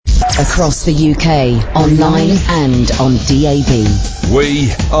Across the UK, online and on DAB.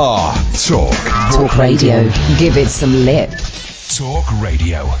 We are Talk. Talk Radio. Give it some lip. Talk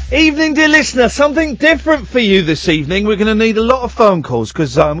Radio. Evening, dear listener. Something different for you this evening. We're going to need a lot of phone calls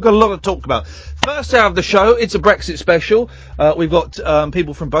because we've got a lot to talk about. First hour of the show, it's a Brexit special. We've got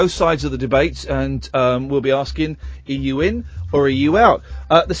people from both sides of the debate, and we'll be asking, are you in or are you out?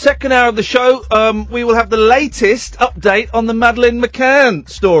 The second hour of the show, we will have the latest update on the Madeleine McCann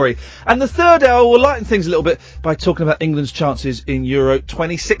story. And the third hour, we'll lighten things a little bit by talking about England's chances in Euro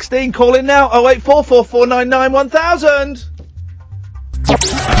 2016. Call in now, 0844499 1000.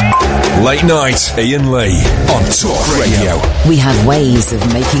 Late night, Iain Lee on Talk Radio. We have ways of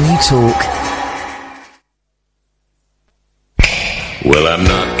making you talk. Well, I'm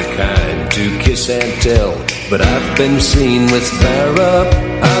not the kind to kiss and tell, but I've been seen with fire up.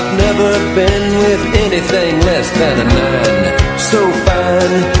 I've never been with anything less than a 9. So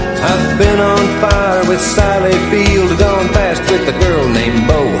fine, I've been on fire with Sally Field, gone fast with a girl named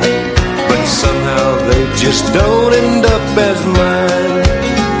Bo, but somehow they just don't end up as mine.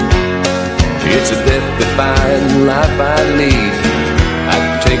 It's a death-defying life I lead.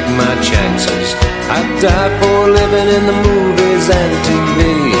 I take my chances. I die for living in the movies and TV.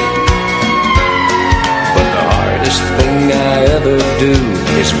 But the hardest thing I ever do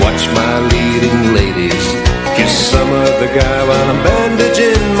is watch my leading ladies kiss some other guy while I'm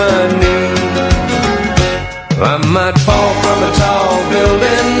bandaging my knee. I might fall from a tall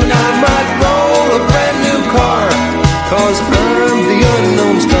building, I might roll a brand new car, 'cause I'm the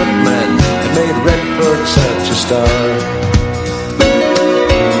unknown stuntman that made Redford such a star.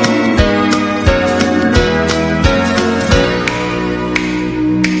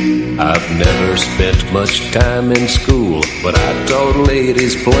 I've never spent much time in school, but I taught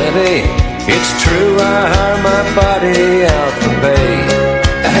ladies plenty. It's true, I hire my body out for pay.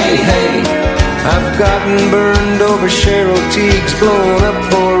 Hey, hey, I've gotten burned over Cheryl Teague's, blown up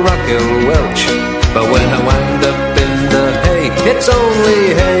for Raquel Welch. But when I wind up in the hay, it's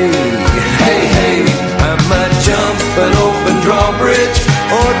only hay. Hey, hey, I might jump an open drawbridge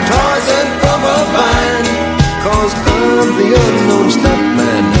or Tarzan from a vine, 'cause I'm the unknown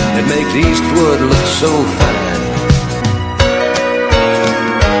stuntman that makes Eastwood look so fine.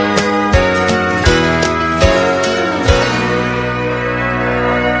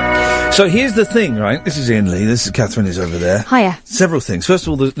 So here's the thing, right? This is Iain Lee. This is Katherine is over there. Hiya. Several things. First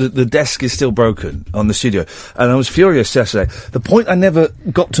of all, the desk is still broken on the studio. And I was furious yesterday. The point I never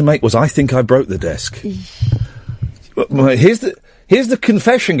got to make was I think I broke the desk. Here's the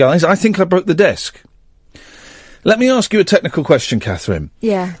confession, guys. I think I broke the desk. Let me ask you a technical question, Katherine.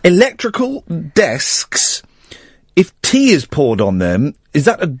 Yeah. Electrical desks, if tea is poured on them, does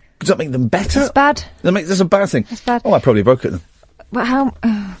that make them better? It's bad. That's a bad thing. It's bad. Oh, I probably broke it then. But how...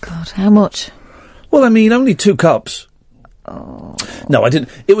 Oh, God, how much? Well, I mean, only 2 cups. Oh. No, I didn't.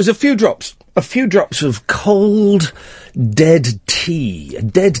 It was a few drops. A few drops of cold, dead tea.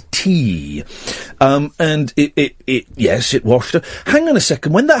 And yes, it washed her. Hang on a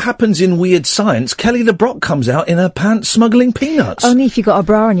second. When that happens in Weird Science, Kelly LeBrock comes out in her pants smuggling peanuts. Only if you got a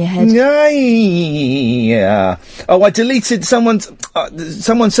bra on your head. Yeah. Oh, I deleted someone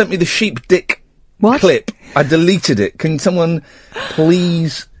sent me the sheep dick clip. I deleted it. Can someone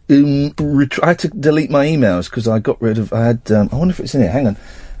please... I had to delete my emails because I got rid of... I wonder if it's in here. Hang on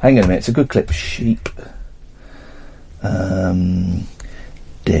a minute. It's a good clip. Sheep.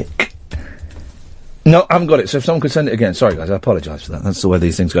 Dick. No, I haven't got it. So if someone could send it again. Sorry, guys. I apologise for that. That's the way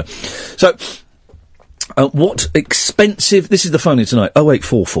these things go. So, what expensive... This is the phone in tonight.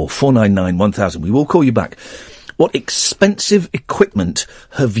 0844 499 1000. We will call you back. What expensive equipment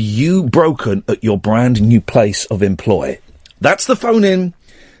have you broken at your brand new place of employ? That's the phone in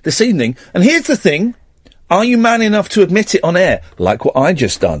this evening. And here's the thing. Are you man enough to admit it on air? Like what I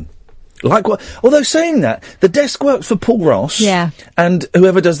just done. Although saying that, the desk works for Paul Ross. Yeah. And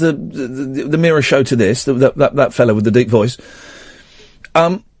whoever does the mirror show to this, that fellow with the deep voice.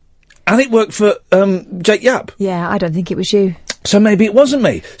 And it worked for, Jake Yapp. Yeah, I don't think it was you. So maybe it wasn't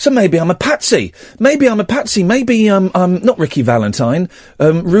me. So maybe I'm a patsy. Maybe I'm not Ricky Valentine.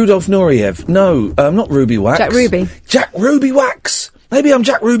 Rudolph Nureyev. No, not Ruby Wax. Jack Ruby Wax. Maybe I'm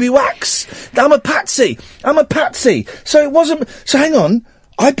Jack Ruby Wax. I'm a patsy. So it wasn't... So hang on.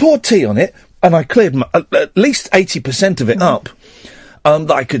 I poured tea on it, and I cleared at least 80% of it up, that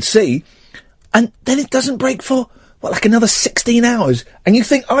I could see, and then it doesn't break for, like another 16 hours. And you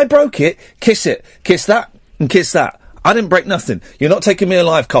think, I broke it, kiss it, kiss that, and kiss that. I didn't break nothing. You're not taking me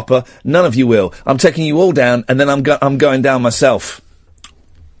alive, copper. None of you will. I'm taking you all down, and then I'm going down myself.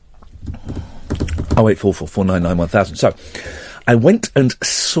 0844 499 1000. So, I went and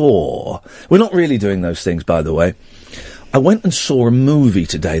saw... We're not really doing those things, by the way. I went and saw a movie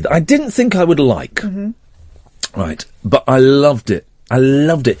today that I didn't think I would like. Mm-hmm. Right. But I loved it. I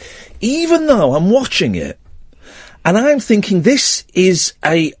loved it. Even though I'm watching it, and I'm thinking this is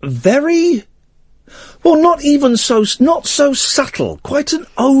a very... Well, not so subtle, quite an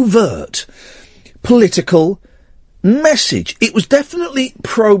overt political message. It was definitely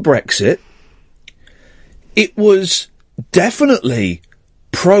pro-Brexit. It was definitely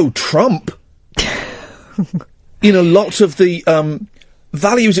pro-Trump. Lots of the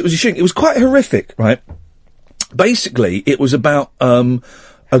values it was issuing. It was quite horrific, right? Basically, it was about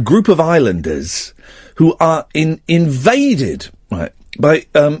a group of islanders who are invaded, right, by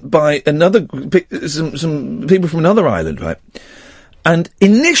some people from another island, right? And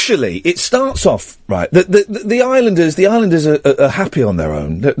initially, it starts off, right, the islanders are happy on their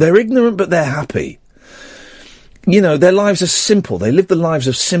own. They're ignorant, but they're happy. Their lives are simple. They live the lives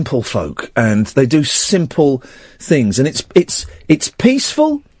of simple folk, and they do simple things. And it's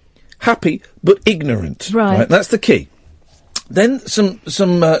peaceful, happy, but ignorant. Right. That's the key. Then some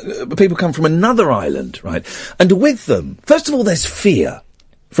people come from another island, right? And with them, first of all, there's fear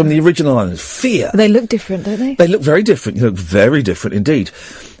from the original islanders. Fear. They look different, don't they? They look very different. They look very different indeed.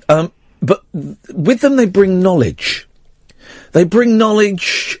 But with them, they bring knowledge. They bring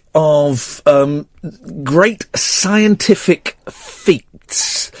knowledge of great scientific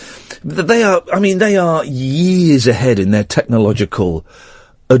feats. They are years ahead in their technological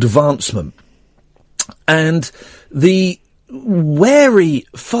advancement. And the wary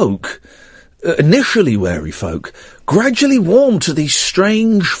folk, initially wary folk, gradually warm to these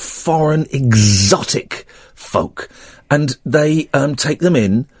strange, foreign, exotic folk. And they take them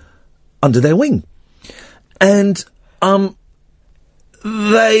in under their wing. And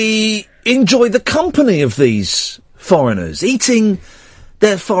they enjoy the company of these foreigners, eating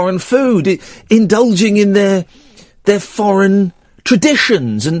their foreign food, indulging in their foreign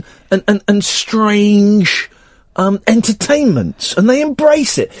traditions and strange entertainments, and they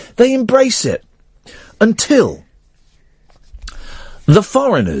embrace it. They embrace it until the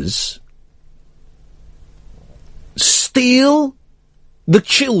foreigners steal the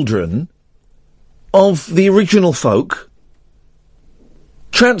children of the original folk,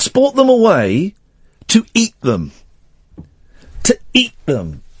 transport them away to eat them. To eat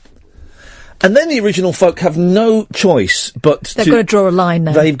them. And then the original folk have no choice but They've got to draw a line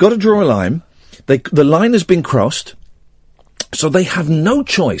now. They've got to draw a line. The line has been crossed, so they have no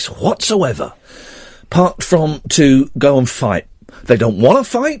choice whatsoever apart from to go and fight. They don't want to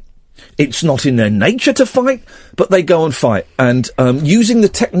fight. It's not in their nature to fight, but they go and fight. And using the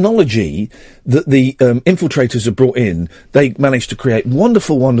technology that the infiltrators have brought in, they managed to create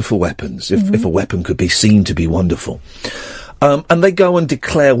wonderful, wonderful weapons, if a weapon could be seen to be wonderful. And they go and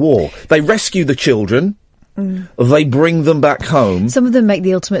declare war. They rescue the children. They bring them back home. Some of them make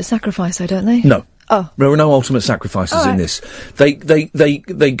the ultimate sacrifice, though, don't they? No. Oh. There are no ultimate sacrifices in this. They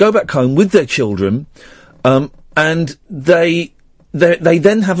go back home with their children, and they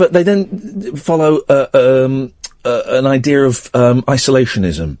then follow an idea of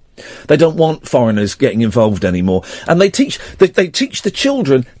isolationism. They don't want foreigners getting involved anymore, and they teach the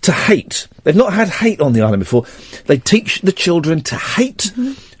children to hate. They've not had hate on the island before. They teach the children to hate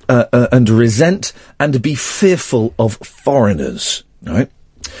and resent and to be fearful of foreigners. Right?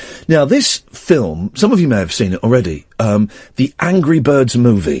 Now, this film, some of you may have seen it already. The Angry Birds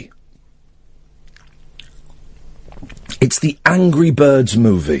movie. It's the Angry Birds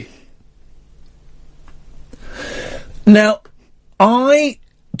movie. Now, I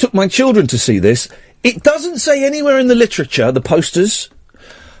took my children to see this. It doesn't say anywhere in the literature, the posters,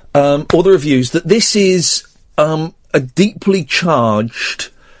 or the reviews, that this is a deeply charged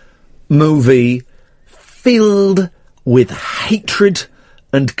movie filled with hatred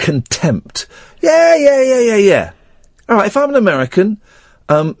and contempt. Yeah. All right, if I'm an American...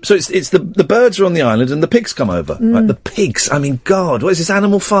 so it's the birds are on the island and the pigs come over. Right? The pigs. I mean, God, what is this,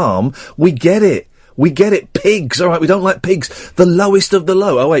 Animal Farm? We get it. Pigs. All right, we don't like pigs. The lowest of the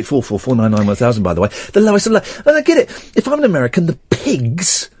low. Oh, wait, 444991000, by the way. The lowest of the low. And I get it. If I'm an American, the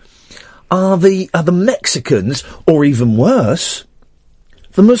pigs are the Mexicans, or even worse,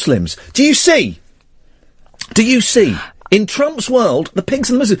 the Muslims. Do you see? In Trump's world, the pigs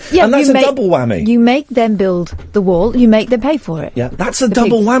and the Muslims. Yeah, and that's a double whammy. You make them build the wall, you make them pay for it. Yeah, that's a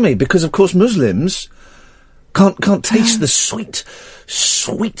double whammy, because, of course, Muslims can't taste the sweet,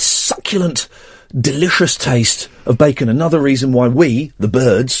 succulent, delicious taste of bacon. Another reason why we, the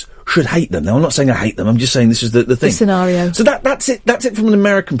birds, should hate them. Now, I'm not saying I hate them, I'm just saying this is the thing. The scenario. So that's it from an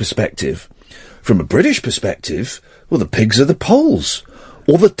American perspective. From a British perspective, well, the pigs are the Poles.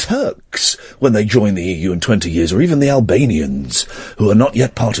 Or the Turks, when they join the EU in 20 years, or even the Albanians, who are not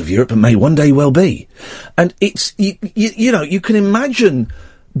yet part of Europe and may one day well be. And it's, you know, you can imagine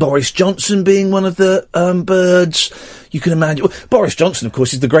Boris Johnson being one of the birds. You can imagine... Well, Boris Johnson, of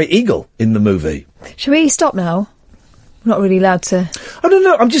course, is the great eagle in the movie. Shall we stop now? We're not really allowed to... I don't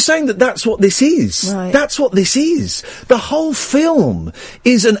know. I'm just saying that that's what this is. Right. That's what this is. The whole film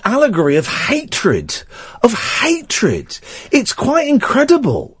is an allegory of hatred. Of hatred. It's quite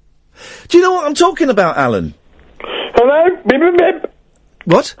incredible. Do you know what I'm talking about, Alan? Hello? Bib, bib, bib.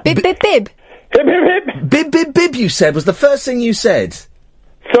 What? Bib, bib, bib. Bib, bib, bib. Bib, bib, bib, you said, was the first thing you said.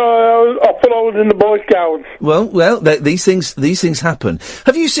 So I thought I was in the Boy Scouts. Well, these things happen.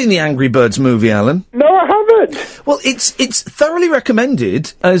 Have you seen the Angry Birds movie, Alan? No, I haven't. Well, it's thoroughly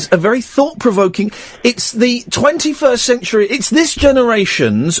recommended as a very thought-provoking... It's the 21st century... It's this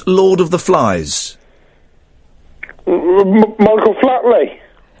generation's Lord of the Flies. Michael Flatley?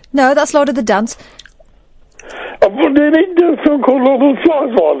 No, that's Lord of the Dance. Did he do a film called Lord of the Flies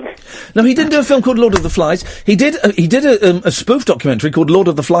once? No, he didn't do a film called Lord of the Flies. He did a spoof documentary called Lord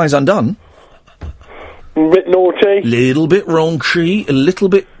of the Flies Undone. A bit naughty. Little bit raunchy, a little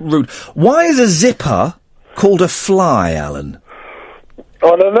bit rude. Why is a zipper called a fly, Alan?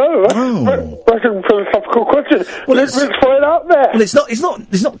 I don't know. That's a philosophical question. Well, let's throw it out there. Well,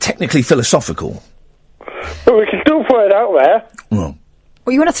 it's not technically philosophical. But we can still throw it out there. Well,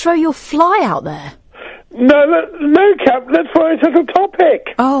 you want to throw your fly out there? No, Cap, let's throw it as a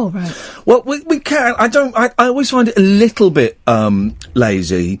topic. Oh, right. Well, we can. I always find it a little bit,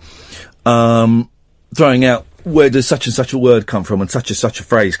 lazy, throwing out where does such and such a word come from and such a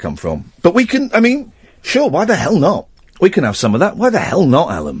phrase come from. But we can, sure, why the hell not? We can have some of that. Why the hell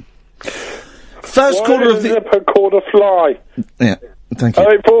not, Alan? First caller of the... Zipper called a fly? Yeah, thank you.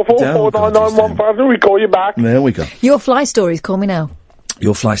 844-499-1000, we call you back. There we go. Your fly stories, call me now.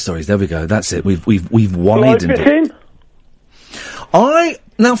 Your fly stories, there we go. That's it. We've widened fly fishing? it.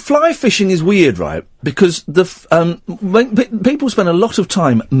 Now, fly fishing is weird, right? Because when people spend a lot of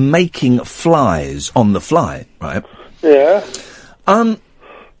time making flies on the fly, right? Yeah.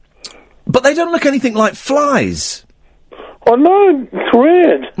 But they don't look anything like flies. Oh, no, it's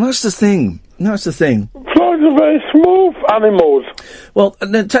weird. That's the thing. Flies are very small animals. Well,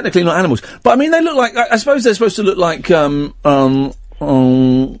 they're technically not animals. But, they look like... I suppose they're supposed to look like,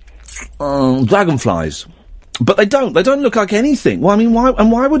 dragonflies. But they don't. They don't look like anything. Well,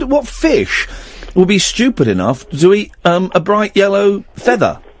 why would... What fish would be stupid enough to eat, a bright yellow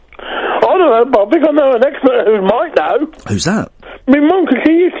feather? I don't know, but I think I know an expert who might know. Who's that? My mum, because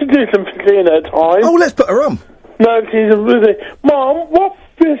she used to do some fishing in her time. Oh, let's put her on. No, she's a really... Mum, what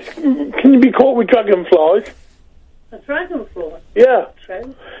fish can you be caught with dragonflies? A dragonfly? Yeah.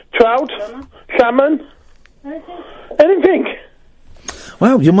 Trout? Salmon? Anything.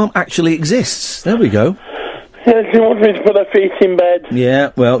 Wow, your mum actually exists. There we go. Yeah, she wants me to put her feet in bed.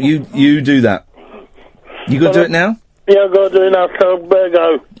 Yeah, well, you do that. You got to do it now? Yeah, I've got to do it now, so better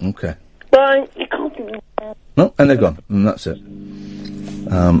go. Okay. Bye. Oh, and they're gone. And that's it.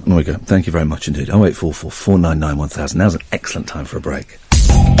 There we go. Thank you very much indeed. 0844 499 1000. Now's an excellent time for a break.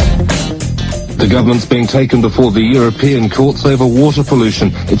 The government's being taken before the European courts over water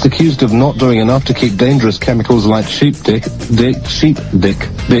pollution. It's accused of not doing enough to keep dangerous chemicals like sheep dick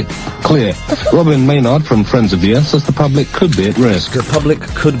clear. Robin Maynard from Friends of the Earth says the public could be at risk. The public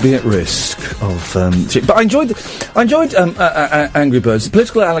could be at risk of but I enjoyed Angry Birds. The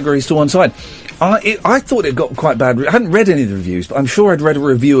political allegories to one side. I thought it got quite bad. I hadn't read any of the reviews, but I'm sure I'd read a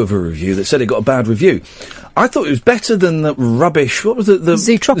review of a review that said it got a bad review. I thought it was better than the rubbish. What was it? The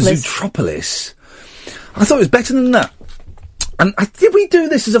Zootropolis. I thought it was better than that. And did we do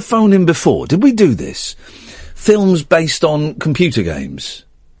this as a phone-in before? Did we do this? Films based on computer games?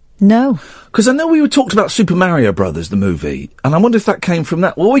 No. Because I know we talked about Super Mario Brothers, the movie, and I wonder if that came from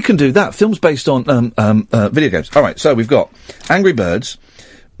that. Well, we can do that. Films based on video games. All right, so we've got Angry Birds,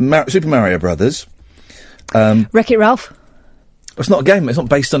 Super Mario Brothers. Wreck-It Ralph. It's not a game. It's not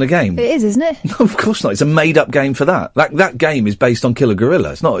based on a game. It is, isn't it? No, of course not. It's a made-up game for that. That game is based on Killer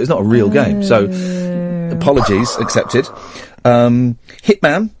Gorilla. It's not a real game. So, apologies accepted.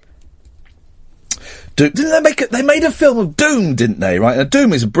 Hitman. They made a film of Doom, didn't they? Right. Now,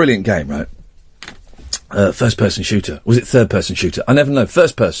 Doom is a brilliant game, right? First-person shooter. Was it third-person shooter? I never know.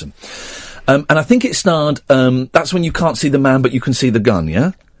 First person. And I think it starred. That's when you can't see the man, but you can see the gun.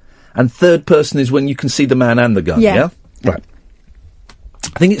 Yeah. And third person is when you can see the man and the gun. Yeah. Right.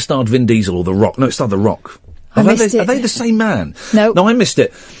 I think it starred Vin Diesel or The Rock. No, it starred The Rock. Are they the same man? No. No, I missed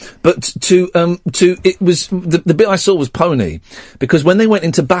it. But it was, the bit I saw was Pony, because when they went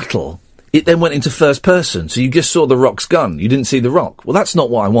into battle, it then went into first person, so you just saw the Rock's gun. You didn't see the Rock. Well, that's not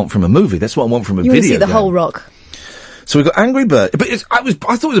what I want from a movie. That's what I want from a video game. You want to see the whole Rock. So we got Angry Bird, but I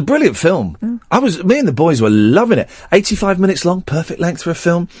thought it was a brilliant film. Me and the boys were loving it. 85 minutes long, perfect length for a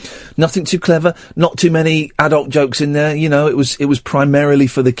film. Nothing too clever, not too many adult jokes in there. You know, it was primarily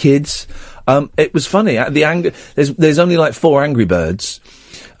for the kids. It was funny. There's only like 4 Angry Birds,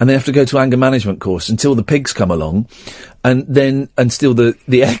 and they have to go to anger management course until the pigs come along, and steal the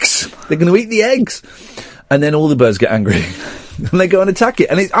eggs. They're going to eat the eggs, and then all the birds get angry, and they go and attack it.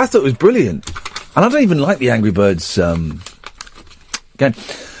 And I thought it was brilliant. And I don't even like the Angry Birds game.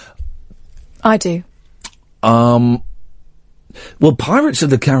 I do. Well, Pirates of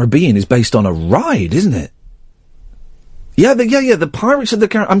the Caribbean is based on a ride, isn't it? Yeah, the Pirates of the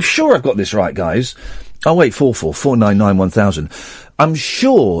Caribbean. I'm sure I've got this right, guys. Oh, wait, 4991000. I'm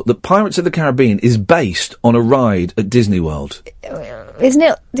sure that Pirates of the Caribbean is based on a ride at Disney World. Isn't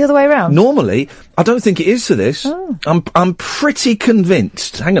it the other way around? Normally, I don't think it is for this. Oh. I'm pretty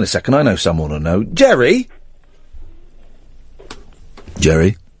convinced. Hang on a second, I know someone will know. Jerry?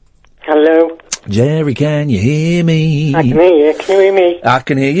 Hello? Jerry, can you hear me? I can hear you. Can you hear me? I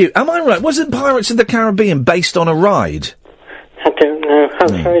can hear you. Am I right? Wasn't Pirates of the Caribbean based on a ride? I don't know. I'm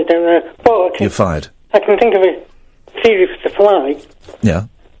sorry, I don't know. But You're fired. I can think of a series for The Fly. Yeah.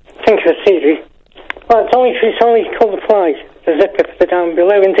 Think of a series. Well, it's only called The Fly. The zipper for the down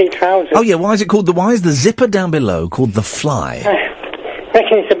below in the trousers. Oh, yeah, why is the zipper down below called The Fly? I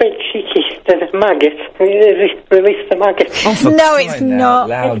reckon it's a bit cheeky. There's a maggot. Release the maggot. Oh, no, it's not.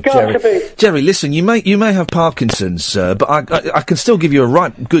 Loud, it's got to be. Jerry, listen, you may have Parkinson's, but I can still give you a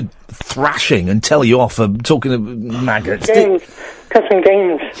right good thrashing and tell you off for talking of maggots. Games. Custom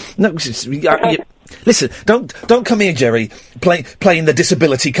games. No, listen, don't come here, Jerry, playing the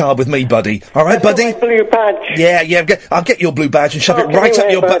disability card with me, buddy. All right, buddy? My blue badge. Yeah, I'll get your blue badge and shove it right up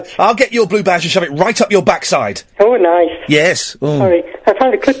your butt. I'll get your blue badge and shove it right up your backside. Oh, nice. Yes. Oh. Sorry, I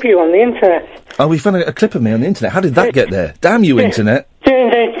found a clip of you on the internet. Oh, we found a clip of me on the internet. How did that get there? Damn you, internet.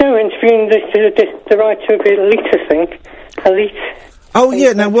 Interviewing the writer of Elite, I think. Elite. Oh,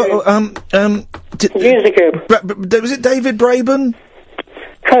 yeah, now, what, years ago. Was it David Braben?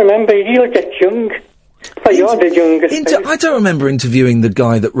 Can't remember. You look that young. Well, you're the youngest. I don't remember interviewing the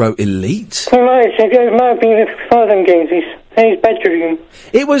guy that wrote Elite. It might have been one of them games. He's in his bedroom.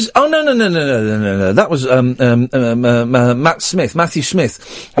 It was. Oh no! That was Matthew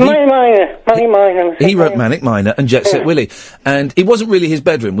Smith. Manic Miner. He wrote Manic Miner and Jet Set Willy, and it wasn't really his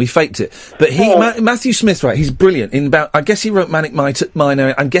bedroom. We faked it, but Matthew Smith, right? He's brilliant. I guess he wrote Manic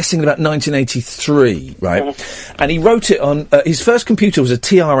Miner. I'm guessing about 1983, right? And he wrote it on his first computer was a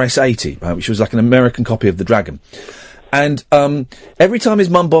TRS-80, right, which was like an American copy of the Dragon. And every time his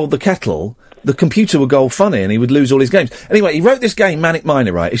mum boiled the kettle, the computer would go all funny and he would lose all his games. Anyway, he wrote this game, Manic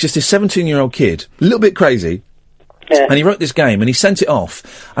Miner, right? It's just this 17-year-old kid, a little bit crazy. Yeah. And he wrote this game and he sent it off.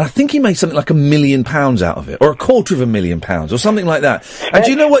 And I think he made something like £1 million out of it, or £250,000, or something like that. And do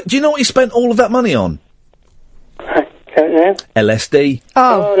you know what he spent all of that money on? I don't know. LSD.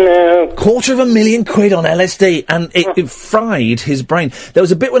 Oh no. £250,000 on LSD, and it fried his brain. There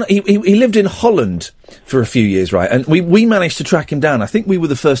was a bit when he lived in Holland for a few years, right? And we managed to track him down. I think we were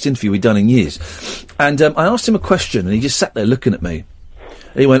the first interview we'd done in years. And I asked him a question, and he just sat there looking at me.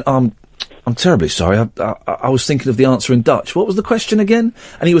 And he went, I'm terribly sorry. I was thinking of the answer in Dutch. What was the question again?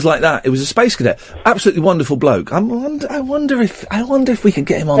 And he was like that. It was a space cadet. Absolutely wonderful bloke. I wonder if we could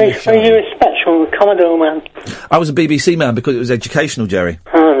get him on the show. Are you a special Commodore man? I was a BBC man because it was educational, Jerry.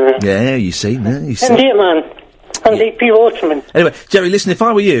 Oh, no. Yeah, you see. Indeed, man. And DP Waterman. Anyway, Jerry, listen, if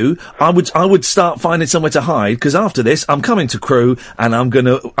I were you, I would start finding somewhere to hide, because after this, I'm coming to Crew, and I'm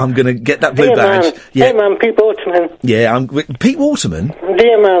gonna get that blue badge. Man. Yeah. Dear man, Pete Waterman. Yeah, Pete Waterman?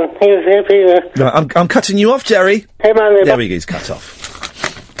 Dear man, he was everywhere. Right, I'm cutting you off, Jerry. Hey man, there we go, he's cut off.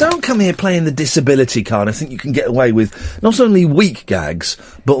 Don't come here playing the disability card. I think you can get away with not only weak gags,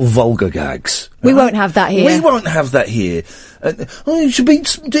 but vulgar gags. We won't have that here. We won't have that here. He's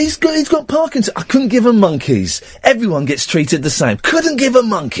got Parkinson's. I couldn't give him monkeys. Everyone gets treated the same. Couldn't give him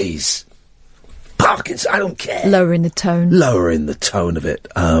monkeys. Parkinson's, I don't care. Lowering the tone of it.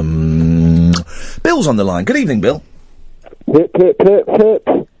 Bill's on the line. Good evening, Bill. Hip, hip, hip, hip.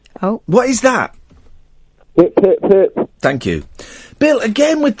 Oh. What is that? Hip, hip, hip. Thank you. Bill,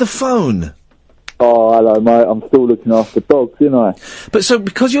 again with the phone. Oh, hello, mate. I'm still looking after dogs, you know. But so,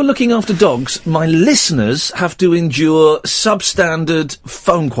 because you're looking after dogs, my listeners have to endure substandard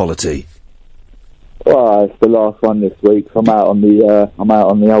phone quality. Well, it's the last one this week. So I'm out on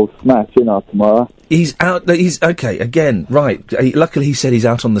the old smash, tomorrow. He's out. He's okay again. Right. Luckily, he said he's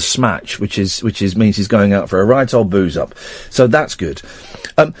out on the smash, which means he's going out for a right old booze up. So that's good.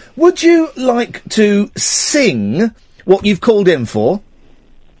 Would you like to sing what you've called in for?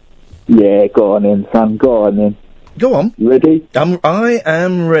 Yeah, go on in, son. Go on in. Go on. You ready? I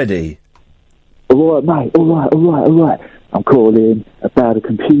am ready. All right, mate. All right. I'm calling about a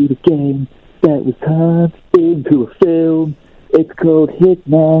computer game that was turned into a film. It's called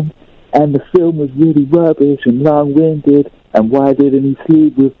Hitman, and the film was really rubbish and long-winded. And why didn't he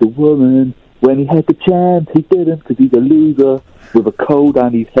sleep with the woman when he had the chance? He didn't, because he's a loser with a cold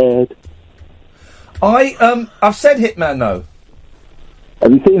on his head. I've said Hitman, though.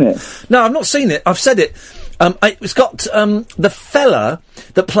 Have you seen it? No, I've not seen it. I've said it. It's got the fella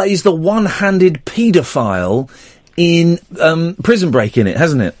that plays the one-handed paedophile in Prison Break in it,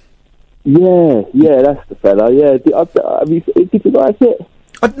 hasn't it? Yeah, that's the fella. Yeah, did you like it?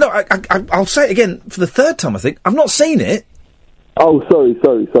 No, I'll say it again for the third time. I think I've not seen it. Oh, sorry.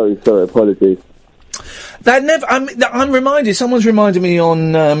 Apologies. I'm reminded. Someone's reminded me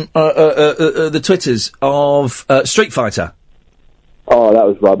on the Twitters of Street Fighter. Oh, that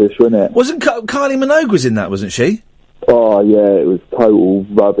was rubbish, wasn't it? Wasn't Kylie Minogue was in that, wasn't she? Oh, yeah, it was total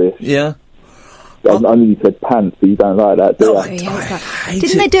rubbish. Yeah. I know you said pants, but you don't like that, do you?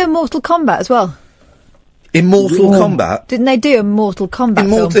 Didn't they do a Mortal Kombat as well? Immortal Kombat? Didn't they do a Mortal Kombat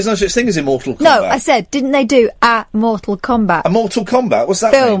film? There's no such thing as Immortal Kombat. No, I said, didn't they do a Mortal Kombat? A Mortal Kombat? What's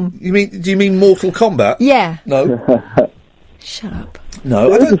that film? Mean? Do you mean Mortal Kombat? Yeah. No. Shut up.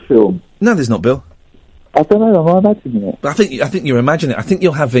 No, there's a film. No, there's not, Bill. I don't know, am I imagining it? I think you're imagining it. I think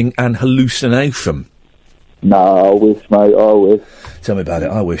you're having an hallucination. No, I wish, mate, I wish. Tell me about it.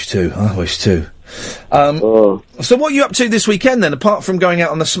 I wish too. So what are you up to this weekend then, apart from going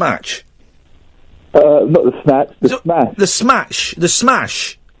out on the smash? Not the snatch, smash. The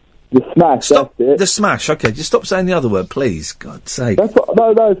smash. The smash, stop, that's it. The smash, okay, just stop saying the other word, please, God's sake. No,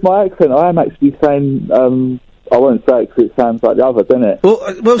 it's my accent. I am actually saying, I won't say it because it sounds like the other, doesn't it?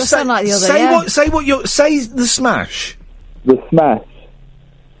 Well, sound like the other, say the smash. The smash.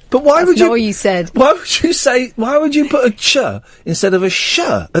 But why would you... That's not what you said. Why would you put a ch instead of a sh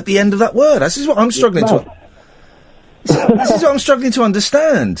at the end of that word? This is what I'm struggling to... This is what I'm struggling to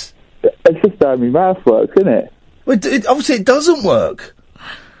understand. It's just how my mouth works, isn't it? Well, obviously it doesn't work.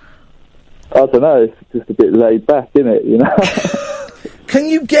 I don't know, it's just a bit laid back, isn't it, Can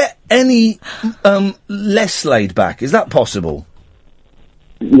you get any less laid back? Is that possible?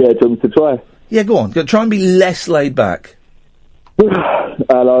 Yeah, do you want me to try? Yeah, go on. Try and be less laid back.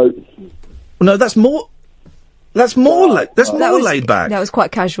 Hello. No, that's more laid back. That was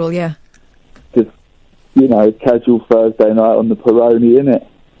quite casual, yeah. Just, casual Thursday night on the Peroni, innit?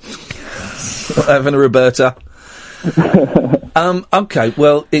 Having a Roberta. Okay,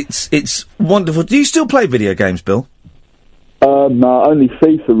 well, it's wonderful. Do you still play video games, Bill? No, only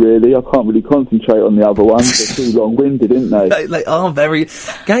FIFA, really. I can't really concentrate on the other ones. They're too long-winded, aren't they? They are very...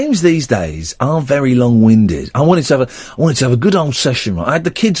 Games these days are very long-winded. I wanted to have a good old session, right? I had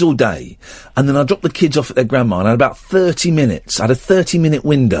the kids all day, and then I dropped the kids off at their grandma, and I had about 30 minutes. I had a 30-minute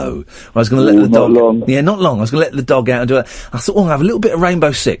window where I was going to let the dog... Not long. Yeah, not long. I was going to let the dog out and do it. I thought, I'll have a little bit of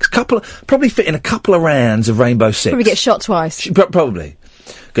Rainbow Six. Probably fit in a couple of rounds of Rainbow Six. Probably get shot twice. Probably.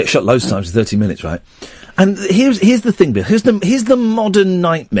 Get shot loads of times in 30 minutes, right? And here's the thing, Bill. Here's the modern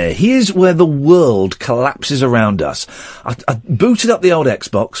nightmare. Here's where the world collapses around us. I booted up the old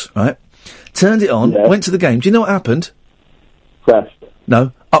Xbox, right? Turned it on, went to the game. Do you know what happened? Crashed.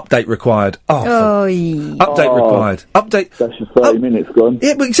 No. Update required. Update required. Update. That's just 30 minutes gone.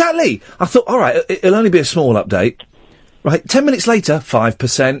 Yeah, but exactly. I thought, all right, it'll only be a small update. Right, 10 minutes later,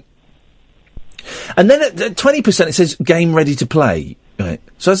 5%. And then at 20% it says game ready to play. Right.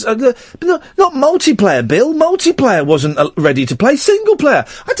 So, not multiplayer, Bill. Multiplayer wasn't ready to play. Single player.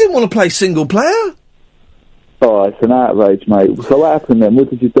 I didn't want to play single player. Oh, it's an outrage, mate. So what happened then?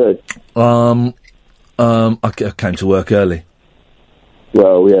 What did you do? I came to work early.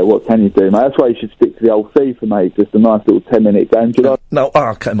 Well, yeah, what can you do, mate? That's why you should stick to the old FIFA, mate. Just a nice little 10-minute game. Do you like? No,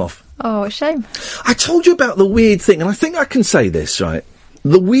 I cut him off. Oh, a shame. I told you about the weird thing, and I think I can say this, right?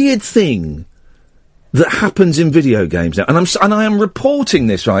 The weird thing that happens in video games now, and I am reporting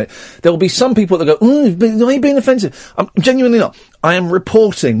this, right? There will be some people that go, are you being offensive? I'm genuinely not. I am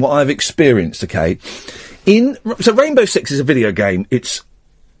reporting what I've experienced, okay? So Rainbow Six is a video game. Is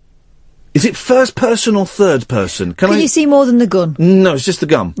it first person or third person? Can you see more than the gun? No, it's just the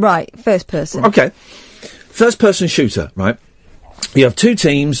gun. Right, first person. Okay. First person shooter, right? You have 2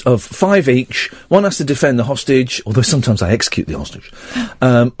 teams of 5 each. One has to defend the hostage, although sometimes I execute the hostage.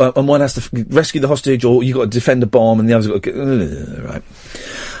 And one has to rescue the hostage, or you've got to defend a bomb, and the other's got to... Right.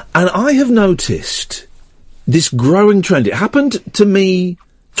 And I have noticed this growing trend. It happened to me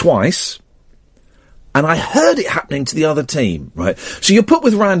twice, and I heard it happening to the other team, right? So you're put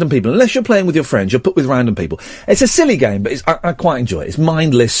with random people. Unless you're playing with your friends, you're put with random people. It's a silly game, but I quite enjoy it. It's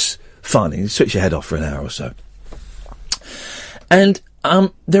mindless fun. You switch your head off for an hour or so. And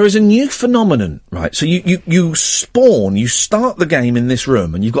there is a new phenomenon, right? So you spawn, you start the game in this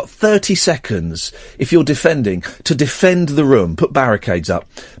room, and you've got 30 seconds, if you're defending, to defend the room, put barricades up,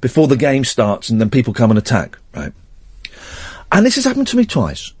 before the game starts, and then people come and attack, right? And this has happened to me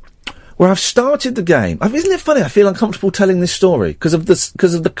twice, where I've started the game. Isn't it funny? I feel uncomfortable telling this story, because of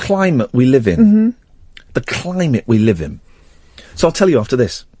the climate we live in. Mm-hmm. The climate we live in. So I'll tell you after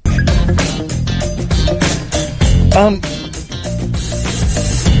this.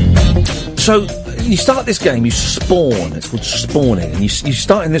 So, you start this game, you spawn, it's called spawning, and you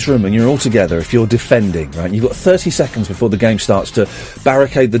start in this room and you're all together if you're defending, right? You've got 30 seconds before the game starts to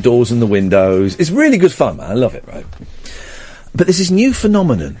barricade the doors and the windows. It's really good fun, man, I love it, right? But there's this new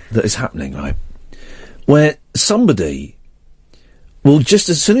phenomenon that is happening, right? Where somebody will just,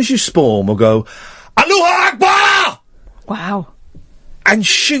 as soon as you spawn, will go, Allahu Akbar! Wow. And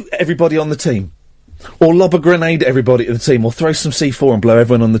shoot everybody on the team. Or lob a grenade at everybody at the team, or throw some C4 and blow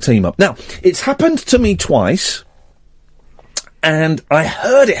everyone on the team up. Now, it's happened to me twice, and I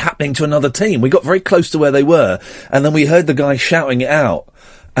heard it happening to another team. We got very close to where they were, and then we heard the guy shouting it out,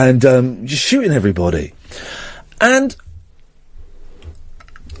 and just shooting everybody. And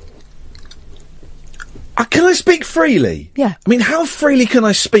can I speak freely? Yeah. I mean, how freely can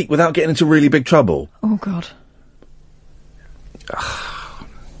I speak without getting into really big trouble? Oh, God.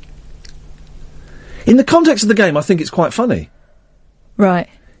 In the context of the game, I think it's quite funny. Right.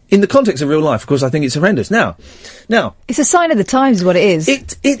 In the context of real life, of course, I think it's horrendous. Now, it's a sign of the times, is what it is.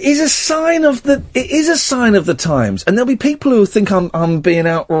 It is a sign of the times, and there'll be people who think I'm being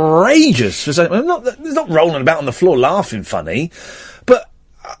outrageous for saying, I'm not rolling about on the floor laughing funny, but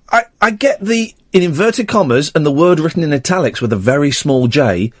I get the, in inverted commas, and the word written in italics with a very small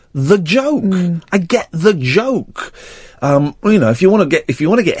J, the joke. I get the joke. If you want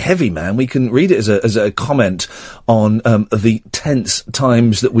to get heavy, man, we can read it as a comment on the tense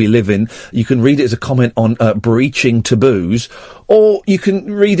times that we live in. You can read it as a comment on breaching taboos, or you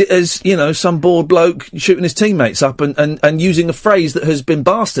can read it as, some bored bloke shooting his teammates up and using a phrase that has been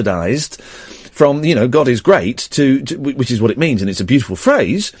bastardised from, God is great to which is what it means, and it's a beautiful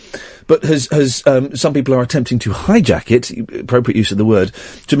phrase, but some people are attempting to hijack it, appropriate use of the word,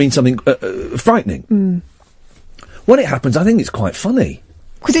 to mean something frightening. When it happens, I think it's quite funny.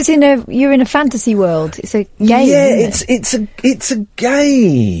 Because you're in a fantasy world. It's a game. Yeah, it's a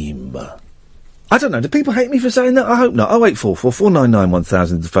game. I don't know. Do people hate me for saying that? I hope not. 0844 499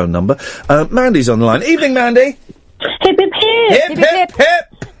 1000 is the phone number. Mandy's on the line. Evening, Mandy. Hip, hip, hip. Hip, hip, hip.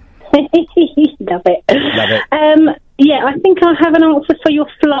 Love it. Love it. Yeah, I think I have an answer for your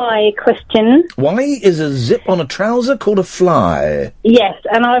fly question. Why is a zip on a trouser called a fly? Yes,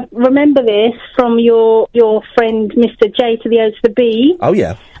 and I remember this from your friend Mr. J to the O to the B. Oh,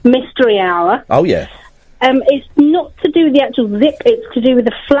 yeah. Mystery Hour. Oh, yeah. It's not to do with the actual zip, it's to do with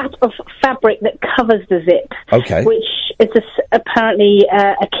the flap of fabric that covers the zip. Okay. Which is apparently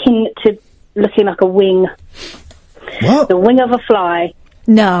akin to looking like a wing. What? The wing of a fly.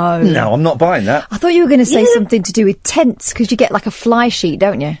 No. No, I'm not buying that. I thought you were going to say something to do with tents, because you get like a fly sheet,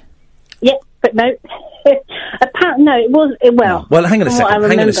 don't you? Yeah, but no. Apparently, no, it was... Well, hang on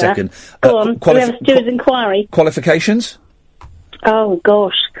a second. Go on, we have a steward's inquiry. Qualifications? Oh,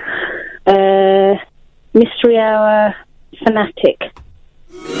 gosh. Mystery Hour fanatic.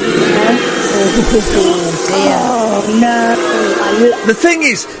 Oh, no. The thing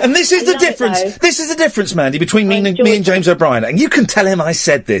is, and this is the difference. This is the difference, Mandy, between me and James O'Brien. And you can tell him I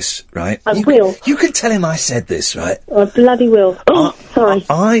said this, right? I will. You can tell him I said this, right? I bloody will. Oh, sorry.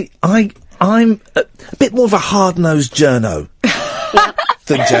 I'm a bit more of a hard-nosed journo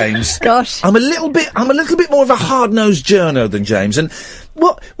than James. Gosh. I'm a little bit more of a hard-nosed journo than James, and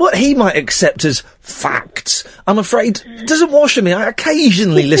what he might accept as facts, I'm afraid, doesn't wash with me. I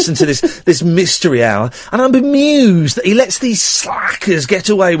occasionally listen to this Mystery Hour, and I'm bemused that he lets these slackers get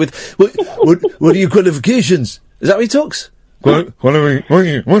away with, what are your qualifications? Is that what he talks?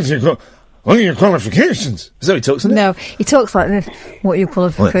 What's your What are your qualifications? Is that what he talks, isn't it? No, he talks like this. What are your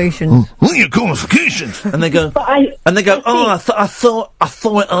qualifications? What are your qualifications? And they go, I thought,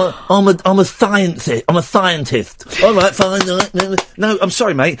 I'm a scientist. I'm a scientist. All right, fine. No, I'm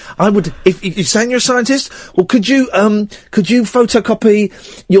sorry, mate. I would, if you're saying you're a scientist, well, could you photocopy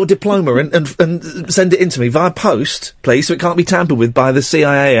your diploma and send it in to me via post, please, so it can't be tampered with by the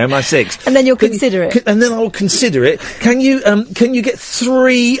CIA or MI6. And then you'll consider it. And then I'll consider it. Can you get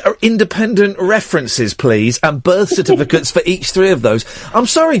 3 independent references, please, and birth certificates for each 3 of those? I'm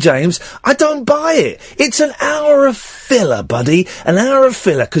sorry, James, I don't buy it. It's an hour of filler, buddy. An hour of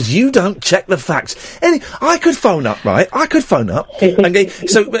filler, because you don't check the facts. I could phone up, right? Okay,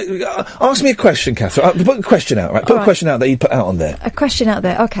 so ask me a question, Catherine. Put a question out, right? Put a question out that you put out on there. A question out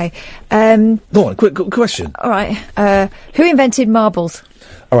there, okay. Go on, quick question. All right. Who invented marbles?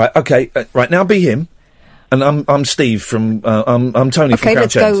 All right, okay. Right, now be him. And I'm Steve from, I'm Tony from Crouch End. Okay,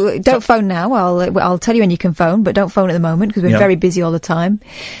 let's go. Don't phone now. I'll tell you when you can phone, but don't phone at the moment because we're very busy all the time.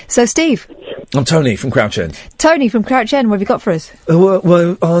 So, Steve. I'm Tony from Crouch End. Tony from Crouch End, what have you got for us?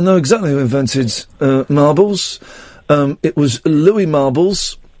 Well, I know exactly who invented, marbles. It was Louis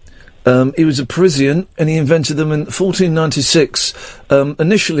Marbles. He was a Parisian, and he invented them in 1496,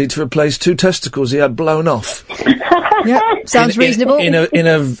 initially to replace 2 testicles he had blown off. Yeah, sounds reasonable. In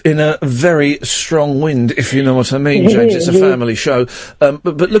a very strong wind, if you know what I mean, James. It's a family show. But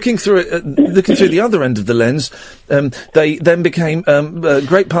looking through it, looking through the other end of the lens, they then became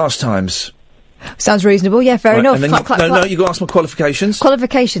great pastimes. Sounds reasonable, yeah, fair enough. No, you got to ask my qualifications.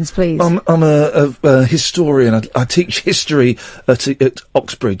 Qualifications, please. I'm a historian. I teach history at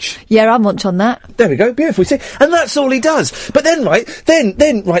Oxbridge. Yeah, I'll munch on that. There we go, beautiful. See, and that's all he does. But then,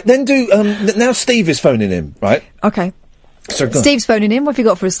 now Steve is phoning him, right? Okay. So Steve's phoning in. What have you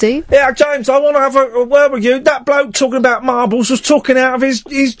got for us, Steve? Yeah, James, I want to have a word with you. That bloke talking about marbles was talking out of his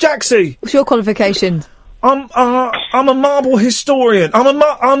jacksie. What's your qualification? I'm a marble historian. I'm a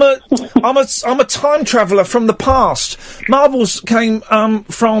time traveller from the past. Marbles came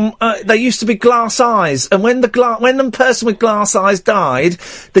from they used to be glass eyes, and when the person with glass eyes died,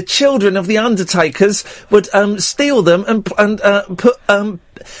 the children of the undertakers would steal them and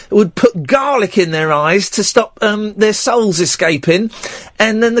would put garlic in their eyes to stop their souls escaping,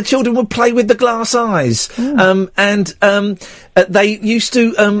 and then the children would play with the glass eyes. They used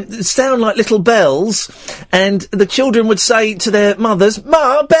to sound like little bells, and the children would say to their mothers,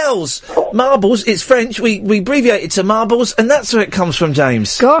 bells! Marbles, it's French, we abbreviate it to marbles, and that's where it comes from,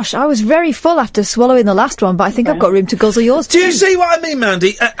 James. Gosh, I was very full after swallowing the last one, but I think I've got room to guzzle yours too. Do you see what I mean,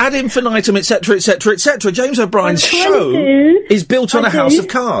 Mandy? Ad infinitum, etc., etc., etc. James O'Brien's show is built on a house of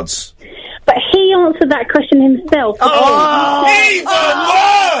cards. But he answered that question himself. Even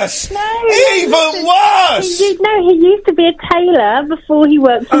worse! No, even worse! He used to be a tailor before he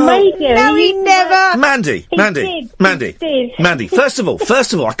worked in radio. No, he never. Mandy. First of all,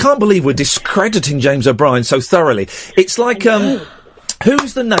 I can't believe we're discrediting James O'Brien so thoroughly. It's like,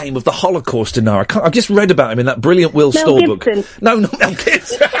 who's the name of the Holocaust denier? I've just read about him in that brilliant Will Storr book. No, not Mel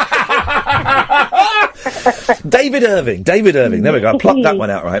Gibson. David Irving. There we go. I plucked that one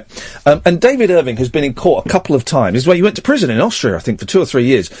out, right? And David Irving has been in court a couple of times. This is why he went to prison in Austria, I think, for 2 or 3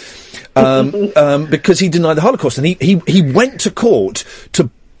 years, because he denied the Holocaust, and he went to court to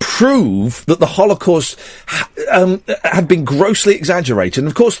prove that the Holocaust had been grossly exaggerated. And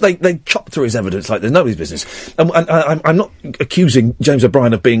of course they chopped through his evidence like there's nobody's business. And I'm not accusing James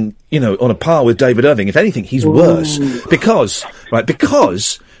O'Brien of being, on a par with David Irving. If anything, he's worse. Because,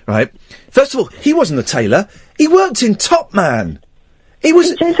 first of all, he wasn't a tailor. He worked in Top Man. He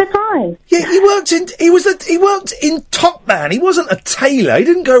was. Yeah, he worked in Top Man. He wasn't a tailor. He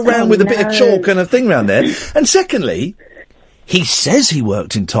didn't go around with a bit of chalk and a thing around there. And secondly, he says he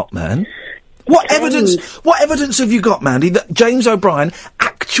worked in Top Man. What evidence have you got, Mandy, that James O'Brien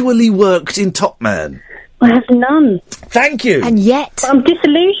actually worked in Top Man? I have none. Thank you. And yet, I'm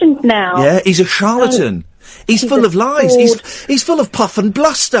disillusioned now. Yeah, he's a charlatan. He's full of lies. He's full of puff and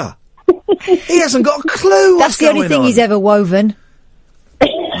bluster. He hasn't got a clue That's the only thing he's ever woven.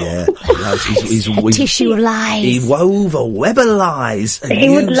 Yeah, he's tissue of lies. He wove a web of lies. He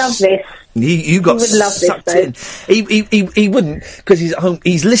would love this. You got sucked in. He wouldn't, because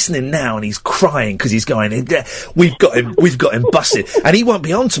he's listening now and he's crying because he's going, we've got him busted, and he won't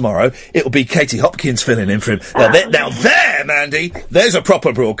be on tomorrow. It'll be Katie Hopkins filling in for him. Now there, Mandy, there's a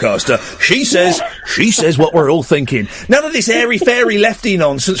proper broadcaster. She says what we're all thinking. None of this airy fairy lefty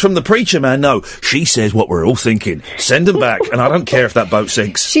nonsense from the preacher man. No, she says what we're all thinking. Send them back, and I don't care if that boat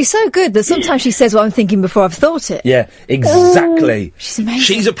sinks. She's so good that sometimes she says what I'm thinking before I've thought it. Yeah, exactly. She's amazing.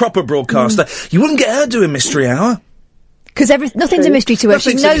 She's a proper broadcaster. You wouldn't get her doing Mystery Hour. Because nothing's a mystery to her.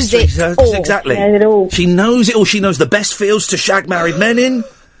 She knows it all. Exactly. Yeah, she knows it all. She knows the best fields to shag married men in.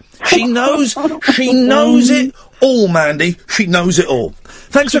 She knows it all, Mandy. She knows it all.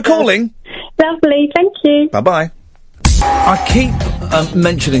 Thanks for calling. Lovely, thank you. Bye-bye. I keep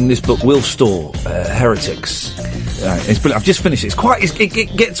mentioning this book, Will Storr, Heretics. It's brilliant. I've just finished it.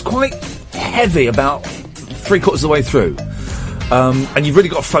 It gets quite heavy about 3/4 of the way through. And you've really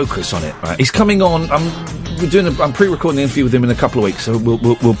got to focus on it, right? He's coming on. I'm pre-recording the interview with him in a couple of weeks, so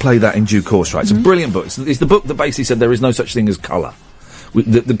we'll play that in due course, right? It's a brilliant book. It's the book that basically said there is no such thing as colour.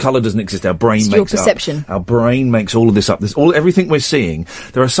 The colour doesn't exist. Our brain makes your perception. Our brain makes all of this up. Everything we're seeing.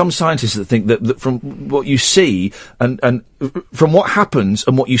 There are some scientists that think that from what you see and from what happens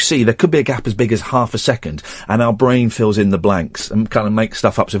and what you see, there could be a gap as big as half a second, and our brain fills in the blanks and kind of makes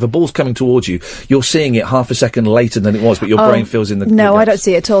stuff up. So if a ball's coming towards you, you're seeing it half a second later than it was, but your brain fills in the gaps. No, I don't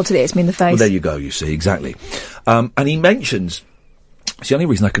see it at all till it hits me in the face. Well, there you go. You see exactly. And he mentions. It's the only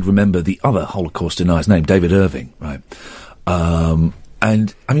reason I could remember the other Holocaust denier's name, David Irving, right?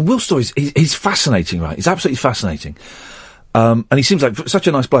 And, I mean, Will Storr he's fascinating, right? He's absolutely fascinating. And he seems like such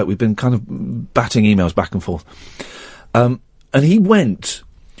a nice bloke. We've been kind of batting emails back and forth. And he went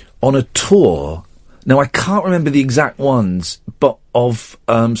on a tour. Now, I can't remember the exact ones, but of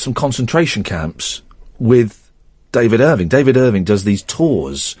some concentration camps with David Irving. David Irving does these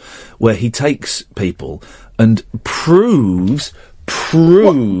tours where he takes people and proves...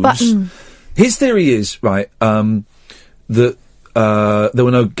 His theory is, right, that... there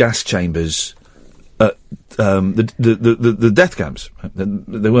were no gas chambers at the death camps. Right?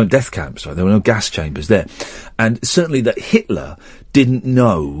 There weren't death camps. Right? There were no gas chambers there, and certainly that Hitler didn't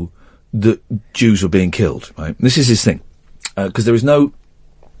know that Jews were being killed. Right? This is his thing, because there is no.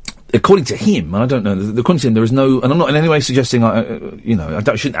 According to him, and I don't know. According to him, there is no, and I'm not in any way suggesting I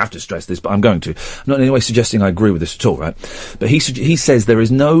shouldn't have to stress this, but I'm going to. I'm not in any way suggesting I agree with this at all, right? But he says there is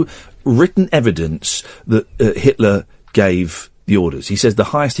no written evidence that Hitler gave the orders. He says the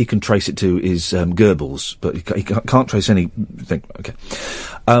highest he can trace it to is Goebbels, but he can't trace anything. Okay,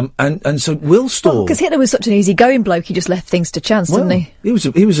 and so Will Storr, because Hitler was such an easygoing bloke, he just left things to chance, didn't he?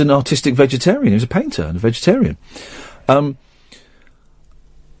 He was an artistic vegetarian. He was a painter and a vegetarian.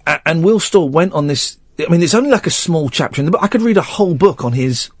 And Will Storr went on this. I mean, it's only like a small chapter in the book. I could read a whole book on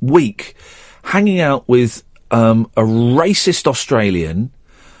his week hanging out with a racist Australian,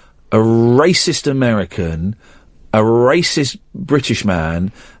 a racist American, a racist British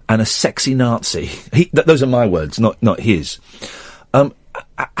man, and a sexy Nazi. Those are my words, not his. And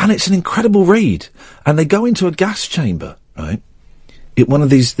it's an incredible read. And they go into a gas chamber, right? At one of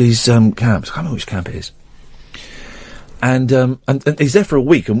these camps. I can't remember which camp it is. And he's there for a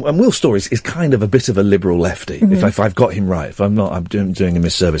week. And Will Storr is kind of a bit of a liberal lefty. Mm-hmm. If I've got him right. If I'm not, I'm doing him a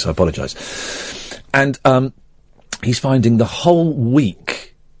misservice. I apologise. And he's finding the whole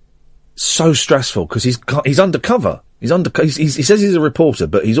week so stressful because he's undercover. He says he's a reporter,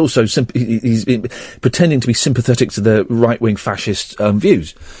 but he's also he's pretending to be sympathetic to the right-wing fascist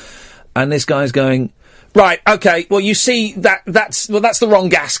views. And this guy's going, right, okay, well, you see, that's the wrong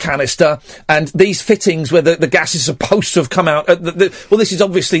gas canister, and these fittings where the gas is supposed to have come out, well, this is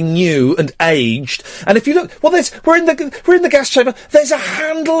obviously new and aged, and if you look, well, we're in the gas chamber, there's a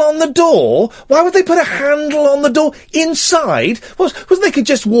handle on the door. Why would they put a handle on the door inside? Wasn't they could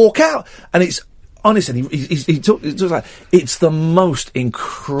just walk out? And it's, honestly, he talks like, it's the most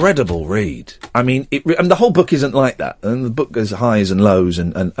incredible read. I mean, and the whole book isn't like that, and the book goes highs and lows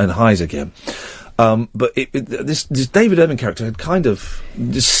and highs again. But this David Irving character had kind of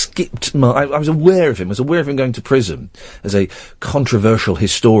just skipped I was aware of him. I was aware of him going to prison as a controversial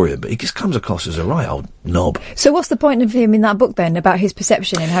historian, but he just comes across as a right old knob. So what's the point of him in that book then, about his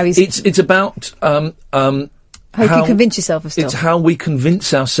perception and how he's... It's about... how you convince yourself of stuff. It's how we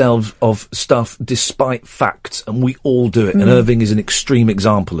convince ourselves of stuff despite facts, and we all do it. And Irving is an extreme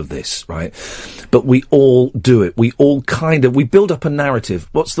example of this, right? But we all do it. We all we build up a narrative.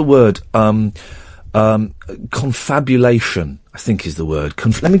 What's the word? Confabulation, I think is the word.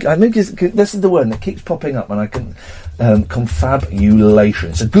 This is the word that keeps popping up, and I can...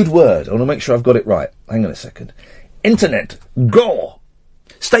 confabulation. It's a good word. I want to make sure I've got it right. Hang on a second. Internet. Go!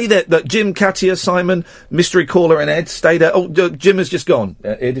 Stay there. Jim, Katia, Simon, mystery caller and Ed, stay there. Oh, Jim has just gone.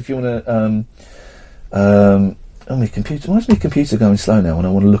 Ed, if you want to... my computer... Why is my computer going slow now when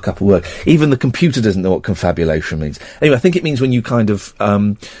I want to look up a word? Even the computer doesn't know what confabulation means. Anyway, I think it means when you kind of...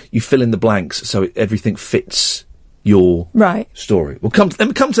 you fill in the blanks so everything fits your story. Let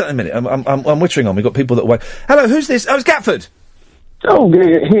me come to that in a minute. I'm wittering on. We've got people that wait. Hello, who's this? Oh, it's Gatford. Oh,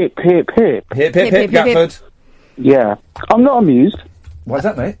 hip. Hip, Gatford. Yeah. I'm not amused. Why's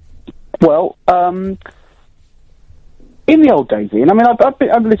that, mate? Well, in the old days, Ian, I mean, I've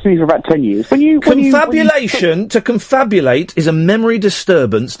been listening for about 10 years. Confabulation, to confabulate, is a memory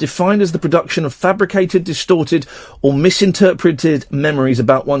disturbance defined as the production of fabricated, distorted, or misinterpreted memories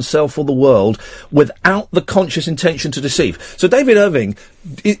about oneself or the world without the conscious intention to deceive. So David Irving,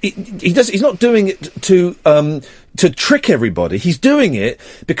 he's not doing it to trick everybody. He's doing it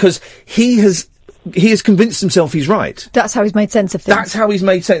because he has convinced himself he's right. That's how he's made sense of things. That's how he's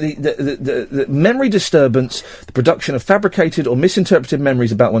made sense. The memory disturbance, the production of fabricated or misinterpreted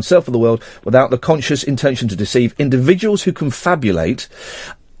memories about oneself or the world without the conscious intention to deceive. Individuals who confabulate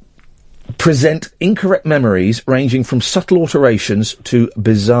present incorrect memories ranging from subtle alterations to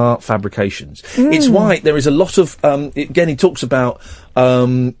bizarre fabrications. It's why there is a lot of, again, he talks about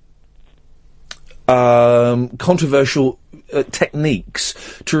controversial techniques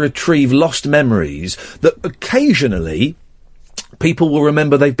to retrieve lost memories that occasionally people will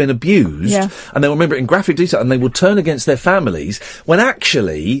remember they've been abused, and they'll remember it in graphic detail, and they will turn against their families when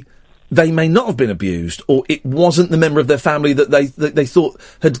actually they may not have been abused, or it wasn't the member of their family that they thought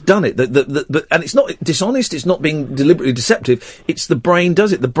had done it. And it's not dishonest, it's not being deliberately deceptive, it's the brain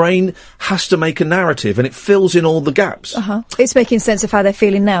does it. The brain has to make a narrative, and it fills in all the gaps. It's making sense of how they're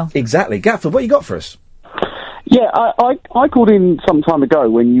feeling now. Exactly. Gatford, what you got for us? Yeah, I called in some time ago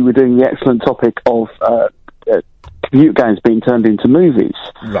when you were doing the excellent topic of computer games being turned into movies.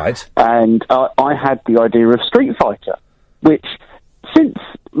 Right. And I had the idea of Street Fighter, which, since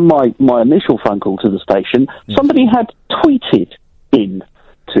my initial phone call to the station, somebody had tweeted in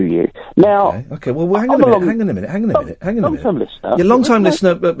to you. Now... Okay, well, hang on a minute. Long-time listener. You're a long-time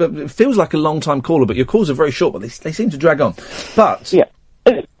listener, but it feels like a long-time caller, but your calls are very short, but they seem to drag on. But... Yeah.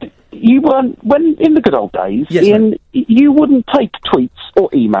 You weren't, when in the good old days, yes, Ian, you wouldn't take tweets or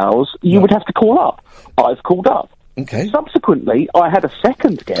emails, you would have to call up. I've called up. Okay. Subsequently, I had a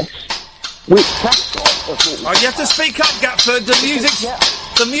second guess, which... Oh, you have to speak up, Gatford. The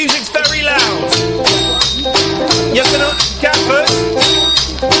music's very loud. You're gonna...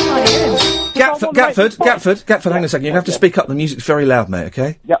 Gatford, hang on a second. You have to speak up. The music's very loud, mate,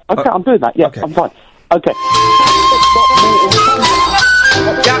 okay? Yeah, okay, I'm doing that. Yeah, okay. I'm fine. Okay.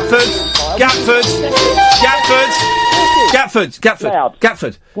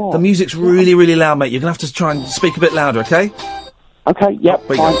 Gatford. The music's really, really loud, mate. You're going to have to try and speak a bit louder, okay? Okay, yep,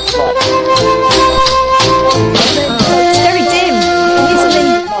 fine. Right. It's very dim.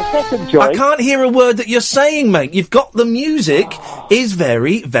 I can't hear a word that you're saying, mate. You've got the music is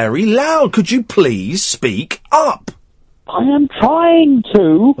very, very loud. Could you please speak up? I am trying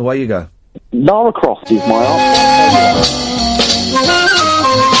to. Away you go. Lara Croft is my answer.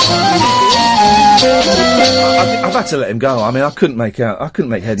 I've had to let him go. I mean, I couldn't make head and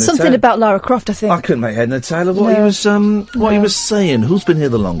tail. Something about Lara Croft, I think. I couldn't make head and tail of what he was saying. Who's been here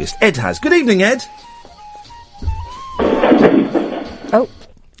the longest? Ed has. Good evening, Ed. Oh.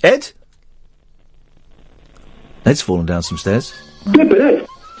 Ed? Ed's fallen down some stairs. Hip, Ed.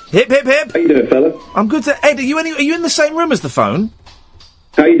 Hip, hip, hip. How you doing, fella? I'm good. Ed, are you in the same room as the phone?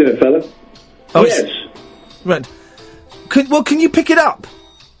 How you doing, fella? Oh, yes. Right. Can you pick it up?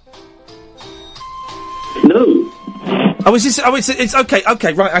 No. It's okay.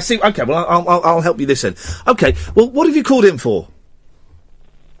 Okay, right. I see. Okay, well, I'll help you this end. Okay. Well, what have you called in for?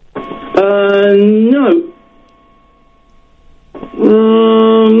 No.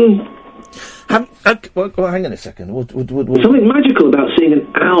 Well, hang on a second. Something magical about seeing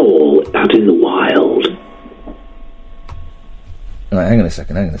an owl out in the wild. All right, hang on a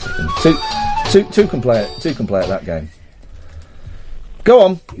second. Two can play it. Two can play at that game. Go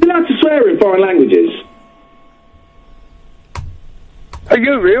on. You're allowed to swear in foreign languages. Are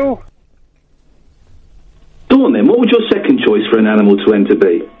you real? Go on then. What would your second choice for an animal to enter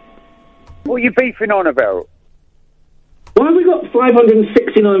be? What are you beefing on about? Why have we got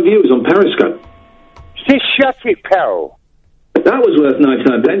 569 viewers on Periscope? Just shut it, pal. That was worth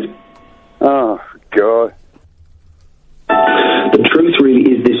 99 pence. Oh, God. The truth really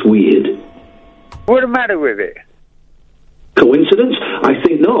is this weird. What's the matter with it? Coincidence? I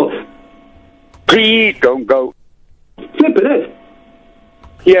think not. Please don't go. Flip it, Ed.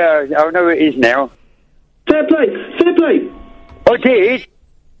 Yeah, I know it is now. Fair play. I did.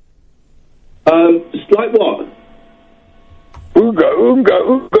 Like what?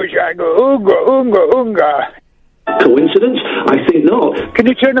 Oonga, shagga, oonga. Coincidence? I think not. Can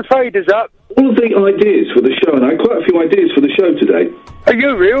you turn the faders up? All of the ideas for the show, and I had quite a few ideas for the show today. Are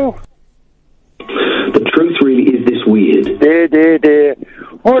you real? The truth really is this weird. Dear.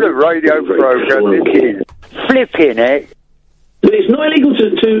 What a radio program this is. Flipping it. But it's not illegal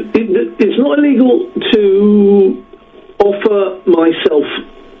it's not illegal to offer myself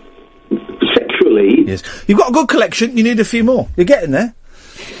sexually believe. Yes. You've got a good collection. You need a few more. You're getting there.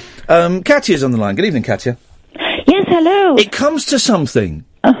 Katia's on the line. Good evening, Katia. Yes, hello. It comes to something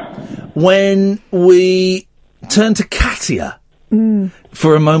when we turn to Katia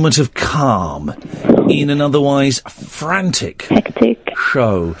for a moment of calm in an otherwise frantic, hectic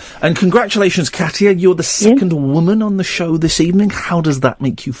show. And congratulations, Katia, you're the second woman on the show this evening. How does that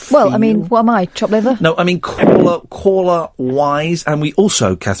make you feel? Well, I mean, what am I, chopped liver? No, I mean caller-wise, and we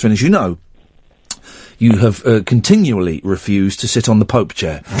also, Catherine, as you know, you have continually refused to sit on the Pope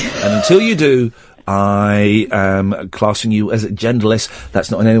chair. And until you do, I am classing you as genderless.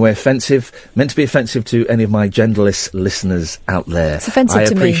 That's not in any way offensive. Meant to be offensive to any of my genderless listeners out there. It's offensive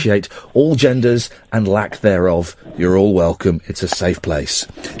to me. I appreciate all genders and lack thereof. You're all welcome. It's a safe place.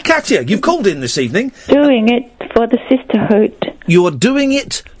 Katia, you've called in this evening. Doing it for the sisterhood. You're doing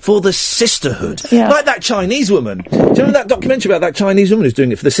it for the sisterhood. Yeah. Like that Chinese woman. Do you remember that documentary about that Chinese woman who's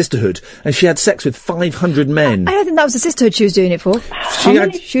doing it for the sisterhood? And she had sex with 500 men. I don't think that was the sisterhood she was doing it for.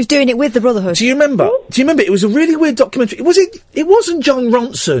 She was doing it with the brotherhood. Do you remember? It was a really weird documentary. It wasn't John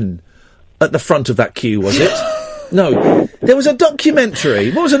Ronson at the front of that queue, was it? No. There was a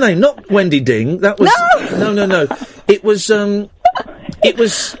documentary. What was her name? Not Wendy Ding. That was... No. It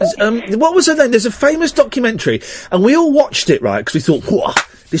was, what was her name? There's a famous documentary, and we all watched it, right? Because we thought, whoa,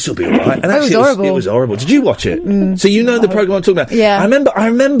 this will be all right. And actually, it was horrible. Did you watch it? So you know the programme I'm talking about? Yeah. I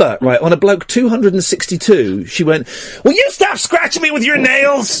remember, right, on a bloke 262, she went, will you stop scratching me with your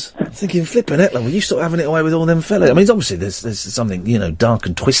nails? I'm thinking, flipping it, will you stop having it away with all them fellas? I mean, obviously, there's something, dark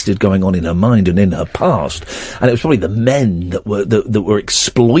and twisted going on in her mind and in her past. And it was probably the men that were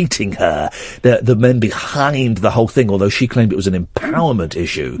exploiting her, the men behind the whole thing, although she claimed it was an empowerment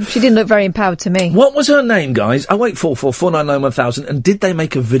issue. She didn't look very empowered to me. What was her name, guys? 08444991000. And did they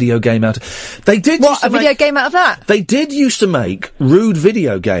make a video game out of... They did. What, a video game out of that? They did used to make rude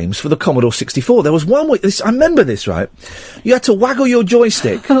video games for the Commodore 64. There was one way... I remember this, right? You had to waggle your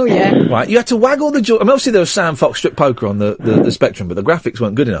joystick. Oh, yeah. Right? You had to waggle the I mean, obviously there was Sam Fox Strip Poker on the Spectrum, but the graphics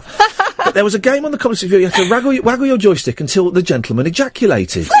weren't good enough. But there was a game on the Commodore 64, you had to waggle your joystick until the gentleman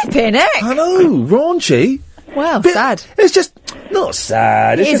ejaculated. Flipping heck! I know, raunchy. Wow, sad. It's just... Not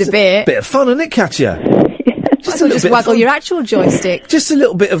sad. It is a bit. Bit of fun, isn't it, Katia? Just waggle your actual joystick. Just a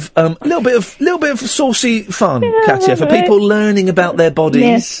little bit of saucy fun, Katia, for people learning about their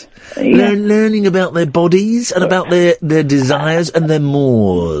bodies. Yeah. Learning about their bodies and about their desires and their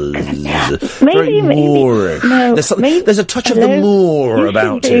mores. Very Moorish. No, there's a touch of the Moor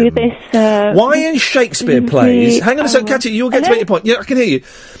about him. Why in Shakespeare plays... Hang on a second, Katia, you'll get to make your point. Yeah, I can hear you.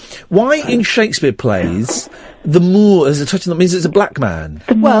 Why in Shakespeare plays... The Moor as a touch of that means it's a black man.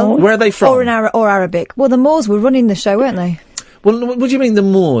 Well, where are they from? Or Arabic. Well, the Moors were running the show, weren't they? Well, what do you mean, the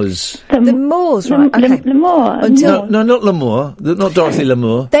Moors? The Moors, right? Okay. L'Amour. No, not L'Amour. Not Dorothy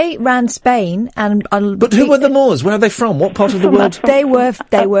L'Amour. They ran Spain, and but who were the Moors? Where are they from? What part of the world? They were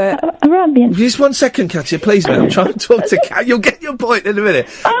Arabian. Just 1 second, Katia, please, mate. I'm trying to talk to Katia. You'll get your point in a minute.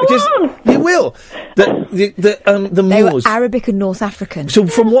 You will. The Moors. They were Arabic and North African. So,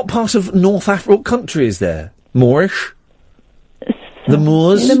 from what part of North Africa? What country is there? Moorish? The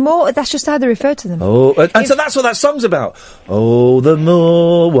Moors? The Moor, that's just how they refer to them. Oh, and so that's what that song's about. Oh, the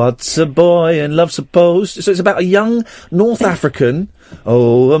Moor, what's a boy in love supposed... So it's about a young North African.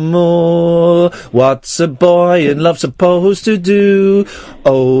 Oh, the Moor, what's a boy in love supposed to do?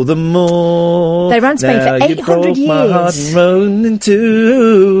 Oh, the Moor... They ran Spain for 800 you broke years. My heart and rolled in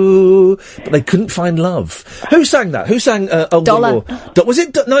two. But they couldn't find love. Who sang that? Who sang Oh, Dollar. The Moor? Was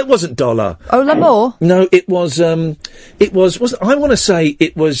it... No, it wasn't Dollar. Oh, L'Amour? No, it was I want to say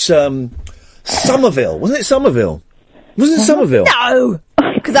it was, Somerville. Wasn't it Somerville? Wasn't it Somerville? No!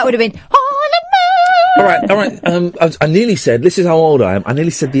 Because that would have been, All right. I nearly said, this is how old I am, I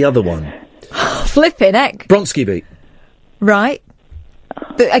nearly said the other one. Flipping heck. Bronski Beat. Right.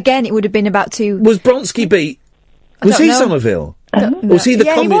 But again, it would have been about two... Was Bronski Beat... Was he Somerville? No. Was he the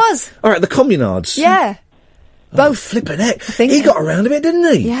he was. All right, the Communards. Yeah. Both. Flipping heck. He got around a bit,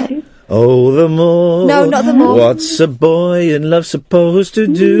 didn't he? Yeah. Oh, the Moor. No, not the Moor. What's a boy in love supposed to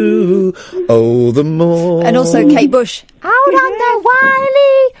do? Oh, the Moor. And also Kate Bush. Out on the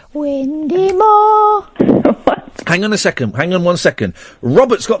wily, windy moor. Hang on 1 second.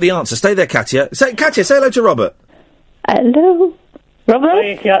 Robert's got the answer. Stay there, Katia. Katia, say hello to Robert. Hello.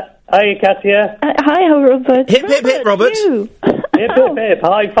 Robert? Hi, Katia. Hi, Robert. Hip, hip, hip, Robert. Hip, hip, hip.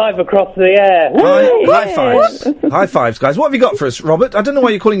 High five across the air. High fives. High fives, guys. What have you got for us, Robert? I don't know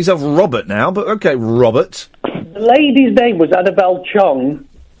why you're calling yourself Robert now, but okay, Robert. The lady's name was Annabelle Chong.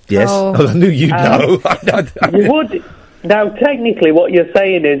 Yes. Oh, I knew you'd know. You would... Now, technically, what you're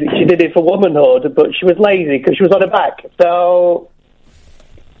saying is she did it for womanhood, but she was lazy because she was on her back. So...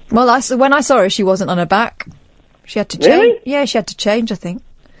 Well, when I saw her, she wasn't on her back. She had to change. Really? Yeah, she had to change, I think.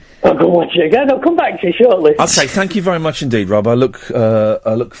 I'll go watch it again. I'll come back to you shortly. Okay, thank you very much indeed, Rob. I look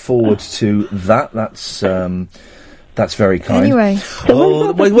forward to that. That's very kind. Anyway.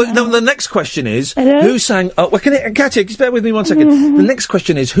 Wait, no, the next question is, who sang... Katia, just bear with me 1 second. The next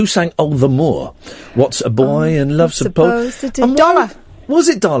question is, who sang Oh the Moor? What's a boy in love supposed to do? Dollar. Was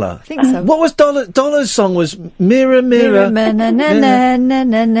it Dollar? I think so. What was Dollar? Dollar's song was Mirror, Mirror.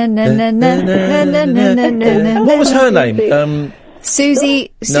 What was her name?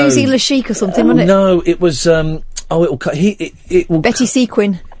 Susie Lashik or something, wasn't it? No, it was, it will... Betty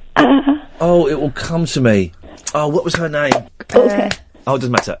Sequin. It will come to me. Oh, what was her name? Okay. Oh, it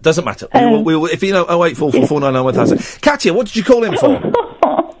doesn't matter. Doesn't matter. We will, if you know, 08444991000. Katia, what did you call in for?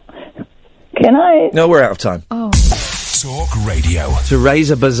 Can I? No, we're out of time. Oh. Talk Radio.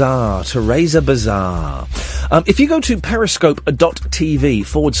 Teresa Bazaar. If you go to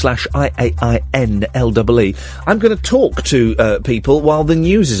periscope.tv/IAINLEE, I'm going to talk to people while the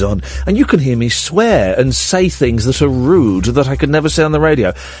news is on, and you can hear me swear and say things that are rude that I could never say on the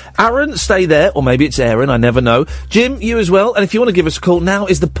radio. Aaron, stay there, or maybe it's Aaron, I never know. Jim, you as well, and if you want to give us a call, now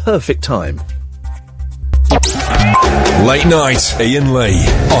is the perfect time. Late night, Iain Lee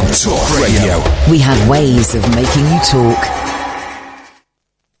on Talk Radio. We have ways of making you talk.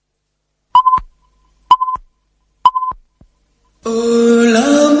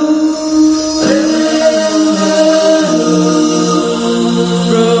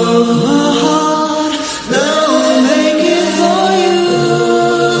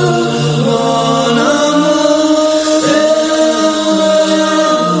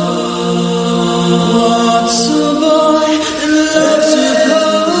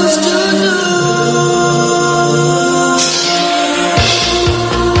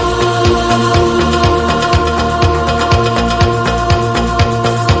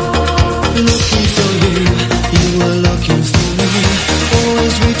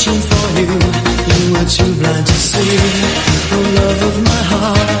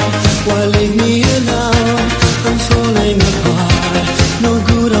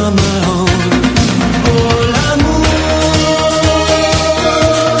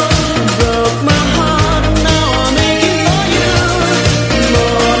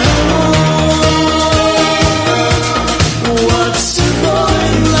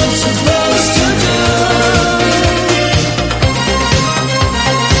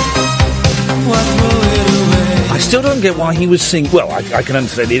 Get why he was singing. Well, I can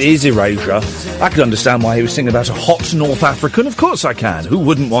understand it is erasure. I can understand why he was singing about a hot North African. Of course I can. Who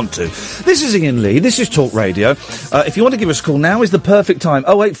wouldn't want to? This is Iain Lee. This is Talk Radio. If you want to give us a call, now is the perfect time.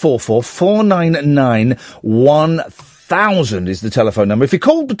 0844 499 1000 is the telephone number. If you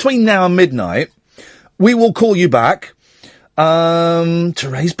call between now and midnight, we will call you back.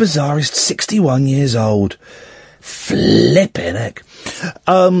 Therese Bazaar is 61 years old. Flippin' heck.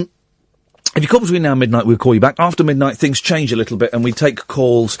 If you call between now and midnight, we'll call you back. After midnight, things change a little bit, and we take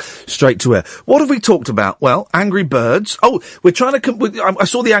calls straight to air. What have we talked about? Well, Angry Birds. Oh, we're trying to... I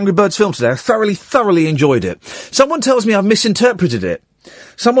saw the Angry Birds film today. I thoroughly enjoyed it. Someone tells me I've misinterpreted it.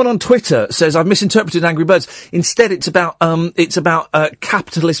 Someone on Twitter says I've misinterpreted Angry Birds. Instead, it's about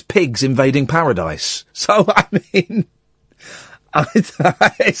capitalist pigs invading paradise. So, I mean...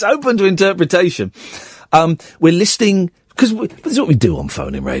 it's open to interpretation. We're listening... Because this is what we do on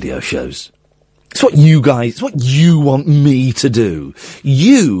phone-in radio shows. It's what you want me to do.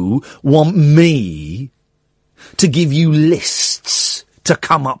 You want me to give you lists to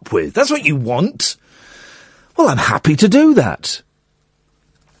come up with. That's what you want. Well, I'm happy to do that.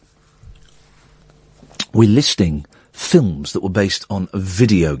 We're listing films that were based on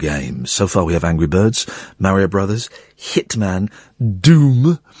video games. So far we have Angry Birds, Mario Brothers, Hitman,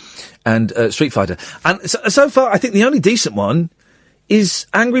 Doom, and Street Fighter. And so far, I think the only decent one is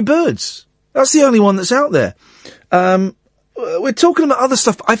Angry Birds. That's the only one that's out there. We're talking about other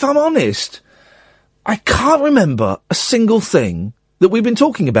stuff. If I'm honest, I can't remember a single thing that we've been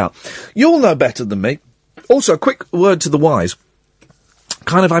talking about. You'll know better than me. Also, a quick word to the wise.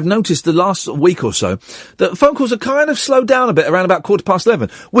 I've noticed the last week or so that phone calls are kind of slowed down a bit around about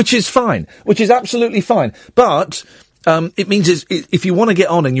 11:15, which is fine, which is absolutely fine. But it means if you want to get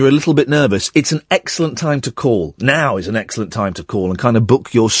on and you're a little bit nervous, it's an excellent time to call. Now is an excellent time to call and kind of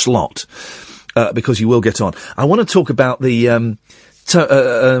book your slot, because you will get on. I want to talk about the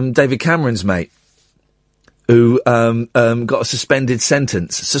David Cameron's mate who got a suspended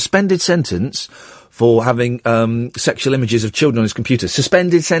sentence for having sexual images of children on his computer.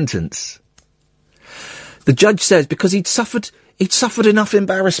 Suspended sentence. The judge says because he'd suffered enough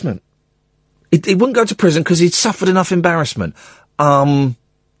embarrassment. He wouldn't go to prison because he'd suffered enough embarrassment.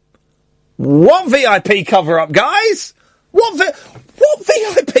 What VIP cover-up, guys? What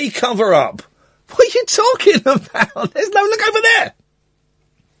VIP cover-up? What are you talking about? There's no... Look over there!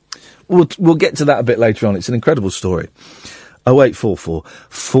 We'll get to that a bit later on. It's an incredible story. 0844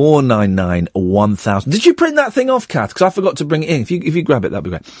 499 1000. Did you print that thing off, Kath? Because I forgot to bring it in. If you grab it, that'd be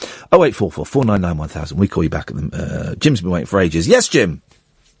great. 0844 499 1000. We call you back at them. Jim's been waiting for ages. Yes, Jim.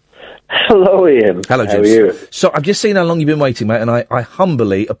 Hello, Ian. Hello, Jim. How are you? So I've just seen how long you've been waiting, mate, and I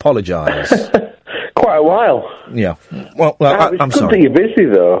humbly apologise. Quite a while. Yeah. Well, I'm good sorry. that you're busy,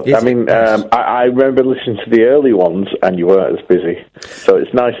 though. I remember listening to the early ones, and you weren't as busy. So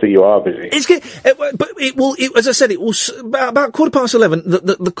it's nice that you are busy. It's good, but as I said, it will about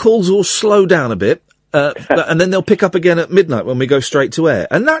 11:15. The calls will slow down a bit, and then they'll pick up again at midnight when we go straight to air,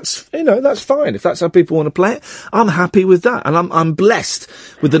 and that's fine if that's how people want to play it. I'm happy with that, and I'm blessed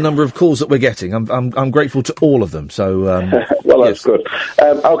with the number of calls that we're getting. I'm grateful to all of them. So well, that's good.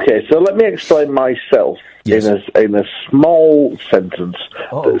 Okay, so let me explain myself in a small sentence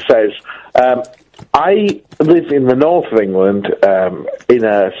that says. I live in the north of England, in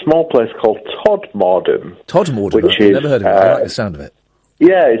a small place called Todmorden. Todmorden? Which I've never heard of it. I like the sound of it.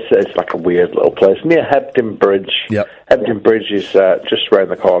 Yeah, it's like a weird little place near Hebden Bridge. Yep. Hebden Bridge is just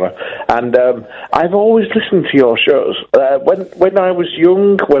round the corner. And I've always listened to your shows. When I was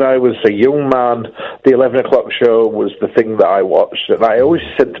young, when I was a young man, the 11 o'clock show was the thing that I watched. And I always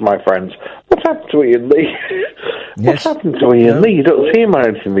said to my friends, what's happened to Iain Lee? What's happened to Iain Lee? You don't see him or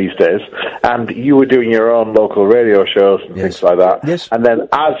anything these days. And you were doing your own local radio shows and things like that. Yes. And then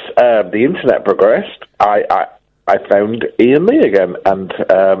as the internet progressed, I found Iain Lee again, and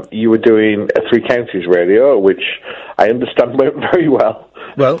you were doing Three Counties Radio, which I understand went very well.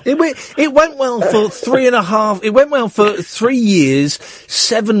 Well, it went well for 3.5. It went well for 3 years,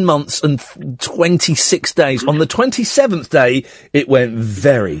 7 months, and 26 days. On the 27th day, it went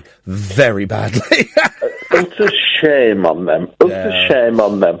very, very badly. It's a shame on them. It's a shame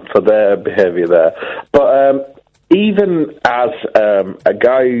on them for their behaviour there. But even as a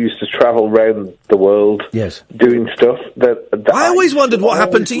guy who used to travel around the world doing stuff, I always wondered what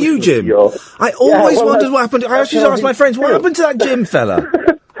happened to you, Jim. I always wondered what happened. I used to ask my friends, what happened to that Jim fella?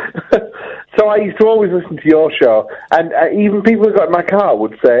 So I used to always listen to your show, and even people who got in my car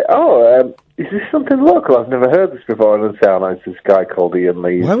would say, is this something local? I've never heard this before. And I'd say, it's this guy called Iain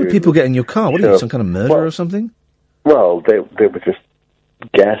Lee. Why would people get in your car? What are you, some kind of murderer or something? Well, they were just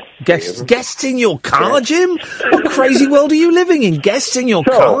Guests in your car, Jim? What crazy world are you living in? Guests in your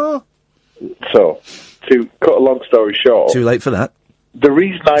car? So, to cut a long story short... Too late for that. The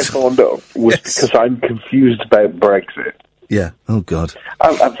reason I phoned up was because I'm confused about Brexit. Yeah. Oh, God.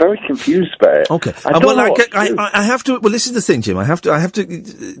 I'm very confused about it. Okay. I have to... Well, this is the thing, Jim. I have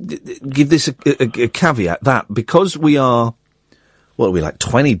to give this a caveat that because we are... What are we, like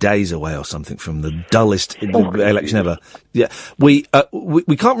 20 days away or something from the dullest election ever? Yeah, we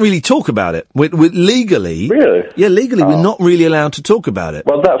can't really talk about it. We're legally, legally, we're not really allowed to talk about it.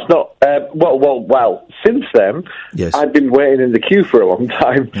 Well, that's not. Well. Since then, I've been waiting in the queue for a long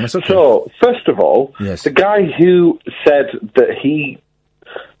time. That's okay. So, first of all, the guy who said that he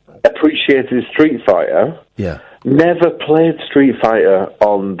appreciated Street Fighter, never played Street Fighter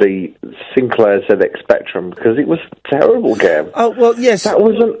on the Sinclair ZX Spectrum because it was a terrible game. Oh, well, yes. That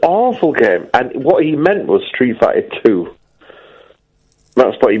was an awful game. And what he meant was Street Fighter 2.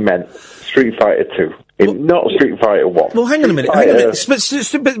 That's what he meant. Street Fighter 2. Not Street Fighter 1. Well, hang on a minute.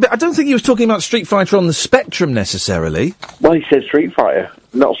 But I don't think he was talking about Street Fighter on the Spectrum necessarily. Well, he said Street Fighter,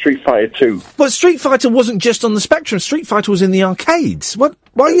 not Street Fighter 2. But Street Fighter wasn't just on the Spectrum. Street Fighter was in the arcades. What?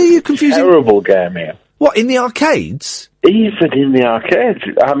 Why are you confusing? Terrible game here. What, in the arcades? Even in the arcades.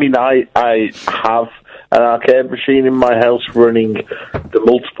 I mean, I have an arcade machine in my house running the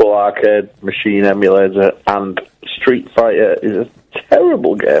multiple arcade machine emulator, and Street Fighter is a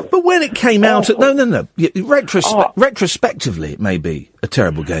terrible game. But when it came out... No. Retrospectively, it may be a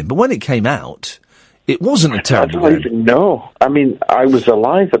terrible game, but when it came out, it wasn't a terrible game. I don't even know. I mean, I was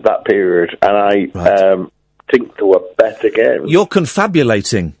alive at that period, and I think there were better games. You're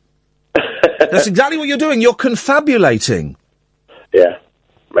confabulating. That's exactly what you're doing. You're confabulating. Yeah,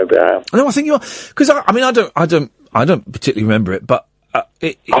 maybe I am. No, I think you are. Because I don't particularly remember it, but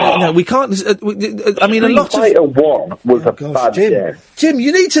we can't. I mean, a lot of Fighter 1 was a bad game. Jim,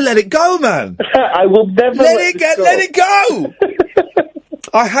 you need to let it go, man. I will never let it go.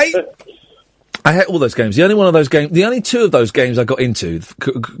 I hate all those games. The only two of those games I got into,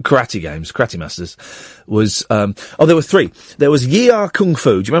 Karate Masters, was, there were three. There was Yi Kung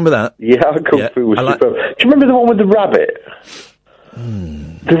Fu. Do you remember that? Yeah, Kung Fu was superb. Do you remember the one with the rabbit?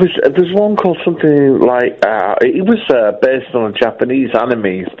 There's one called something like it was based on a Japanese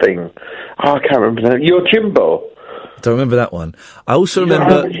anime thing. Oh, I can't remember that. Yojimbo. Don't remember that one. I also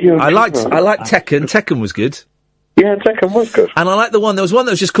remember I liked Tekken. Tekken was good. Yeah, Tekken was good. And I like there was one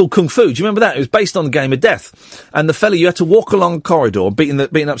that was just called Kung Fu. Do you remember that? It was based on the Game of Death. And the fella, you had to walk along a corridor beating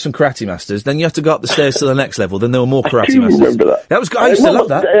up some karate masters, then you had to go up the stairs to the next level, then there were more karate masters. I remember that. That was good. I used to love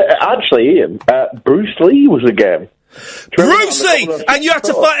that. Actually, Ian, Bruce Lee was a game. Bruce Lee! And you had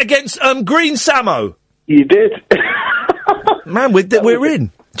to fight against Green Samo. You did. Man, we're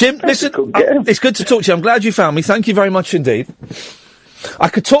in. Jim, listen, it's good to talk to you. I'm glad you found me. Thank you very much indeed. I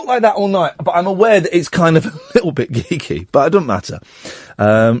could talk like that all night, but I'm aware that it's kind of a little bit geeky, but it doesn't matter.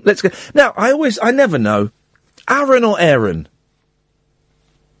 Let's go. Now, I never know. Aaron or Aaron?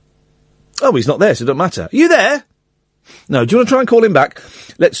 Oh, he's not there, so it doesn't matter. Are you there? No, do you want to try and call him back?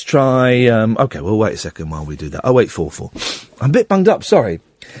 Let's try, okay, we'll wait a second while we do that. 0844. I'm a bit bunged up, sorry.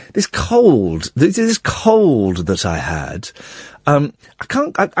 This cold that I had, I'm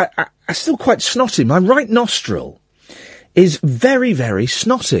still quite snotty. My right nostril is very, very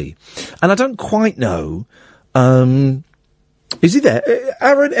snotty. And I don't quite know, is he there?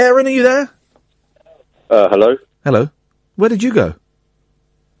 Aaron, are you there? Hello? Hello. Where did you go?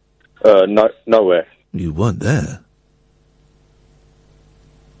 Nowhere. You weren't there.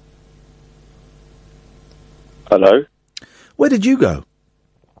 Hello? Where did you go?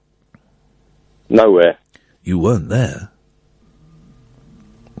 Nowhere. You weren't there.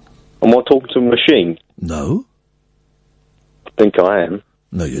 Am I talking to a machine? No. I think I am.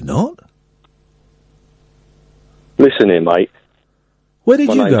 No, you're not. Listen here, mate. Where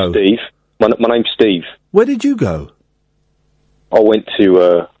did you go? Steve. My name's Steve. Where did you go? I went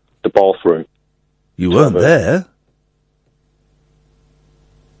to the bathroom. You weren't there.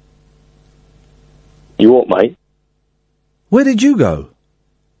 You what, mate? Where did you go?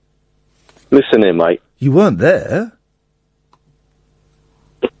 Listen here, mate. You weren't there.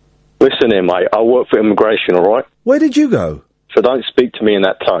 Listen here, mate. I work for immigration, all right? Where did you go? So don't speak to me in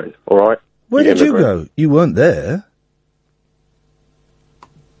that tone, all right? Where did you go? You weren't there.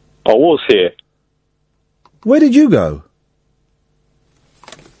 I was here. Where did you go?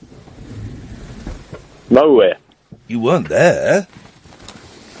 Nowhere. You weren't there.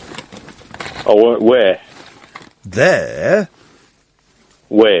 I weren't where? There.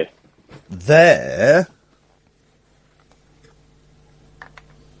 Where? There.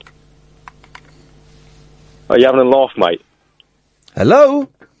 Are you having a laugh, mate? Hello?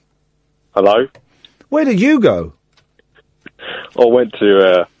 Hello? Where did you go? I went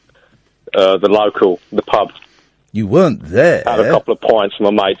to the pub. You weren't there. Had a couple of pints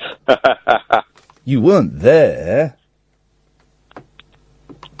with my mates. You weren't there.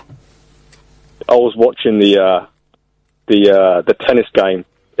 I was watching the tennis game.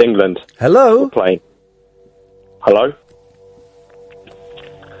 England. Hello? Were playing. Hello?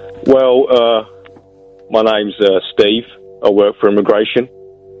 Well, my name's Steve. I work for immigration.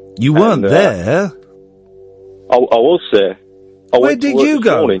 You weren't there. I was there. Where did you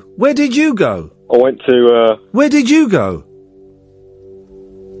go? Where did you go? I went to... Where did you go?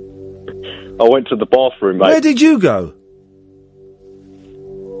 I went to the bathroom, mate. Where did you go?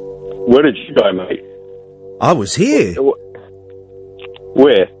 Where did you go, mate? I was here.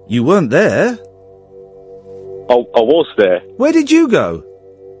 Where? You weren't there. I was there. Where did you go?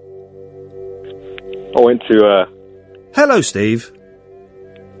 I went to... Hello, Steve.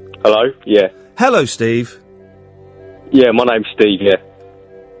 Hello? Yeah. Hello, Steve. Yeah, my name's Steve, yeah.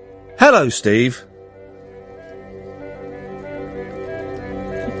 Hello, Steve.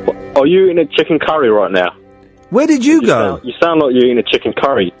 Are you eating a chicken curry right now? Where did you go? You sound like you're eating a chicken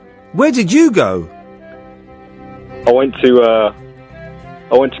curry. Where did you go? I went to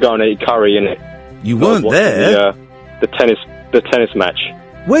go and eat curry, innit? You weren't there. The tennis match.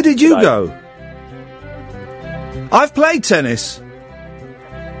 Where did you go? I've played tennis.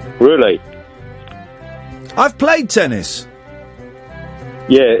 Really? I've played tennis.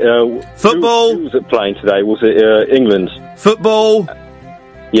 Yeah. Football. Who was it playing today? Was it England? Football.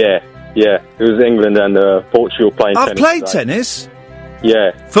 Yeah. It was England and Portugal playing tennis. I've played today. tennis.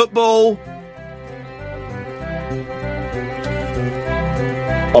 Yeah. Football.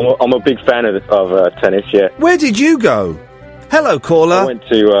 I'm a big fan of tennis, yeah. Where did you go? Hello, caller.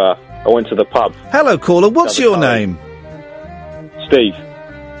 I went to the pub. Hello, caller. What's your name? Steve.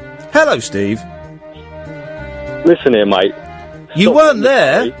 Hello, Steve. Listen here, mate. You weren't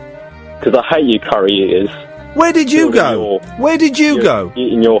there? Because I hate you curry eaters. Where did you go? Where did you go?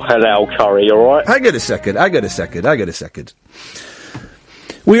 Eating your halal curry, alright? I got a second.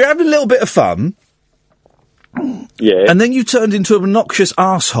 We were having a little bit of fun. Yeah. And then you turned into an obnoxious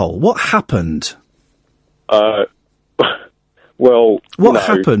arsehole. What happened? Well, what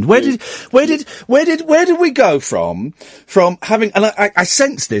happened? Where did we go from having? And I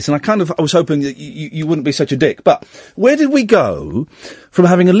sensed this, and I was hoping that you wouldn't be such a dick. But where did we go from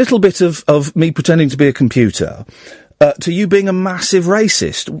having a little bit of me pretending to be a computer to you being a massive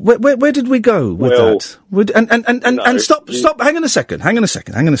racist? Where did we go with that? And stop. Hang on a second.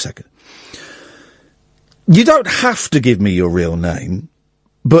 You don't have to give me your real name,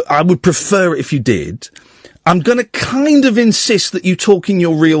 but I would prefer it if you did. I'm going to kind of insist that you talk in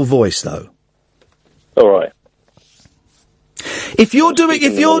your real voice, though. All right. You're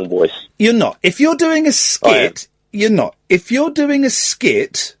not. If you're doing a skit, you're not. If you're doing a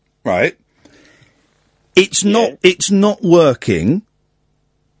skit, right, it's not working.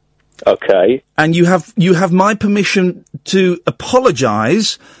 Okay. And you have my permission to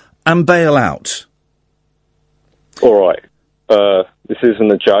apologise and bail out. All right. This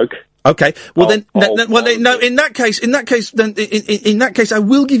isn't a joke. Okay. Well, in that case, I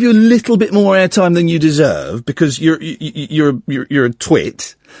will give you a little bit more airtime than you deserve because you're a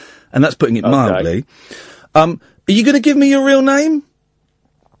twit, and that's putting it mildly. Are you going to give me your real name?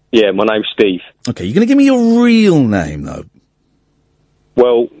 Yeah, my name's Steve. Okay, you're going to give me your real name though.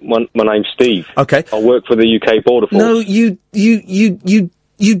 Well, my name's Steve. Okay. I work for the UK Border Force. No, you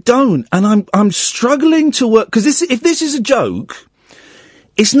don't, and I'm struggling to work because if this is a joke.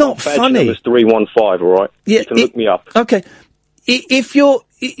 It's not funny. It's 315, all right? Yeah, you can look me up. Okay.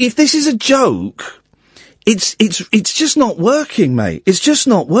 If this is a joke, it's just not working, mate. It's just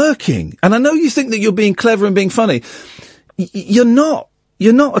not working. And I know you think that you're being clever and being funny. You're not.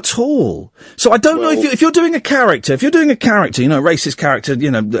 You're not at all. So I don't know if you're doing a character, racist character,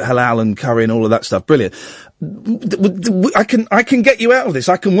 halal and curry and all of that stuff. Brilliant. I can get you out of this.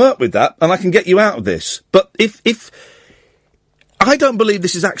 I can work with that and I can get you out of this. But if I don't believe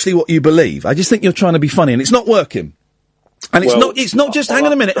this is actually what you believe. I just think you're trying to be funny, and it's not working. And it's not just. Hang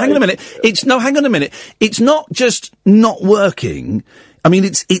on a minute. It's not just not working. I mean,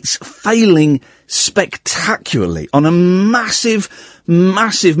 it's failing spectacularly on a massive,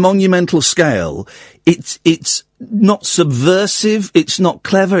 monumental scale. It's not subversive. It's not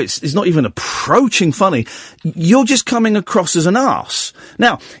clever. It's not even approaching funny. You're just coming across as an arse.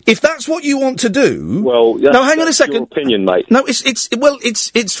 Now, if that's what you want to do, hang on a second. Your opinion, mate. No,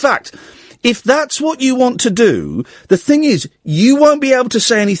 it's fact. If that's what you want to do, the thing is, you won't be able to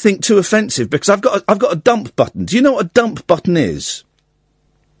say anything too offensive because I've got a dump button. Do you know what a dump button is?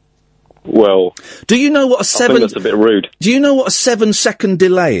 Well, do you know what I think that's a bit rude. Do you know what a 7-second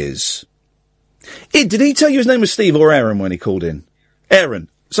delay is? Did he tell you his name was Steve or Aaron when he called in? Aaron.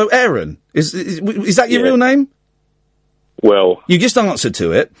 So Aaron, is that your real name? Well, you just answered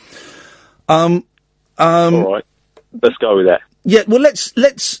to it. All right, let's go with that. Yeah, well,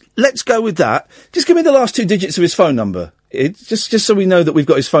 let's go with that. Just give me the last 2 digits of his phone number. Just so we know that we've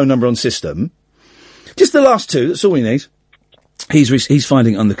got his phone number on system. Just the last 2. That's all we need. He's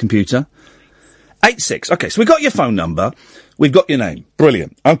finding it on the computer. 86. Okay, so we've got your phone number. We've got your name.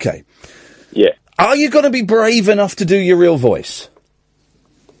 Brilliant. Okay. Yeah. Are you going to be brave enough to do your real voice?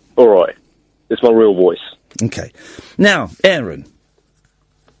 All right. It's my real voice. Okay. Now, Aaron,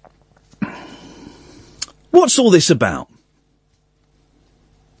 what's all this about?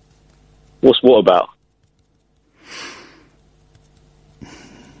 What's what about?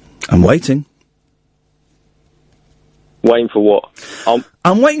 I'm waiting. Waiting for what?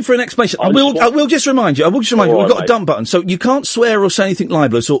 I'm waiting for an explanation. I will just remind you. We've got a dump button, so you can't swear or say anything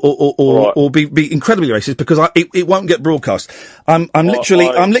libelous or be incredibly racist because it won't get broadcast. I'm literally.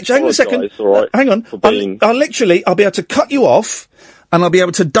 Hang on a second. Hang on. I'll be able to cut you off, and I'll be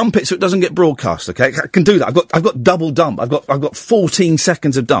able to dump it so it doesn't get broadcast. Okay, I can do that. I've got double dump. I've got 14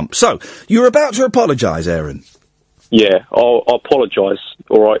 seconds of dump. So you're about to apologise, Aaron. Yeah, I'll apologise.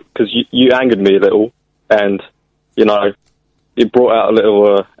 All right, because you angered me a little, and. It brought out a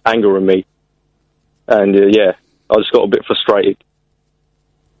little anger in me. And, I just got a bit frustrated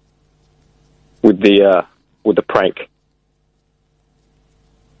with the prank.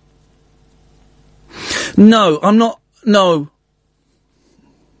 No, I'm not. No.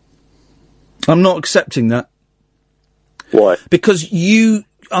 I'm not accepting that. Why? Because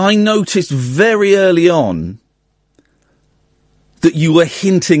I noticed very early on that you were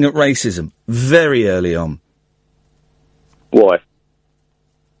hinting at racism. Very early on. Why?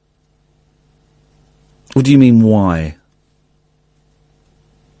 What do you mean, why?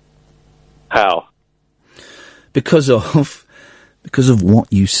 How? Because of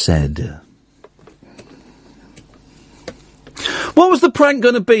what you said. What was the prank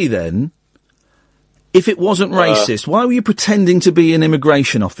going to be then? if it wasn't racist, why were you pretending to be an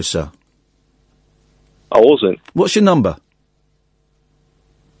immigration officer? I wasn't. What's your number?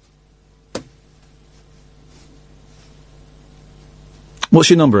 What's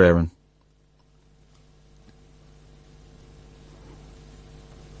your number, Aaron?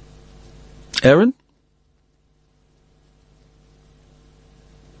 Aaron?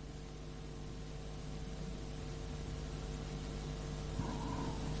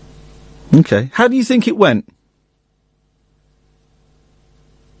 Okay. How do you think it went?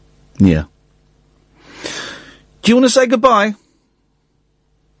 Yeah. Do you want to say goodbye?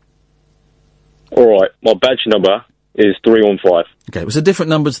 All right. My badge number is 315. Okay. It was a different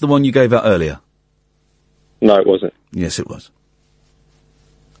number to the one you gave out earlier. No, it wasn't. Yes, it was.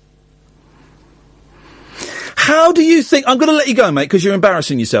 How do you think... I'm going to let you go, mate, because you're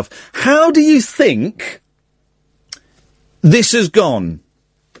embarrassing yourself. How do you think this has gone?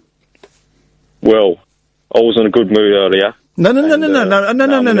 Well, I was in a good mood earlier. No,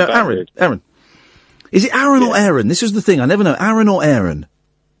 Aaron. Is it Aaron or Aaron? This is the thing. I never know. Aaron or Aaron?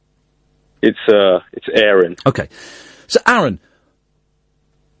 It's Aaron. Okay. So, Aaron,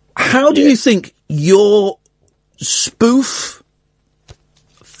 how do you think your spoof,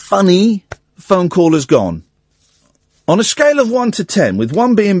 funny phone call has gone? On a scale of 1 to 10, with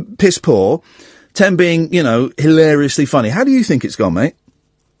 1 being piss poor, 10 being, hilariously funny, how do you think it's gone, mate?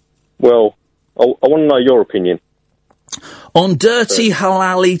 Well, I want to know your opinion. On dirty,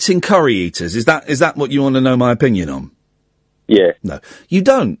 halal-eating curry eaters, is that what you want to know my opinion on? Yeah. No, you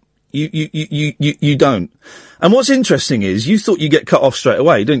don't. You don't. And what's interesting is, you thought you'd get cut off straight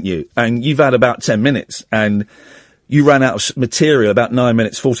away, didn't you? And you've had about 10 minutes, and you ran out of material about 9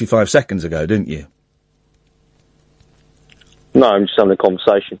 minutes, 45 seconds ago, didn't you? No, I'm just having a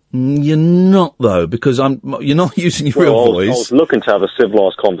conversation. You're not, though, because you're not using your real voice. I was looking to have a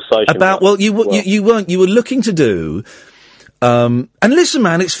civilised conversation. You weren't. You were looking to do... and listen,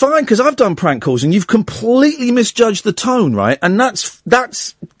 man, it's fine, because I've done prank calls, and you've completely misjudged the tone, right? And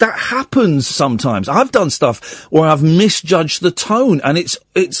that happens sometimes. I've done stuff where I've misjudged the tone, and it's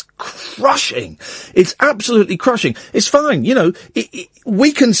crushing. It's absolutely crushing. It's fine,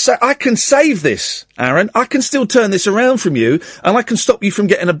 I can save this, Aaron. I can still turn this around from you, and I can stop you from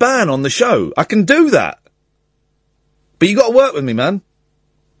getting a ban on the show. I can do that. But you got to work with me, man.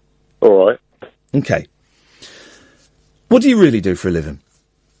 All right. Okay. What do you really do for a living?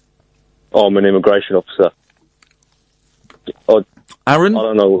 I'm an immigration officer. Aaron? I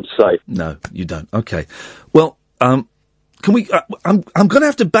don't know what to say. No, you don't. Okay. Well, can we... I'm going to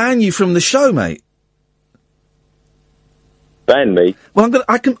have to ban you from the show, mate. Ban me? Well,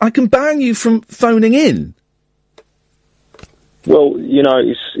 I can ban you from phoning in. Well,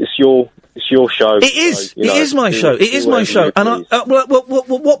 it's your show. It is. It is my show. It is my show. And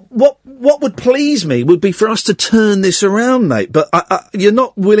what would please me would be for us to turn this around, mate. But you're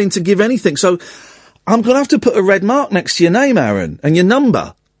not willing to give anything. So I'm going to have to put a red mark next to your name, Aaron, and your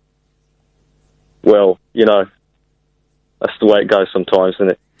number. Well, that's the way it goes sometimes, isn't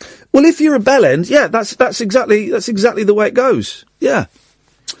it? Well, if you're a bellend, yeah, that's exactly the way it goes. Yeah.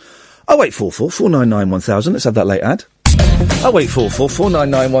 0844 499 1000. Let's have that late ad. 0844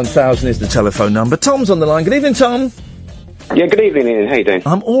 499 1000 is the telephone number. Tom's on the line. Good evening, Tom. Yeah, good evening, Ian. How you doing?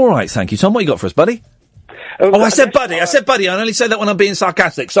 I'm all right, thank you, Tom. What you got for us, buddy? I said buddy. I only say that when I'm being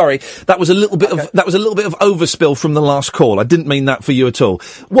sarcastic. Sorry, that was a little bit of overspill from the last call. I didn't mean that for you at all.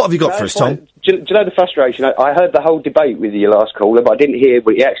 What have you got for us, Tom? Do you know the frustration? I heard the whole debate with your last caller, but I didn't hear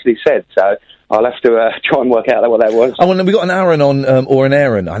what you actually said. So I'll have to try and work out what that was. Oh, well, we got an Aaron on, or an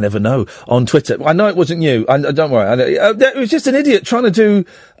Aaron, I never know, on Twitter. I know it wasn't you. Don't worry. It was just an idiot trying to do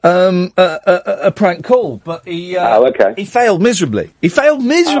a prank call, but he failed miserably. Okay.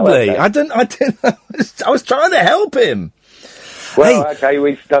 I was trying to help him. Well,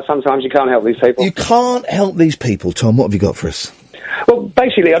 hey, sometimes you can't help these people. You can't help these people, Tom. What have you got for us? Well,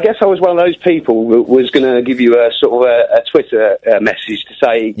 basically, I guess I was one of those people who was going to give you a sort of a Twitter message to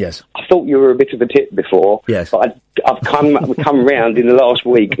say, yes, I thought you were a bit of a tit before, yes, but I've come round in the last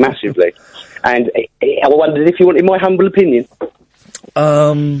week massively, and I wondered if you wanted my humble opinion.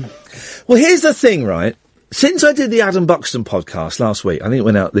 Well, here's the thing, right? Since I did the Adam Buxton podcast last week, I think it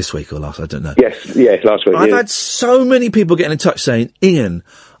went out this week or last, I don't know. Yes, last week. I've had so many people getting in touch saying, Ian,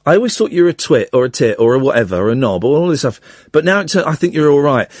 I always thought you were a twit or a tit or a whatever, or a knob or all this stuff, but now I think you're all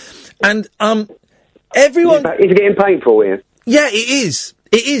right. And everyone... Is it getting painful, Ian? Yeah, it is.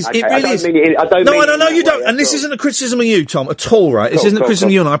 It is. Okay, it really is. No, you don't. And this isn't a criticism of you, Tom, at all, right? This isn't a criticism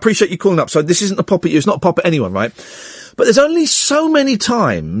of you, and I appreciate you calling up, so this isn't a pop at you. It's not a pop at anyone, right? But there's only so many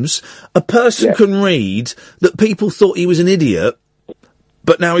times a person can read that people thought he was an idiot,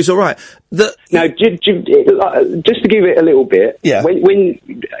 but now he's all right. Now, just to give it a little bit, when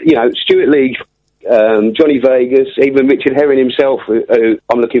Stuart Lee, Johnny Vegas, even Richard Herring himself, who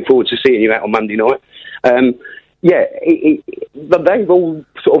I'm looking forward to seeing you out on Monday night. But they've all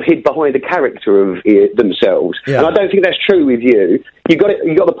sort of hid behind a character of themselves, and I don't think that's true with you. You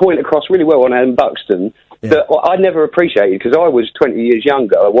got the point across really well on Adam Buxton. That I never appreciated, because I was 20 years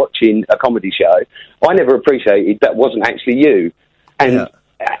younger watching a comedy show. I never appreciated that wasn't actually you. And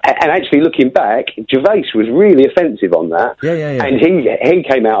actually looking back, Gervais was really offensive on that. And he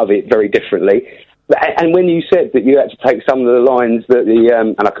came out of it very differently. And when you said that you had to take some of the lines that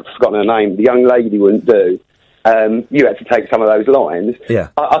and I've forgotten her name, the young lady wouldn't do, you had to take some of those lines.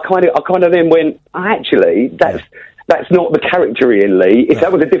 I kind of then went, actually, that's not the character Iain Lee. If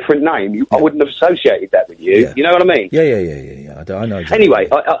that was a different name, I wouldn't have associated that with you. You know what I mean? Yeah. I know. Exactly. Anyway,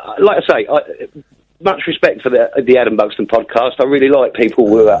 like I say, much respect for the Adam Buxton podcast. I really like people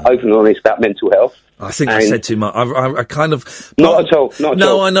who are open and honest about mental health. I think I said too much. I kind of... Not at all.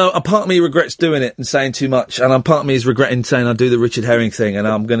 No, I know. A part of me regrets doing it and saying too much, and a part of me is regretting saying I'll do the Richard Herring thing, and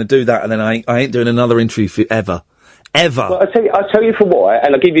I'm going to do that, and then I ain't doing another interview for ever. Well, I'll tell you for why,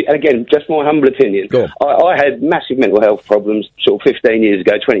 and I'll give you, and again, just my humble opinion. I had massive mental health problems sort of 15 years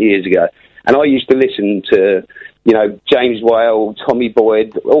ago, 20 years ago, and I used to listen to, James Whale, Tommy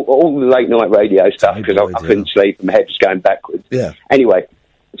Boyd, all the late night radio stuff, because I couldn't sleep and my head was going backwards. Anyway,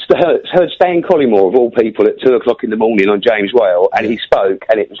 heard Stan Collymore, of all people, at 2 o'clock in the morning on James Whale, and he spoke,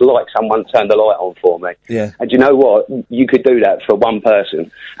 and it was like someone turned the light on for me. And you know what? You could do that for one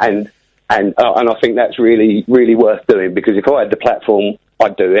person, and I think that's really, really worth doing, because if I had the platform,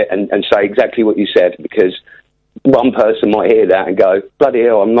 I'd do it and say exactly what you said, because one person might hear that and go, bloody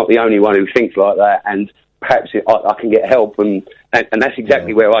hell, I'm not the only one who thinks like that, and perhaps I can get help, and that's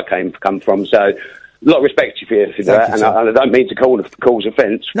exactly where I come from. So, a lot of respect for that, and I don't mean to cause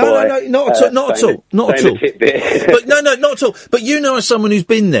offence. No, not at all. Not at all. But not at all. But as someone who's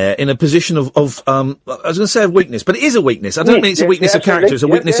been there in a position of I was going to say of weakness, but it is a weakness. I don't mean it's a weakness of character. It's a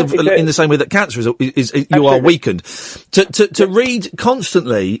weakness of in the same way that cancer is you are weakened. To read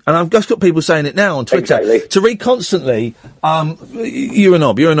constantly, and I've just got people saying it now on Twitter. To read constantly, you're a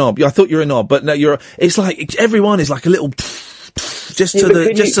knob. I thought you were a knob, but no, it's like everyone is like a little just to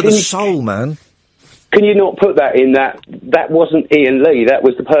the soul, man. Can you not put that in that wasn't Iain Lee, that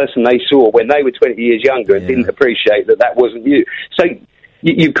was the person they saw when they were 20 years younger and didn't appreciate that wasn't you. So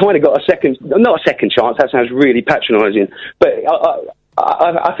you kind of got not a second chance, that sounds really patronising, but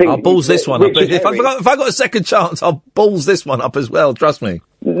I think... I'll balls this one up. If I got a second chance, I'll balls this one up as well, trust me.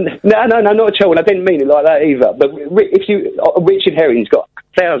 No, not at all, and I didn't mean it like that either, but if Richard Herring's got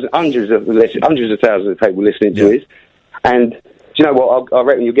hundreds of thousands of people listening to his, and... Do you know what? I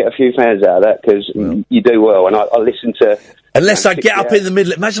reckon you'll get a few fans out of that, because you do well, and I listen to... Unless I get up in the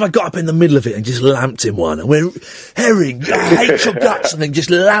middle... Imagine if I got up in the middle of it and just lamped him one. And went, Herring, I hate your guts, and then just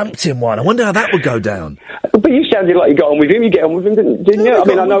lamped him one. I wonder how that would go down. But you sounded like you got on with him. You get on with him, didn't you? I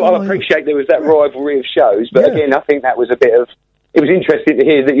mean, I appreciate there was that rivalry of shows, but again, I think that was a bit of... It was interesting to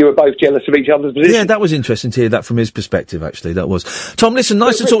hear that you were both jealous of each other's position. Yeah, that was interesting to hear that from his perspective, actually, that was. Tom, listen,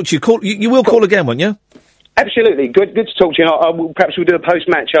 nice to talk to you. You will call again, won't you? Absolutely. Good to talk to you. Perhaps we'll do a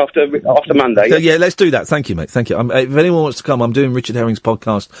post-match after Monday. Yeah, let's do that. Thank you, mate. Thank you. If anyone wants to come, I'm doing Richard Herring's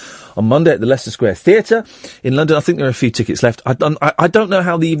podcast on Monday at the Leicester Square Theatre in London. I think there are a few tickets left. I don't know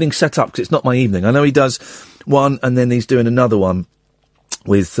how the evening's set up, because it's not my evening. I know he does one, and then he's doing another one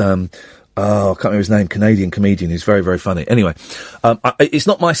with... I can't remember his name, Canadian comedian, who's very, very funny. Anyway, it's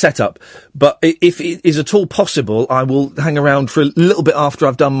not my setup, but if it is at all possible, I will hang around for a little bit after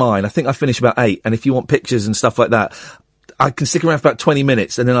I've done mine. I think I finish about 8, and if you want pictures and stuff like that, I can stick around for about 20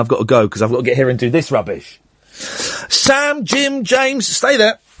 minutes, and then I've got to go, because I've got to get here and do this rubbish. Sam, Jim, James, stay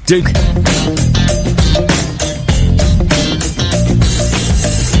there. Duke.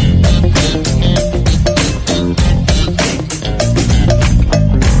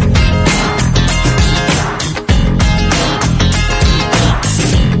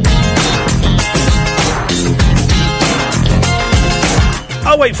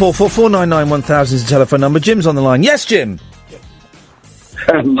 Oh, 0844 499 1000 is the telephone number. Jim's on the line. Yes, Jim.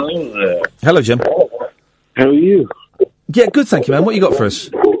 Hello there. Hello, Jim. How are you? Yeah, good, thank you, man. What you got for us?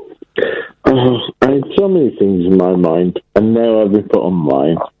 I had so many things in my mind, and now I've been put on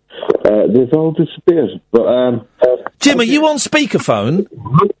mine. They've all disappeared, but... Jim, are you on speakerphone?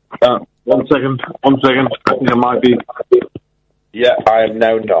 1 second. I think I might be... Yeah, I am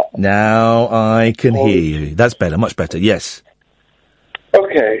now not. Now I can hear you. That's better, much better, yes.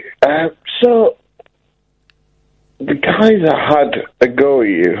 Okay, so the guys that had a go at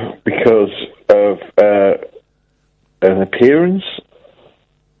you because of an appearance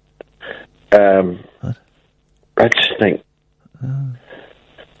I just think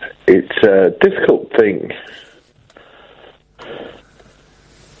it's a difficult thing.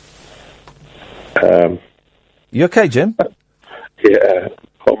 You okay, Jim? Yeah,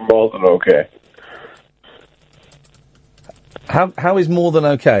 I'm more than okay. How is more than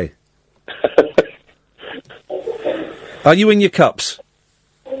okay? Are you in your cups?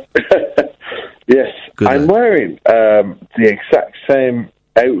 Yes, I'm wearing the exact same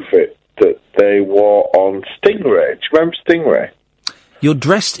outfit that they wore on Stingray. Do you remember Stingray? You're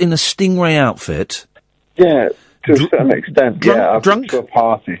dressed in a Stingray outfit? Yeah, to a certain extent. I've been to a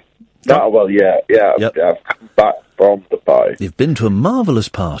party. Oh, well, I've come back from the party. You've been to a marvellous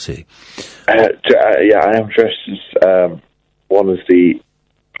party. I am dressed as one of the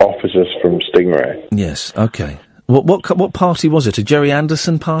officers from Stingray. Yes, okay. What party was it? A Jerry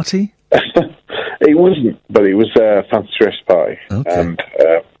Anderson party? It wasn't, but it was a fancy dress party. Okay. And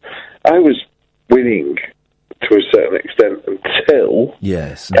I was winning to a certain extent until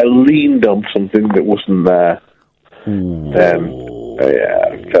I leaned on something that wasn't there. Then,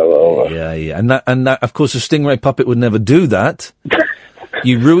 I fell over. Yeah. And that, of course, a Stingray puppet would never do that.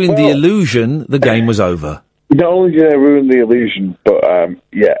 You ruined the illusion. The game was over. Not only did I ruin the illusion, but,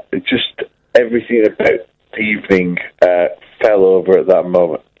 it just everything about the evening fell over at that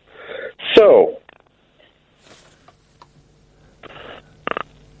moment. So,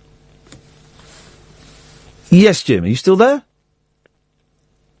 yes, Jim, are you still there?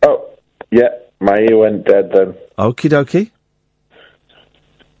 Oh, yeah, my ear went dead then. Okie dokie.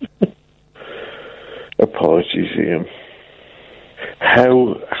 Apologies, Ian.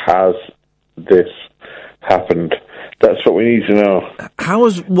 How has this happened? That's what we need to know. How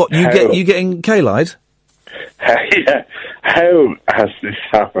has what you getting K-Lied? Yeah. How has this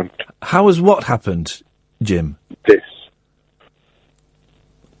happened? How has what happened, Jim? This.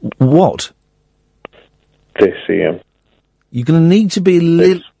 What? This, Ian. You're going to need to be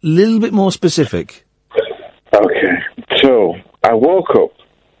a little bit more specific. Okay. So, I woke up.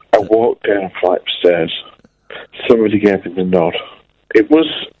 I walked down a flight of stairs. Somebody gave me the nod. It was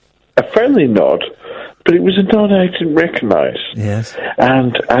a friendly nod, but it was a nod I didn't recognise. Yes.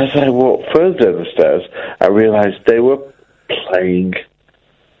 And as I walked further down the stairs, I realised they were playing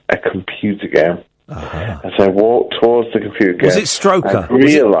a computer game. As I walked towards the computer game... Was it Stroker? I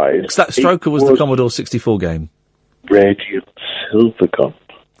realised... That Stroker was the Commodore 64 game. Radiant Silvergun.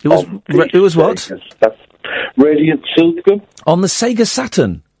 It was what? Radiant Silvergun. On the Sega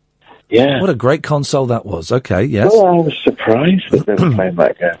Saturn? Yeah. What a great console that was. Okay, yes. Well, I was surprised that they were playing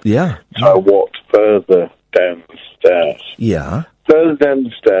that game. Yeah. So I walked further down the stairs. Yeah. Further down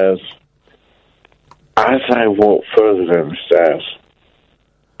the stairs. As I walked further down the stairs,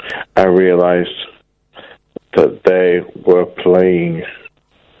 I realised that they were playing...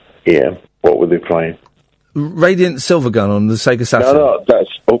 Yeah, what were they playing? Radiant Silvergun on the Sega Saturn. No, that's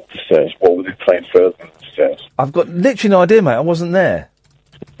up the stairs. What were they playing further down the stairs? I've got literally no idea, mate. I wasn't there.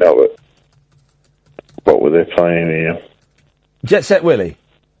 No, but what were they playing here? Jet Set Willy?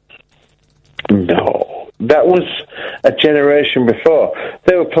 No. That was a generation before.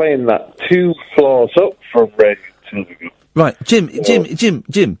 They were playing that 2 floors up from Radiant Silvergun. Right,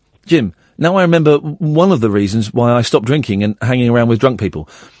 Jim. Now I remember one of the reasons why I stopped drinking and hanging around with drunk people.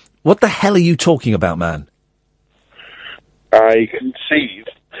 What the hell are you talking about, man? I concede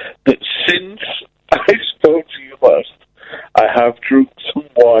that since I spoke to you last, I have drunk some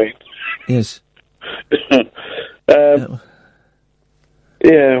wine. Yes. Well,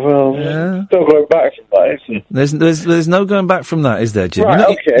 no going back from that, is there? There's no going back from that, is there, Jim?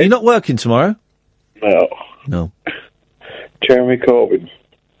 Right, You're not working tomorrow? No. Jeremy Corbyn.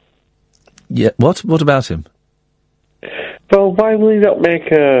 Yeah, what? What about him? Well, why will he not make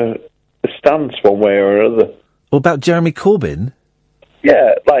a stance one way or another? What about Jeremy Corbyn?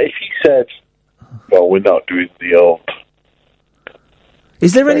 Yeah, like if he said, well, we're not doing the old...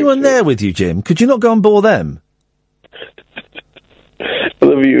 Is there anyone there with you, Jim? Could you not go and bore them? I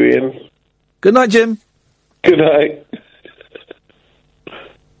love you, Ian. Good night, Jim. Good night.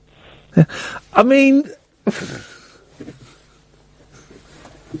 I mean...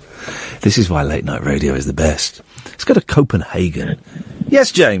 This is why late night radio is the best. Let's go to Copenhagen.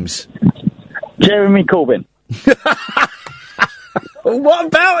 Yes, James. Jeremy Corbyn. What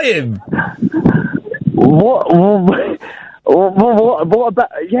about him? What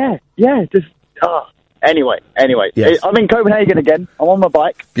about... Yeah, just... Anyway. Yes. I'm in Copenhagen again. I'm on my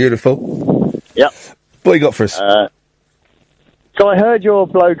bike. Beautiful. Yep. What you got for us? So I heard your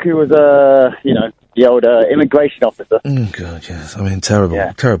bloke who was, the old immigration officer. Oh, God, yes. I mean,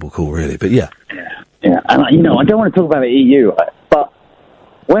 terrible call, really, but yeah. Yeah, and, I don't want to talk about the EU, but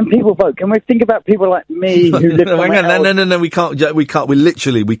when people vote, can we think about people like me who live No, we can't. We can't.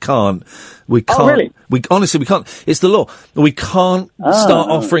 We can't. Oh, really? We honestly, we can't. It's the law. We can't start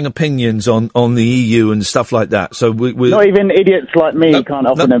offering opinions on the EU and stuff like that. So we're not even idiots like me can't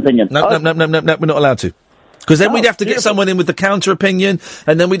offer an opinion. No, we're not allowed to. Because then we'd have to get someone in with the counter opinion,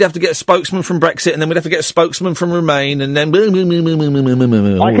 and then we'd have to get a spokesman from Brexit, and then we'd have to get a spokesman from Remain, and then.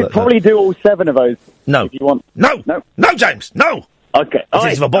 I could probably do all 7 of those. No. If you want. No, James, no. Okay.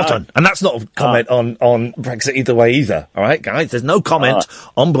 This is for button, and that's not a comment on Brexit either way either. All right, guys, there's no comment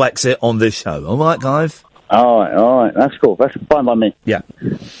on Brexit on this show. All right, guys. All right, that's cool. That's fine by me. Yeah.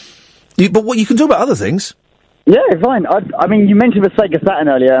 But what you can do about other things? Yeah, fine. I mean, you mentioned the Sega Saturn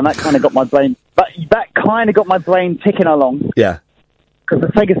earlier, and that kind of got my brain. That kind of got my brain ticking along. Yeah. Because the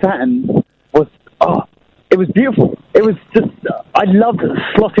Sega Saturn was, it was beautiful. It was just, I loved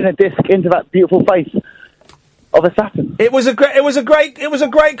slotting a disc into that beautiful face of a Saturn. It was a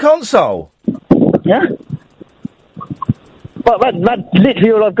great console. Yeah. But that's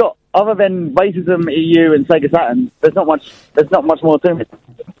literally all I've got. Other than racism, EU, and Sega Saturn, there's not much more to it.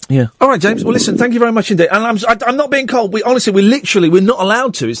 Yeah. All right, James. Well, listen, thank you very much indeed. And I'm not being cold. We're not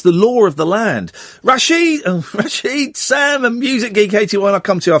allowed to. It's the law of the land. Rashid, Sam, and Music Geek 81. I'll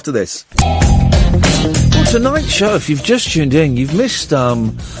come to you after this. Well, tonight's show, if you've just tuned in, you've missed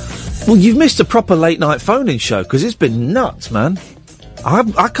a proper late night phone-in show because it's been nuts, man.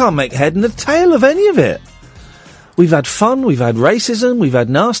 I can't make head and the tail of any of it. We've had fun, we've had racism, we've had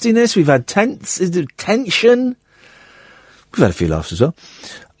nastiness, we've had tension. We've had a few laughs as well.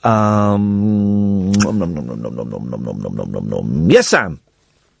 Yes, Sam.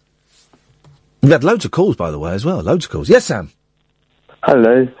 We've had loads of calls, by the way, as well. Loads of calls. Yes, Sam.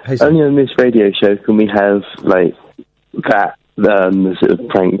 Hello. Hey, Sam. Only on this radio show can we have, like, that, the sort of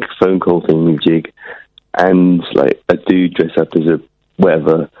prank phone call thing jig, and, like, a dude dressed up as a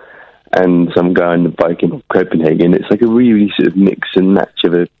whatever, and some guy on the bike in Copenhagen. It's like a really sort of mix and match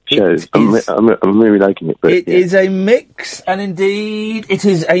of a show. I'm really liking it. But it is a mix, and indeed, it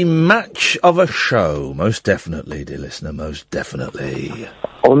is a match of a show. Most definitely, dear listener, most definitely.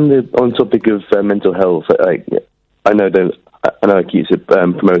 On topic of mental health, like, I know I keep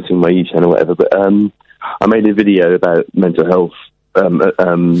promoting my e-channel or whatever, but I made a video about mental health a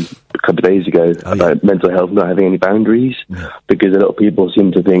couple of days ago about mental health not having any boundaries, because a lot of people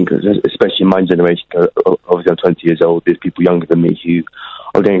seem to think, especially in my generation, obviously I'm 20 years old, there's people younger than me who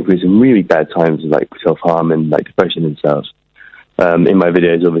are going through some really bad times, like self-harm and like depression and stuff. In my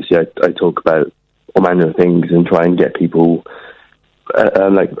videos, obviously, I talk about all manner of things and try and get people,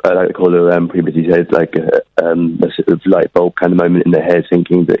 like I like to call it previously said, like a sort of light bulb kind of moment in their head,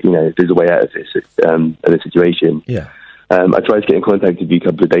 thinking that, you know, there's a way out of this situation. Yeah. I tried to get in contact with you a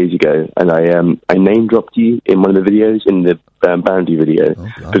couple of days ago, and I name dropped you in one of the videos, in the boundary video,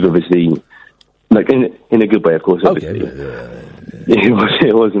 because obviously, like in a good way, of course. Obviously.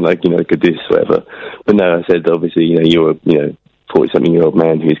 It wasn't like, you know, like a diss or whatever. But no, I said obviously, you know, you're a 40-something-year-old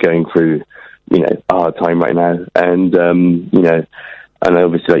man who's going through, you know, a hard time right now, and you know, and I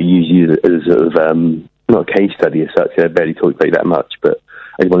obviously like use you as a sort of not a case study as such. I barely talk about you that much, but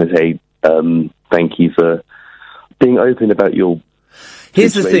I just want to say thank you for being open about your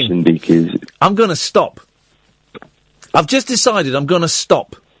Here's the thing, because I'm going to stop. I've just decided I'm going to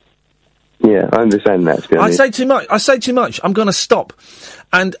stop. Yeah, I understand that. I say too much. I'm going to stop.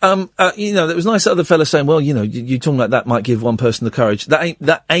 And, you know, there was a nice other fella saying, well, you know, you talking like that might give one person the courage.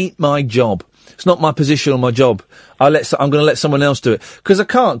 That ain't my job. It's not my position or my job. I'm going to let someone else do it. Because I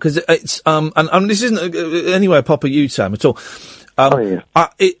can't, because it's, and this isn't anyway a pop at you, Sam, at all. I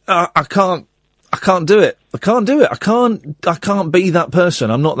can't do it. I can't be that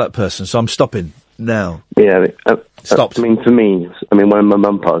person. I'm not that person, so I'm stopping now. Yeah, Stopped. I mean, for me, when my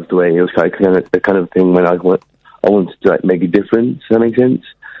mum passed away, it was the kind of thing when I wanted to like make a difference. Does that make sense?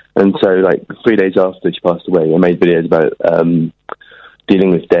 And so, like 3 days after she passed away, I made videos about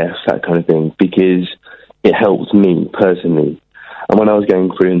dealing with death, that kind of thing, because it helped me personally. And when I was going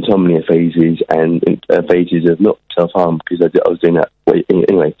through insomnia phases and phases of not self-harm, because I was doing that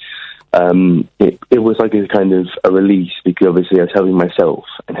anyway. It was like a kind of a release, because obviously I was helping myself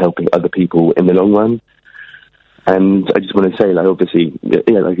and helping other people in the long run. And I just want to say, like, obviously,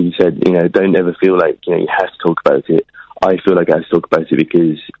 yeah, like you said, you know, don't ever feel like, you know, you have to talk about it. I feel like I have to talk about it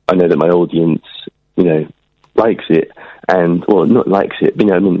because I know that my audience, you know, likes it, and, well, not likes it, but, you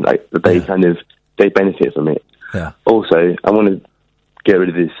know, I mean, like, they kind of, they benefit from it. Yeah. Also, I want to get rid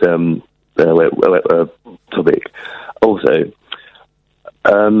of this topic. Also,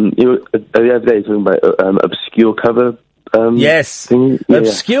 you know, the other day talking about obscure cover. Yes, thing.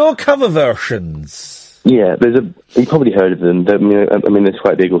 obscure cover versions. Yeah, you probably heard of them. I mean, they're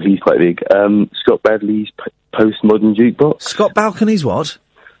quite big, or he's quite big. Scott Bradley's Postmodern Jukebox. Scott Balcony's what?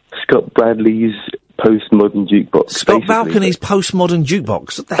 Scott Bradley's Postmodern Jukebox. Scott Balcony's Postmodern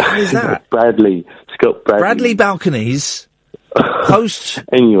Jukebox? What the hell is that? Scott Bradley. Bradley Balcony's Post...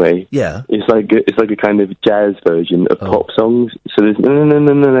 Anyway. Yeah. It's like a kind of jazz version of pop songs. So there's...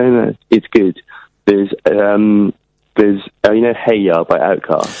 No. It's good. There's Hey Ya by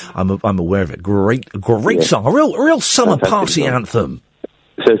Outkast. I'm aware of it. Great song. A real summer party anthem.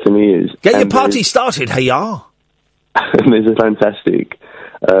 Certainly is. Get your party started, Hey Ya. And there's a fantastic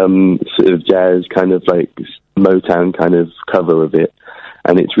sort of jazz kind of like Motown kind of cover of it,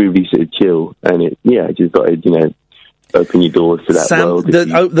 and it's really sort of chill. And just got to open your doors to that world.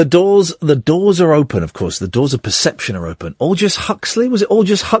 The doors are open, of course. The doors of perception are open. Aldous Huxley? Was it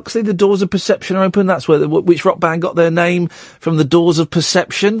Aldous Huxley? The doors of perception are open? That's which rock band got their name from the doors of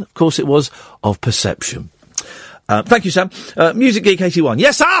perception? Of course it was Of Perception. Thank you, Sam. Music Geek 81.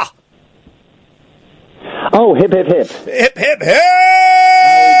 Yes, sir! Oh, hip, hip, hip. Hip, hip, hip!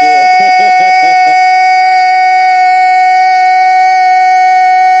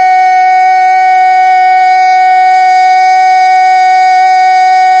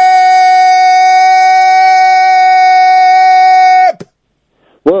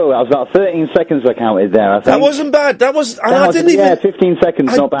 Whoa, I was about 13 seconds I counted there, I think. That wasn't bad. I didn't even... Yeah, 15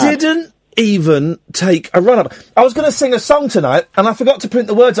 seconds, not bad. I didn't even take a run-up. I was going to sing a song tonight, and I forgot to print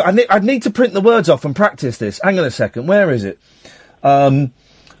the words. I'd need to print the words off and practice this. Hang on a second. Where is it? I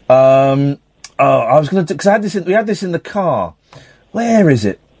was going to... Because we had this in the car. Where is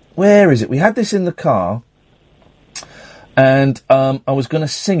it? We had this in the car, and I was going to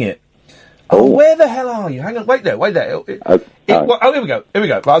sing it. Oh, where the hell are you? Hang on, wait there. Here we go. Right, I was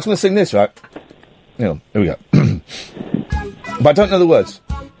going to sing this, right? Hang on, here we go. But I don't know the words.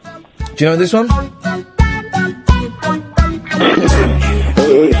 Do you know this one?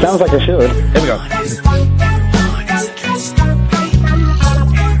 It sounds like I should. Here we go.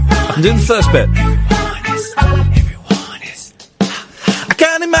 I can do the first bit. I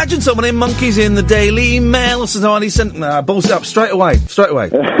can't imagine so many monkeys in the Daily Mail. Somebody sent... balls it up straight away. So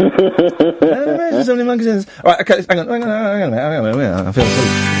many monkeys in this... Right, okay, hang on a minute. I feel...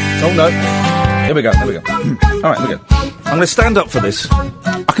 Oh, no. Here we go. Alright, here we go. I'm going to stand up for this.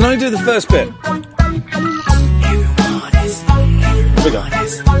 I can only do the first bit. Here we go.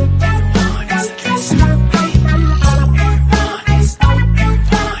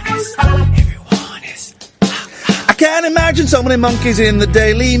 I can't imagine so many monkeys in the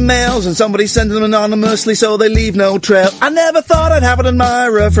Daily Mails, and somebody sending them anonymously so they leave no trail. I never thought I'd have an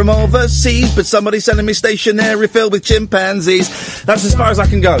admirer from overseas, but somebody sending me stationery filled with chimpanzees. That's as far as I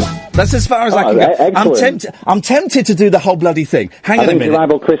can go. Excellent. I'm tempted to do the whole bloody thing. Hang on a minute. I think you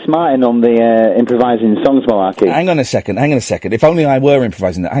rival Chris Martin on the improvising songs malarkey. Hang on a second. If only I were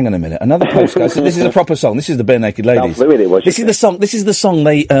improvising that. Hang on a minute. Another postcard. So this is a proper song. This is the Bare Naked Ladies. How fluid it was. This is the song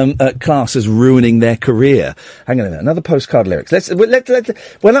they class as ruining their career. Hang on a minute. Another postcard lyrics.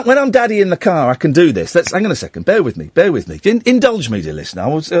 When I'm daddy in the car, I can do this. Hang on a second. Bear with me. Indulge me, dear listener. I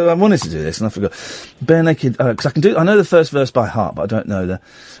wanted to do this and I forgot. Bare Naked, because I know the first verse by heart, but I don't know the...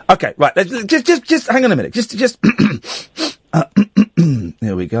 Okay, right. Just hang on a minute. Just. Here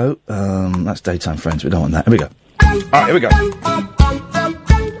we go. That's Daytime Friends. We don't want that. Here we go. All right, here we go.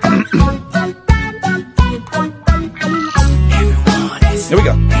 Here we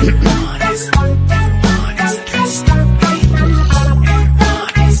go.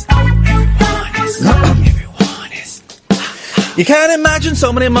 You can't imagine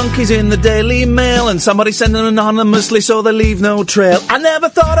so many monkeys in the Daily Mail, and somebody sending anonymously so they leave no trail. I never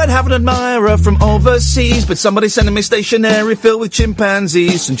thought I'd have an admirer from overseas, but somebody sending me stationery filled with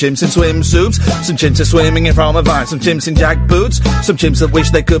chimpanzees. Some chimps in swimsuits, some chimps are swimming in from a vine, some chimps in jack boots, some chimps that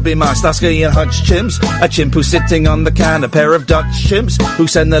wish they could be my Starsky and Hutch chimps, a chimp who's sitting on the can, a pair of Dutch chimps who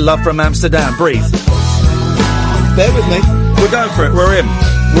send their love from Amsterdam. Breathe. Bear with me. We're going for it. We're in.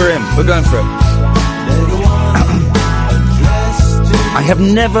 We're going for it. I have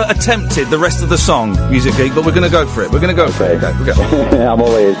never attempted the rest of the song, Music Geek, but we're going to go for it. Okay, we'll go. I'm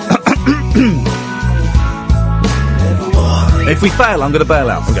always. If we fail, I'm going to bail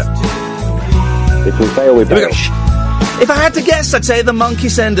out. Okay. If we fail, we bail. If I had to guess, I'd say the monkey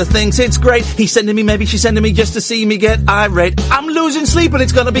sender thinks it's great. He's sending me, maybe she's sending me just to see me get irate. I'm losing sleep and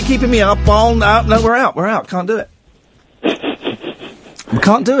it's going to be keeping me up all night. No, we're out. Can't do it. We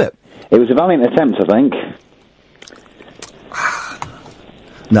can't do it. It was a valiant attempt, I think.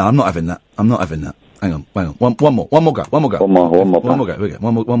 No, I'm not having that. Hang on. One more go. One more go. Here we go.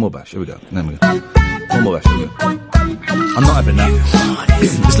 One more bash. Here we go. One more bash. Here we go. I'm not having that.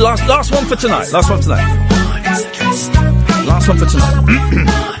 It's last one for tonight. Last one for tonight.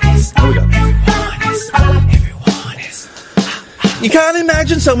 Here we go. You can't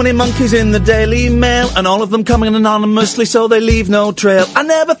imagine so many monkeys in the Daily Mail, and all of them coming anonymously so they leave no trail. I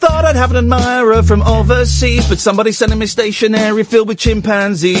never thought I'd have an admirer from overseas, but somebody sending me stationery filled with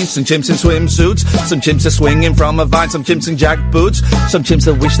chimpanzees. Some chimps in swimsuits, some chimps are swinging from a vine, some chimps in jackboots, some chimps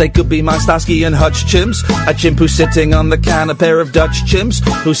that wish they could be my Starsky and Hutch chimps. A chimp who's sitting on the can, a pair of Dutch chimps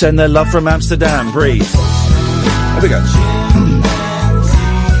who send their love from Amsterdam. Breathe. Here we go.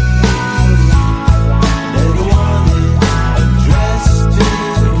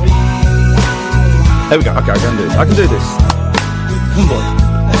 There we go. Okay, I can do this. I can do this. Come on, boy.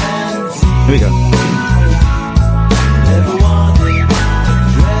 Here we go.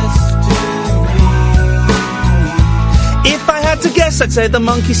 If I had to guess, I'd say the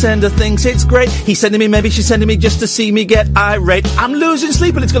monkey sender thinks it's great. He's sending me, maybe she's sending me just to see me get irate. I'm losing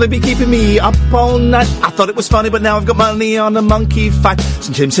sleep and it's going to be keeping me up all night. I thought it was funny, but now I've got money on a monkey fight.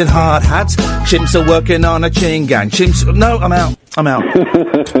 Some chimps in hard hats. Chimps are working on a chain gang. Chimps... No, I'm out.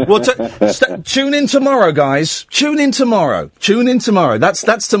 Well, tune in tomorrow, guys. Tune in tomorrow.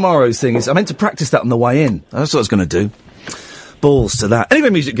 That's tomorrow's thing. I meant to practice that on the way in. That's what I was going to do. Balls to that. Anyway,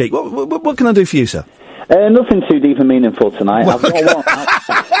 Music Geek, what can I do for you, sir? Nothing too deep and meaningful tonight. I've got one.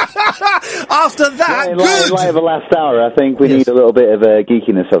 After that, good. In light of the last hour, I think we need a little bit of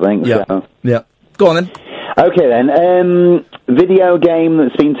geekiness, I think. Yeah. So. Yeah. Go on, then. Okay, then. Video game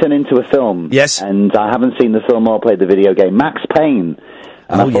that's been turned into a film. Yes. And I haven't seen the film or played the video game. Max Payne.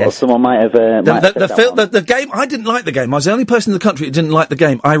 And I thought someone might have... The game, I didn't like the game. I was the only person in the country who didn't like the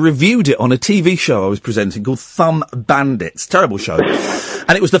game. I reviewed it on a TV show I was presenting called Thumb Bandits. Terrible show.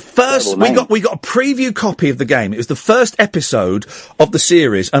 And it was the first... We got a preview copy of the game. It was the first episode of the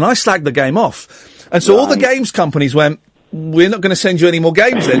series, and I slagged the game off. And so all the games companies went... We're not going to send you any more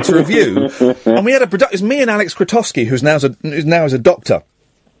games then to review. And we had it was me and Alex Kratowski, who's now a doctor.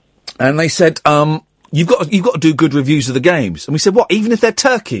 And they said, you've got to do good reviews of the games. And we said, what, even if they're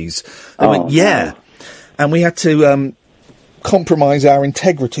turkeys? They went, yeah. And we had to, compromise our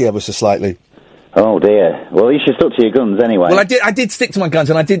integrity ever so slightly. Oh dear. Well, you should stick to your guns anyway. Well, I did stick to my guns,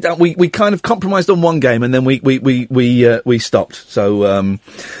 and I did. We kind of compromised on one game, and then we stopped. So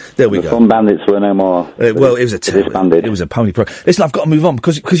there we go. The Fun Bandits were no more. Well, it was disbanded. It was a pony pro. Listen, I've got to move on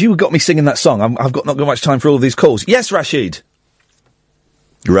because you got me singing that song. I've not got much time for all these calls. Yes, Rashid.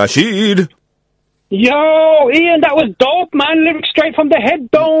 Rashid. Yo, Ian, that was dope, man. Lyrics straight from the head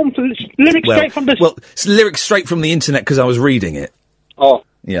dome. Straight from the... Well, it's lyrics straight from the internet because I was reading it. Oh.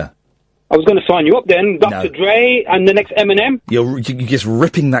 Yeah. I was going to sign you up then. Dr. Dre and the next Eminem. You're just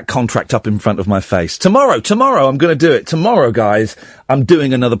ripping that contract up in front of my face. Tomorrow, I'm going to do it. Tomorrow, guys, I'm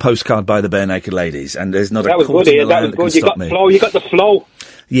doing another postcard by the Bare Naked Ladies, and there's not a court in the land that can stop me. You got the flow.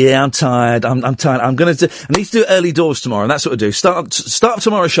 Yeah, I'm tired. I'm tired. I need to do early doors tomorrow, and that's what I do. Start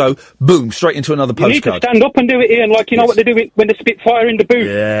tomorrow's show, boom, straight into another postcard. You need to stand up and do it, Ian, like you know what they do when they spit fire in the booth.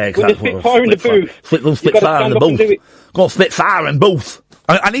 Yeah, exactly. When they spit fire in the booth. Spit fire in the booth. Got to spit fire in both.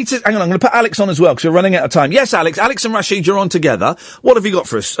 I need to... Hang on, I'm going to put Alex on as well, because we're running out of time. Yes, Alex. Alex and Rashid, you're on together. What have you got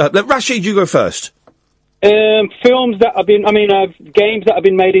for us? Rashid, you go first. Films that have been... games that have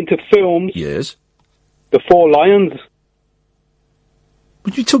been made into films. Yes. The Four Lions.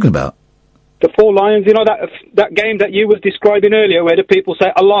 What are you talking about? The Four Lions, you know, that game that you was describing earlier, where the people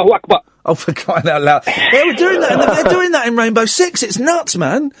say, Allahu Akbar. Oh, for crying out loud. They were doing that, and they're doing that in Rainbow Six. It's nuts,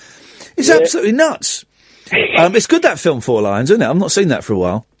 man. It's absolutely nuts. It's good, that film, Four Lions, isn't it? I've not seen that for a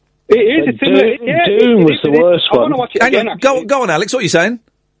while. It is. Doom was the worst one. I want to watch it again, go on, Alex, what are you saying?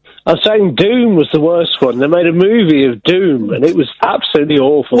 I was saying Doom was the worst one. They made a movie of Doom, and it was absolutely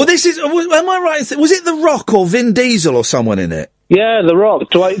awful. Well, this is... Am I right? Was it The Rock or Vin Diesel or someone in it? Yeah, The Rock.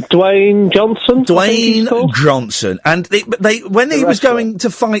 Dwayne Johnson? Dwayne Johnson. And when he was going to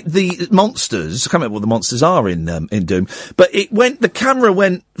fight the monsters, I can't remember what the monsters are in Doom, but the camera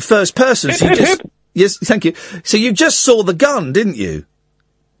went first person. So yes, thank you. So you just saw the gun, didn't you?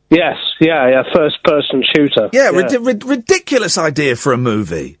 Yes, yeah, first person shooter. Yeah, ridiculous idea for a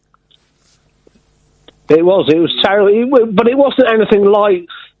movie. It was terrible, but it wasn't anything like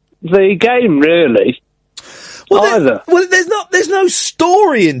the game, really. Either. There's no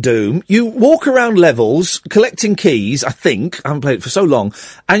story in Doom. You walk around levels, collecting keys, I think, I haven't played it for so long,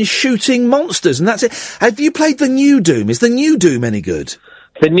 and shooting monsters, and that's it. Have you played the new Doom? Is the new Doom any good?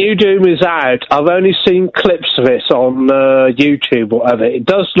 The new Doom is out. I've only seen clips of it on YouTube or whatever. It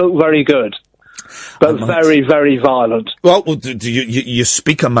does look very good. but very, very violent. Well, you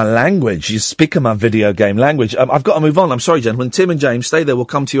speak my language. You speak my video game language. I've got to move on. I'm sorry, gentlemen. Tim and James, stay there. We'll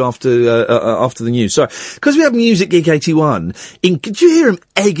come to you after the news. Sorry. Because we have Music Geek 81. Could you hear him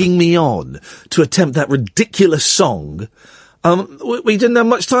egging me on to attempt that ridiculous song? We didn't have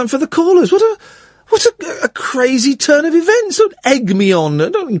much time for the callers. What a crazy turn of events. Don't egg me on.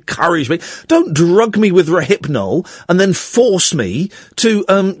 Don't encourage me. Don't drug me with Rohypnol and then force me to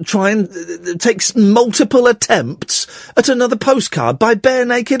try and take multiple attempts at another postcard by bare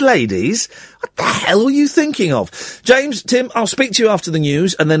naked ladies. What the hell are you thinking of? James, Tim, I'll speak to you after the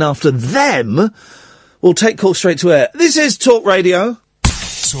news, and then after them, we'll take calls straight to air. This is Talk Radio.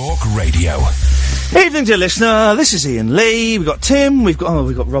 Talk Radio. Evening, dear listener. This is Iain Lee. We've got Tim. We've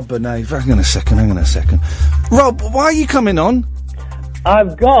got Rob Burnett. Hang on a second. Rob, why are you coming on?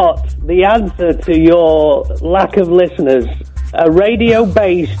 I've got the answer to your lack of listeners. A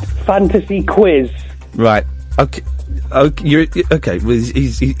radio-based fantasy quiz. Right. Okay. Okay. Well,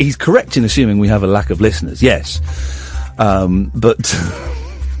 he's correct in assuming we have a lack of listeners. Yes. But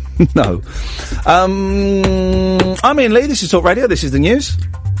no. I'm Iain Lee. This is Talk Radio. This is the news.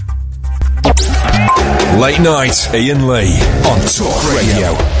 Late night, Iain Lee on Talk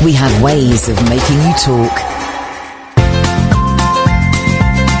Radio. We have ways of making you talk.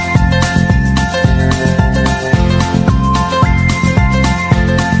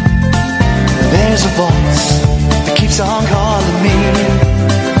 There's a voice that keeps on calling me.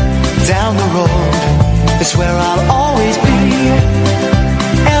 Down the road, it's where I'll always be.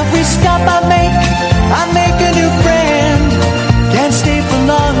 Every stop I make a new friend. Can't stay for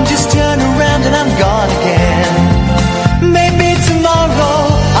long, just turn around and I'm gone again. Maybe tomorrow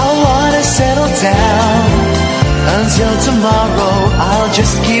I'll wanna settle down. Until tomorrow I'll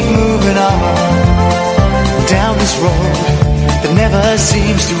just keep moving on. Down this road that never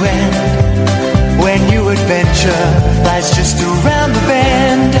seems to end. When new adventure lies just around the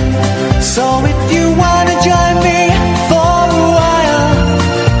bend. So if you wanna join me for a while,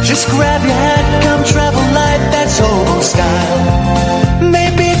 just grab your hat, come travel light, that's hobo style.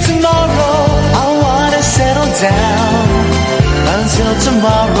 Maybe tomorrow I'll wanna settle down. Until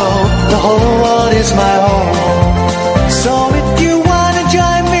tomorrow, the whole world is my home. So if you wanna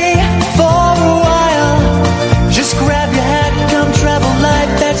join me for a while, just grab your hat, come travel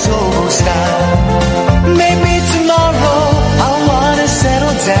light, that's hobo style. Maybe tomorrow I'll wanna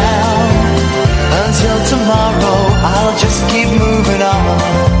settle down. Until tomorrow, I'll just keep moving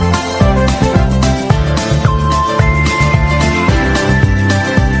on.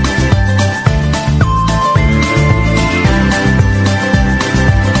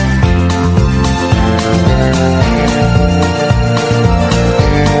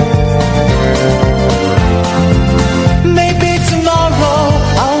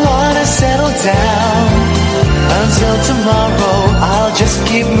 Until tomorrow, I'll just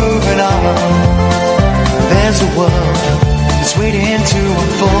keep moving on. There's a world that's waiting to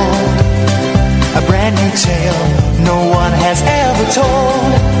unfold. A brand new tale no one has ever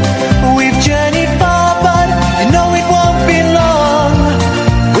told. We've journeyed far, but you know it won't be long.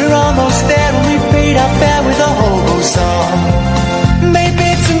 We're almost there and we paid our fare with a hobo song.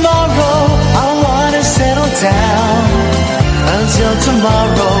 Maybe tomorrow I'll wanna settle down. Until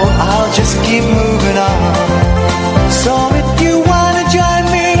tomorrow, I'll just keep moving on. So if you wanna join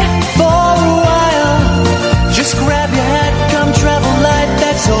me for a while, just grab your hat, come travel light,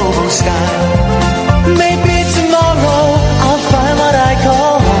 that's hobo style. Maybe tomorrow, I'll find what I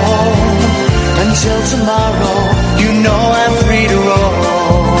call home. Until tomorrow, you know I'm free to roll.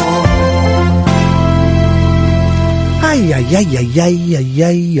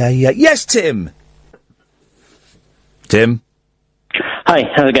 Yes, Tim. Tim. Hi,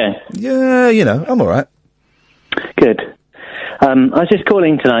 how's it going? Yeah, I'm all right. Good. I was just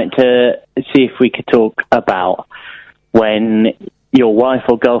calling tonight to see if we could talk about when your wife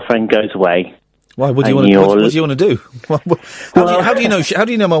or girlfriend goes away. Why? What do you want to do? How do you know? How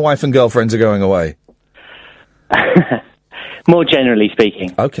do you know my wife and girlfriends are going away? More generally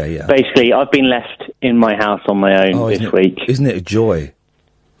speaking. Okay, yeah. Basically, I've been left in my house on my own this week. Isn't it a joy?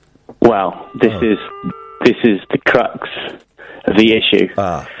 Well, this is the crux of the issue.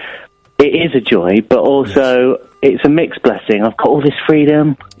 It is a joy, but also it's a mixed blessing. I've got all this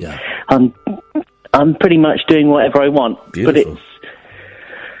freedom. Yeah. I'm pretty much doing whatever I want. Beautiful. But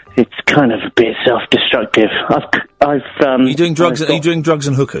it's kind of a bit self-destructive. Are you doing drugs? Are you doing drugs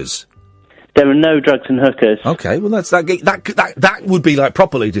and hookers? There are no drugs and hookers. Okay, well that would be like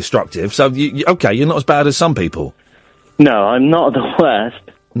properly destructive. So you're not as bad as some people. No, I'm not the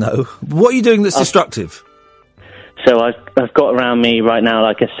worst. No. What are you doing that's destructive? So I've got around me right now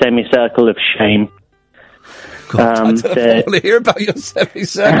like a semicircle of shame. God, I don't want to hear about your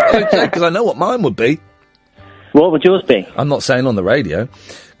semicircle because I know what mine would be. What would yours be? I'm not saying on the radio.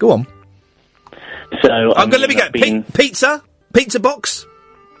 Go on. So I'm going to let me get pizza box.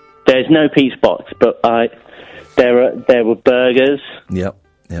 There's no pizza box, but there were burgers. Yep.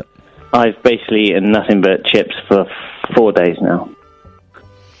 I've basically eaten nothing but chips for 4 days now.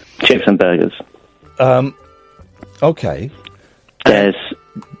 Chips and burgers. Okay. There's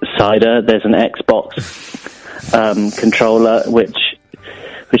cider. There's an Xbox controller, which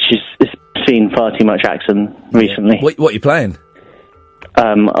has seen far too much action recently. What are you playing?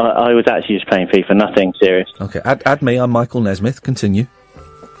 I was actually just playing FIFA, nothing serious. Okay, add me. I'm Michael Nesmith. Continue.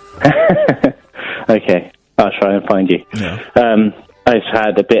 Okay, I'll try and find you. Yeah. I've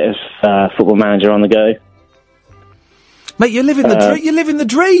had a bit of Football Manager on the go. Mate, you're living you're living the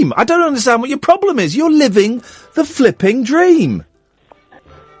dream. I don't understand what your problem is. You're living the flipping dream.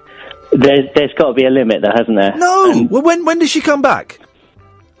 There's got to be a limit, though, hasn't there? No. Well, when does she come back?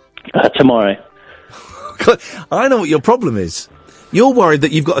 Tomorrow. I know what your problem is. You're worried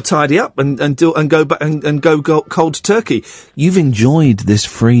that you've got to tidy up and go back and go cold turkey. You've enjoyed this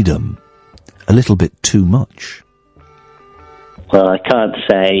freedom a little bit too much. Well, I can't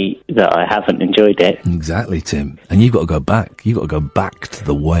say that I haven't enjoyed it. Exactly, Tim. And you've got to go back. You've got to go back to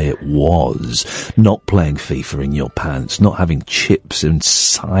the way it was. Not playing FIFA in your pants. Not having chips and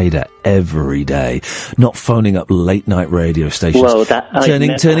cider every day. Not phoning up late-night radio stations. Well,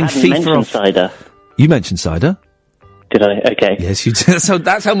 turning FIFA off. Cider. You mentioned cider. Did I? Okay. Yes, you did. So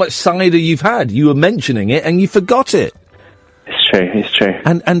that's how much cider you've had. You were mentioning it and you forgot it. It's true.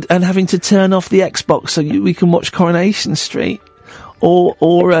 And having to turn off the Xbox so we can watch Coronation Street. Or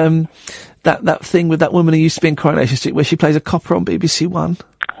that thing with that woman who used to be in Coronation Street where she plays a copper on BBC One.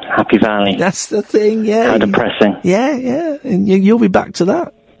 Happy Valley. That's the thing, yeah. How depressing. Yeah. And you'll be back to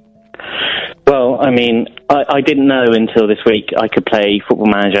that. Well, I mean, I didn't know until this week I could play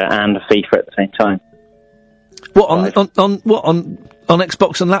Football Manager and FIFA at the same time. What, on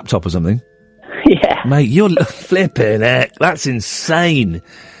Xbox and laptop or something? Yeah. Mate, you're flipping heck. That's insane.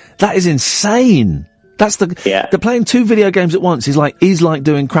 That is insane. That's the playing two video games at once is like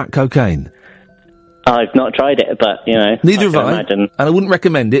doing crack cocaine. I've not tried it, but neither have I. And I wouldn't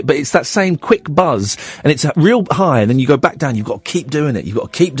recommend it. But it's that same quick buzz, and it's real high, and then you go back down. You've got to keep doing it.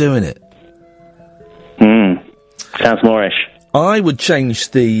 Sounds moreish. I would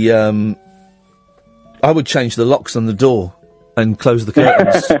change the locks on the door and close the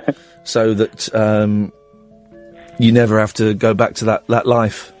curtains so that you never have to go back to that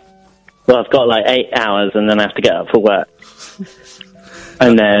life. Well, I've got like 8 hours and then I have to get up for work.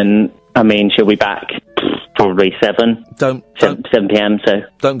 And then, she'll be back probably 7 p.m, so...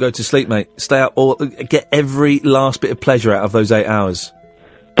 Don't go to sleep, mate. Stay up or get every last bit of pleasure out of those 8 hours.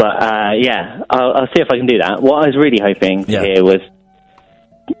 But, I'll see if I can do that. What I was really hoping to hear was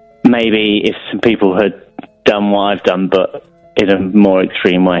maybe if some people had done what I've done, but in a more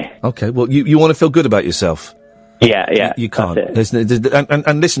extreme way. Okay, well, you want to feel good about yourself? Yeah. You can't.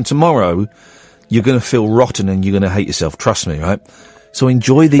 And listen, tomorrow you're going to feel rotten and you're going to hate yourself. Trust me, right? So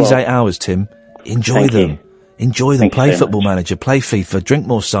enjoy these 8 hours, Tim. Enjoy them. Enjoy them. Play Football Manager. Play FIFA. Drink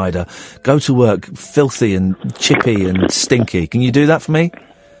more cider. Go to work filthy and chippy and stinky. Can you do that for me?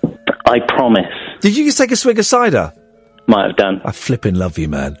 I promise. Did you just take a swig of cider? Might have done. I flipping love you,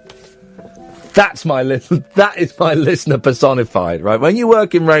 man. That is my listener personified, right? When you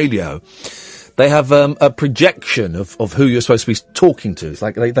work in radio, they have a projection of who you're supposed to be talking to. It's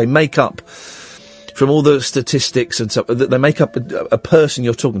like they make up, from all the statistics and stuff, they make up a person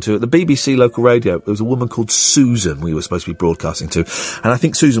you're talking to. At the BBC local radio, there was a woman called Susan we were supposed to be broadcasting to. And I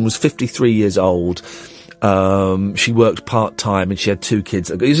think Susan was 53 years old. She worked part-time and she had 2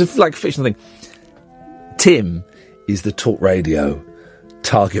 kids. It was like a fictional thing. Tim is the talk radio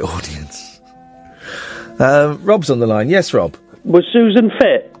target audience. Rob's on the line. Yes, Rob. Was Susan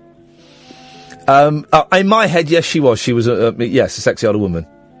fit? In my head, yes, she was. She was, a sexy older woman.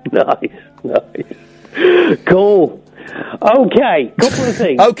 Nice. Cool. Okay, couple of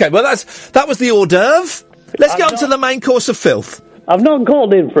things. Okay, well, that was the hors d'oeuvre. Let's get on to the main course of filth. I've not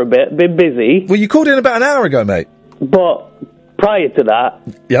called in for a bit, been busy. Well, you called in about an hour ago, mate. But prior to that...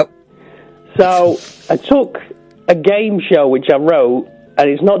 Yep. So, I took a game show which I wrote, and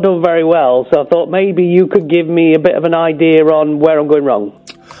it's not done very well, so I thought maybe you could give me a bit of an idea on where I'm going wrong.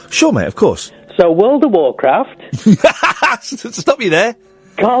 Sure, mate, of course. So, World of Warcraft... Stop you there.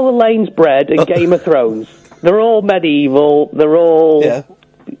 Carla Lane's Bread and Game of Thrones. They're all medieval, they're all... Yeah.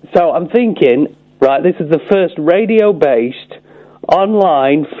 So, I'm thinking, right, this is the first radio-based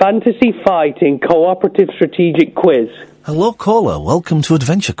online fantasy fighting cooperative strategic quiz. Hello, caller. Welcome to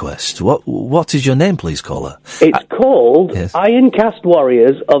Adventure Quest. What is your name, please, caller? It's called Ironcast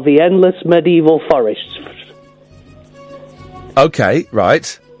Warriors of the Endless Medieval Forests. Okay,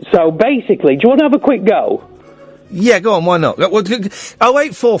 right. So basically, do you want to have a quick go? Yeah, go on, why not?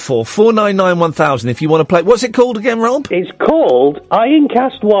 0844 499 1000 if you want to play. What's it called again, Rob? It's called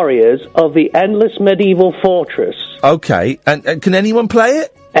Ironcast Warriors of the Endless Medieval Fortress. Okay, and can anyone play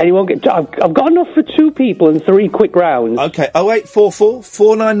it? Anyone get... I've got enough for 2 people in 3 quick rounds. Okay, 0844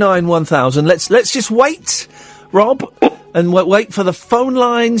 499 1000. Let's just wait, Rob, and wait for the phone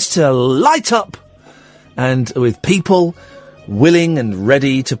lines to light up, and with people willing and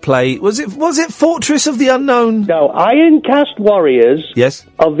ready to play. Was it Fortress of the Unknown? No, Ironcast Warriors. Yes.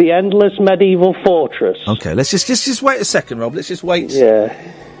 Of the Endless Medieval Fortress. Okay, let's just wait a second, Rob. Let's just wait. Yeah.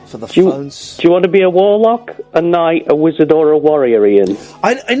 For the phones. Do you want to be a warlock, a knight, a wizard, or a warrior, Ian?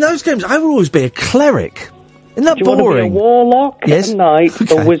 In those games, I would always be a cleric. Isn't that boring? Do you boring? want to be a warlock, yes? a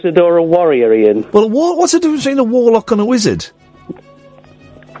knight, a wizard, or a warrior, Ian? Well, what's the difference between a warlock and a wizard?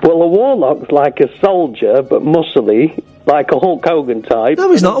 Well, a warlock's like a soldier, but muscly, like a Hulk Hogan type.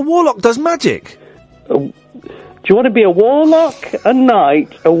 No, he's not. A warlock does magic. Do you want to be a warlock, a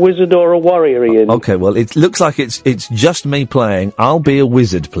knight, a wizard, or a warrior, Ian? Okay, well, it looks like it's just me playing. I'll be a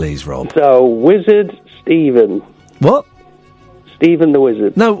wizard, please, Rob. So, Wizard Stephen. What? Stephen the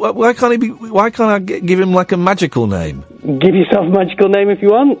Wizard. No, why can't he be? Why can't I give him like a magical name? Give yourself a magical name if you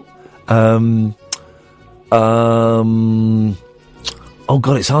want. Oh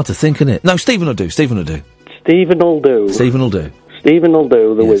God, it's hard to think, isn't it? No, Stephen will do. Stephen will do. Stephen will do,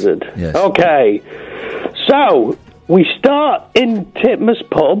 the wizard. Yes. Okay. So, we start in Titmus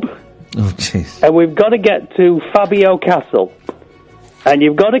Pub. Oh, jeez. And we've got to get to Fabio Castle. And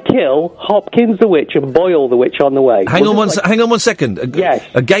you've got to kill Hopkins the Witch and Boyle the Witch on the way. Hang on one second. Yes.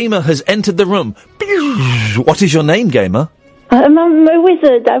 A gamer has entered the room. What is your name, gamer? I'm a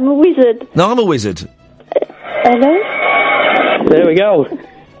wizard. No, I'm a wizard. Hello? There we go.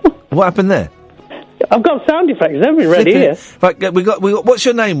 What happened there? I've got sound effects and everything ready here. Right, we got. What's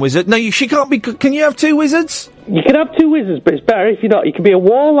your name, wizard? No, she can't be. Can you have 2 wizards? You can have 2 wizards, but it's better if you're not. You can be a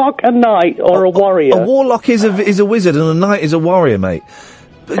warlock, a knight, or a warrior. A warlock is a wizard, and a knight is a warrior, mate.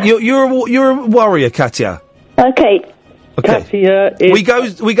 You're a warrior, Katia. Okay. Katia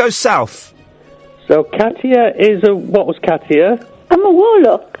is. We go south. So Katia is a. What was Katia? I'm a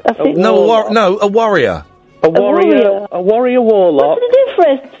warlock. I think. A warrior. A warrior warlock.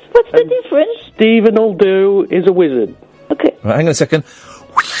 What's the difference? Stephen Uldu is a wizard. Okay. Right, hang on a second.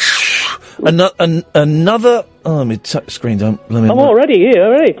 Another. Oh, my touch screen. Don't. I'm already here.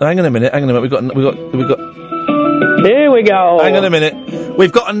 Already. Hang on a minute. We got. Here we go. Hang on a minute.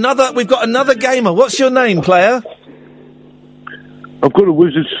 We've got another gamer. What's your name, player? I've got a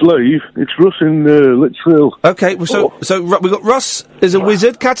wizard slave. It's Russ in Litchfield. Okay, well, so we've got Russ is a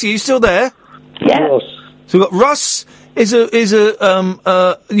wizard. Katia, are you still there? Yeah. Russ. So we've got Russ is a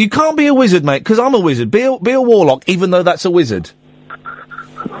you can't be a wizard, mate, because I'm a wizard. Be a warlock, even though that's a wizard.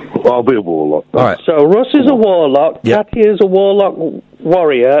 I'll be a warlock. All right. So Russ is a warlock. Yep. Katia is a warlock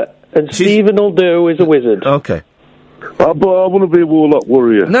warrior, and Stephen Uldu is a wizard. Okay. But I want to be a warlock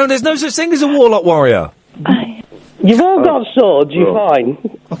warrior. No, there's no such thing as a warlock warrior. You've all got swords. You're fine.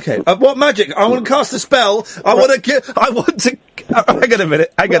 Okay. What magic? I want to cast a spell. I want to.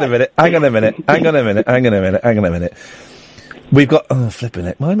 Hang on a minute. We've got. Oh, flipping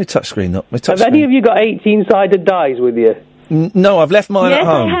it. Why my touchscreen not? Have any of you got 18-sided dice with you? No, I've left mine at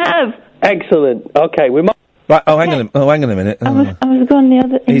home. Yes, I have. Excellent. Okay, we might. Right. Oh, hang on a minute. I was gone the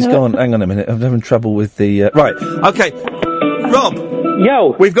other. He's gone. Hang on a minute. I'm having trouble with the. Right. Okay. Rob.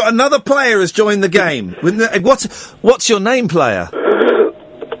 Yo. We've got another player has joined the game. What's your name, player?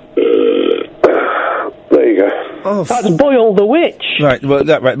 There you go. Oh, that's Boyle the Witch. Right. Well,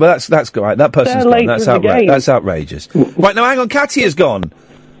 that's right. That person's gone. That's outrageous. Right now, hang on. Katia's gone.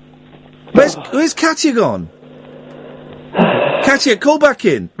 Where's Katia gone? Katia, call back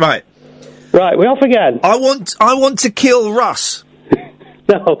in. Right. Right. We off again. I want to kill Russ.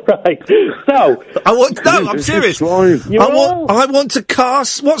 No, right. So I'm serious. I want to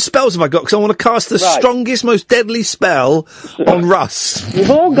cast. What spells have I got? Because I want to cast the strongest, most deadly spell on Russ.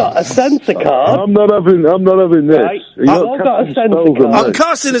 You've all got a sensor card. I'm not having this. Right. I've all got a sensor card. I'm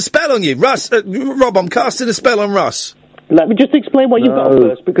casting a spell on you, Russ. Rob, I'm casting a spell on Russ. Let me just explain what you've got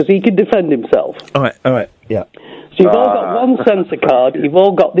first, because he can defend himself. All right. Yeah. So you've all got one sensor card, you've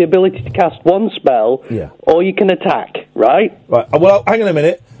all got the ability to cast one spell, or you can attack, right? Right, well, hang on a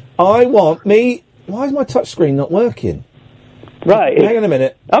minute. Why is my touch screen not working? Right. Hang on a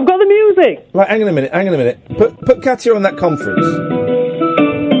minute. I've got the music! Right, hang on a minute. Put Katia on that conference.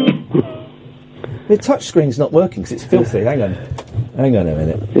 The touch screen's not working because it's filthy. Hang on a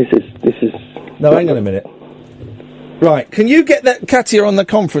minute. This is. No, hang on a minute. Right, can you get that Katia on the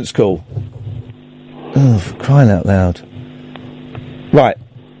conference call? Oh, for crying out loud. Right.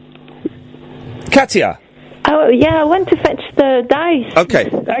 Katia. Oh, yeah, I went to fetch the dice. Okay.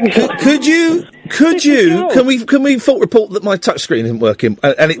 Could you, can we fault report that my touchscreen isn't working,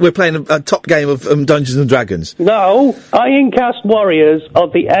 and we're playing a top game of Dungeons and Dragons? No, Ironcast Warriors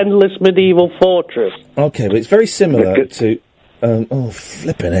of the Endless Medieval Fortress. Okay, but it's very similar to,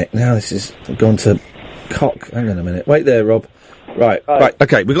 flipping it. Now this is gone to cock. Hang on a minute. Wait there, Rob. Right,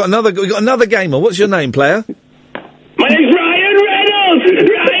 okay, we got another gamer. What's your name, player? My name's Ryan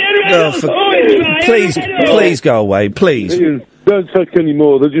Reynolds! Please go away, please. Ian, don't take any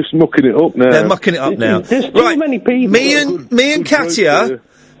more. They're just mucking it up now. They're mucking it up now. There's too many people. Me and Katia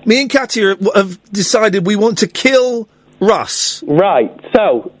have decided we want to kill Russ. Right,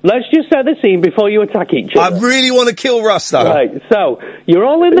 so, let's just set the scene before you attack each other. I really want to kill Russ, though. Right, so, you're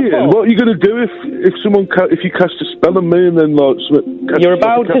all in the Ian, what are you going to do if you cast a spell on me and then, you're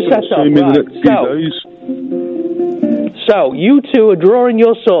about to set up, right, so, you two are drawing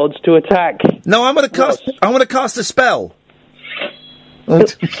your swords to attack. No, I'm going to cast a spell.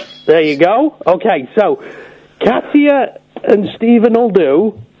 There you go. Okay, so, Katia and Stephen will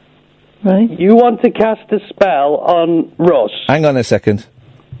do. Right. You want to cast a spell on Russ. Hang on a second.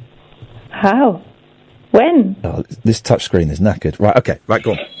 How? When? Oh, this touchscreen is knackered. Right, okay. Right,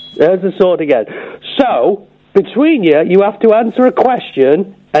 go on. There's the sword again. So, between you have to answer a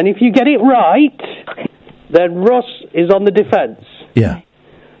question, and if you get it right, then Russ is on the defence. Yeah.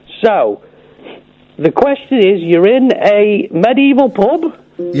 So, the question is, you're in a medieval pub?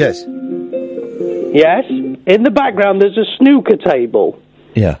 Yes. Yes. In the background, there's a snooker table.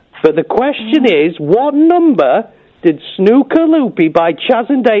 Yeah. But the question is, what number did Snooker Loopy by Chaz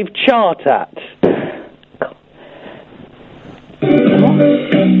and Dave chart at?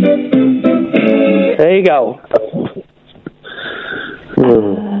 There you go.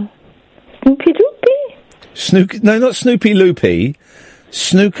 Snoopy Loopy? No, not Snoopy Loopy.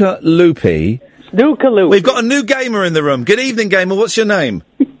 Snooker Loopy. Snooker Loopy. We've got a new gamer in the room. Good evening, gamer. What's your name?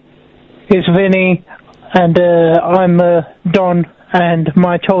 It's Vinny, and I'm Don. And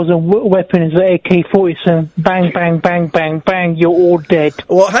my chosen weapon is the AK-47. Bang, bang, bang, bang, bang, you're all dead.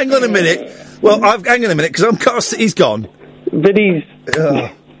 Well, hang on a minute. Hang on a minute, because I'm cast. He's gone. But he's...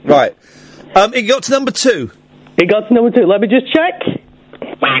 right. It got to number 2. It got to number 2. Let me just check.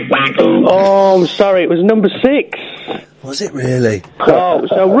 Oh, I'm sorry. It was number 6. Was it really? Oh,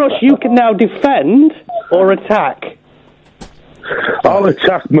 so, Russ, you can now defend or attack. I'll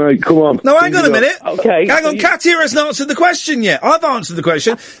attack, mate. Come on. No, hang on a minute. Okay. Hang on. Katia hasn't answered the question yet. I've answered the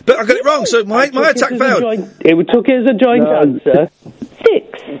question, but I got it wrong, so my attack failed. It took it as a joint answer.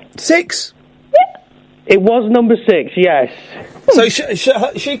 6. 6? It was number 6, yes. So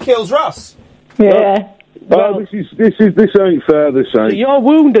she kills Russ? Yeah. Well, this ain't fair, this ain't. So you're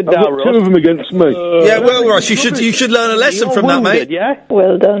wounded now, Russ. 2 of them against me. Yeah, well, Russ, you should learn a lesson from that, mate. Yeah?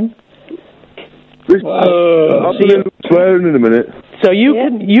 Well done. I'll be swearing in a minute. So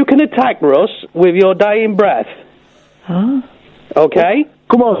you can attack Russ with your dying breath. Huh? Okay?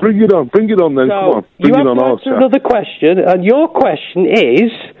 Come on, bring it on then, come on. Bring it on, you have to answer another question, and your question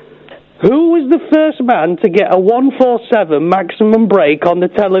is, who was the first man to get a 147 maximum break on the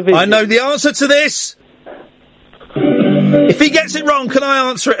television? I know the answer to this! If he gets it wrong, can I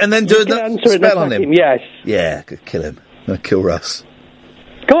answer it and then do a spell on him? Yes. Yeah, kill him. I'll kill Russ.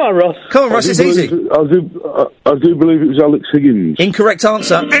 Come on, Russ. Come on, Russ, it's easy. I do believe it was Alex Higgins. Incorrect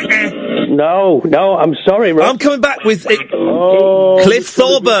answer. No, I'm sorry, Russ. I'm coming back with it. Cliff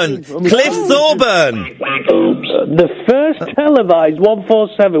Thorburn. Cliff Thorburn. The first televised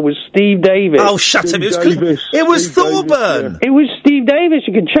 147 was Steve Davis. Oh, shut up. It was Thorburn. It was Steve Davis.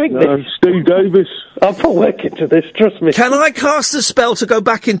 You can check this. Steve Davis. I'll put work into this, trust me. Can I cast a spell to go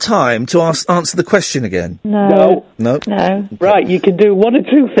back in time to answer the question again? No. Right, you can do one or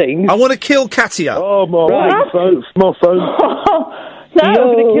two things. I want to kill Katia. Oh, my phone. No. You're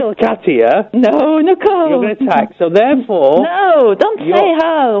going to kill Katia. No, Nicole. You're going to attack. So therefore... No, don't say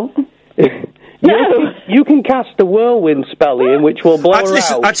how. No. You can cast a whirlwind spell in, which will blow her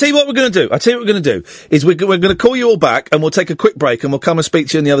out. I'll tell you what we're going to do. Is we're going to call you all back, and we'll take a quick break, and we'll come and speak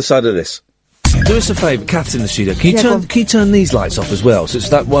to you on the other side of this. Do us a favour, Kath's in the studio. Can you turn these lights off as well? So it's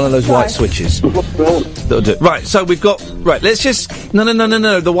that one of those white switches. That'll do it. Right, so we've got... Right, let's just... No,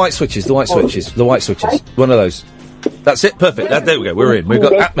 the white switches. One of those. That's it, perfect. There we go, we're in. We've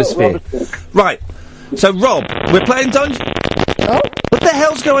got atmosphere. Right, so Rob, we're playing Dungeons... Oh? What the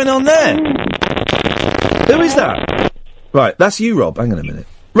hell's going on there? Who is that? Right, that's you, Rob. Hang on a minute.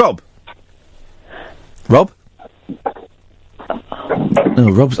 Rob. Rob?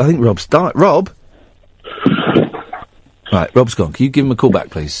 No, I think Rob's died. Rob? Right, Rob's gone. Can you give him a call back,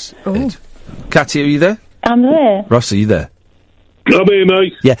 please? Ed? Katia, are you there? I'm there. Russ, are you there? I'm here,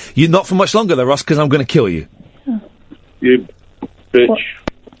 mate. Yeah, you're not for much longer, though, Russ, because I'm going to kill you. You bitch.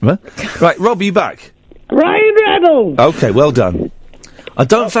 What? Right, Rob, are you back? Ryan Reynolds! Okay, well done. I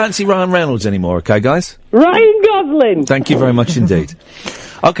don't fancy Ryan Reynolds anymore, okay, guys? Ryan Gosling! Thank you very much indeed.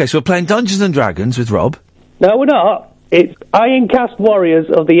 Okay, so we're playing Dungeons and Dragons with Rob. No, we're not. It's Ironcast Warriors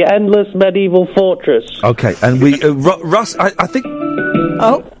of the Endless Medieval Fortress. Okay, and we... Russ, I think...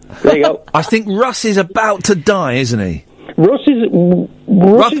 Oh. There you go. I think Russ is about to die, isn't he? Russ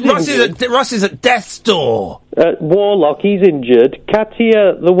is at death's door. Warlock, he's injured.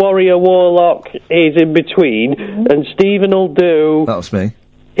 Katia, the warrior warlock, is in between. And Stephen will do... That's me.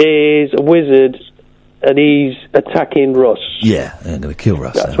 ...is a wizard, and he's attacking Russ. Yeah, I'm going to kill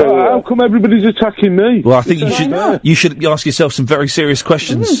Russ. How come everybody's attacking me? Well, I think you should ask yourself some very serious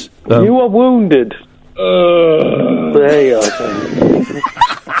questions. You are wounded. There you are.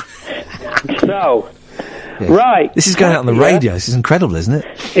 So... Yes. Right. This is going out on the radio. This is incredible, isn't it?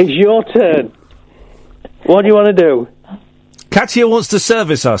 It's your turn. What do you want to do? Katia wants to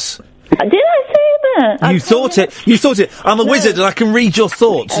service us. Did I say that? You thought it. I'm a wizard and I can read your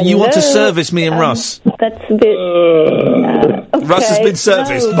thoughts. And you want to service me and Russ. That's a bit... okay. Russ has been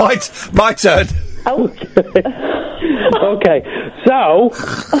serviced. No. My turn. Okay, so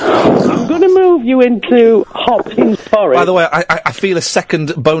I'm going to move you into Hopkins Forest. By the way, I feel a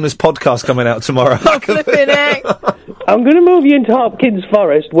second bonus podcast coming out tomorrow. I'm going to move you into Hopkins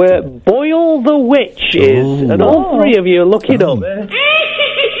Forest, where Boyle the Witch is, and all three of you are looking up.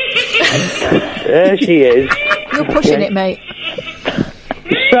 There she is. You're pushing it, mate.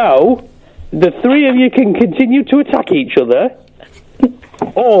 So, the three of you can continue to attack each other.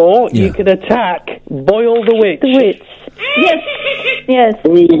 Or you can attack Boyle the Witch. The Witch. Yes.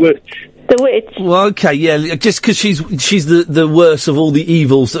 Boyle the Witch. The Witch. Well, okay, yeah, just because she's the worst of all the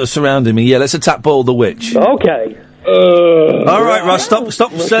evils that are surrounding me. Yeah, let's attack Boyle the Witch. Okay. All right, Russ, stop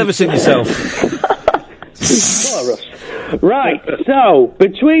servicing yourself. Right, so,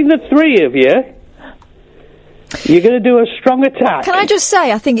 between the three of you, you're going to do a strong attack. Can I just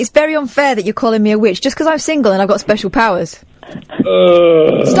say, I think it's very unfair that you're calling me a witch just because I'm single and I've got special powers.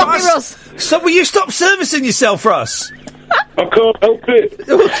 Stop me, Russ! Will you stop servicing yourself, Russ? I can't help it.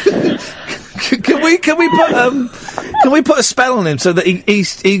 Can we put a spell on him so that he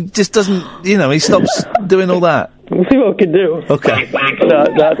just doesn't, he stops doing all that? We'll see what we can do. Okay. No,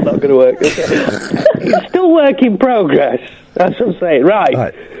 that's not going to work. It's still work in progress. That's what I'm saying.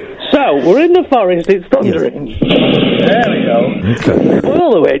 Right. So, we're in the forest, it's thundering. Yeah. There we go. Okay.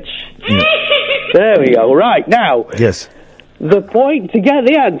 Boyle the Witch. Yeah. There we go. Right, now. Yes. The point to get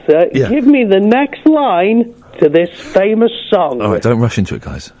the answer, give me the next line to this famous song. All right, don't rush into it,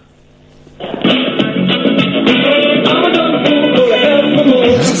 guys.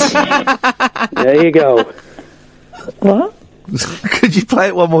 There you go. What? Could you play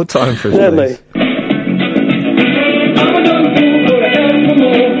it one more time for us, Certainly.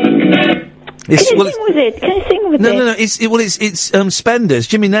 Can you sing with it? Can you sing with it? No. It's Spender's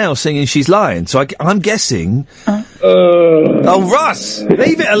Jimmy Nail singing "She's Lying." So I'm guessing. Oh, Russ,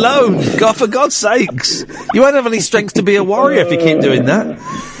 leave it alone! God, for God's sakes, you won't have any strength to be a warrior if you keep doing that.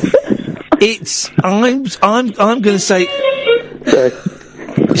 I'm going to say,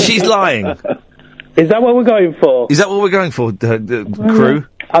 she's lying. Is that what we're going for? Is that what we're going for, crew?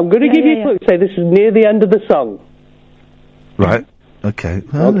 I'm going to give you a clue. Say this is near the end of the song. Right. Okay.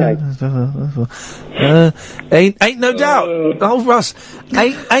 Okay. Ain't no doubt. Oh, Russ,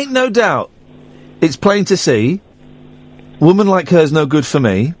 ain't no doubt. It's plain to see. Woman like her's no good for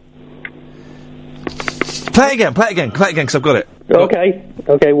me. Play it again, because I've got it.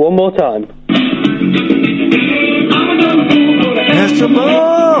 Okay, one more time. Yes,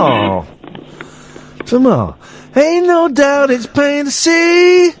 some more. Ain't no doubt it's plain to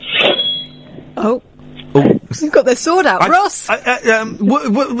see. Oh. You've got their sword out, Ross.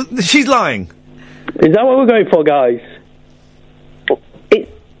 She's lying. Is that what we're going for, guys?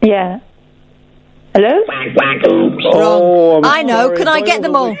 Yeah. Hello? Wrong. I know. Sorry. Can I get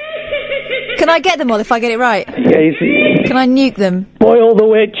them all? Can I get them all if I get it right? Can I nuke them? Boyle the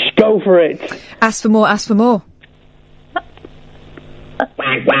Witch, go for it. Ask for more, ask for more.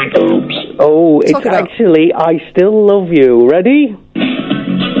 Oh, it's actually I Still Love You. Ready?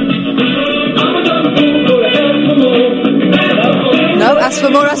 No, ask for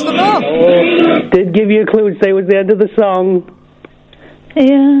more, ask for more. Oh, did give you a clue and say it was the end of the song.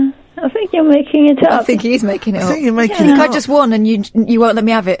 Yeah, I think you're making it up. I think he is making it up. I think you're making it up. I just won and you won't let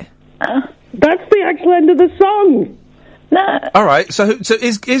me have it. That's the actual end of the song. No. All right. So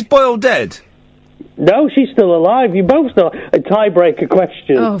is Boyle dead? No, she's still alive. You both know a tiebreaker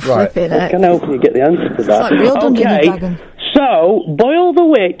question. Oh, flipping I can help you get the answer to that. It's like real Dungeons and Dragons. So, Boyle the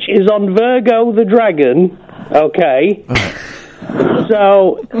Witch is on Virgo the Dragon, okay?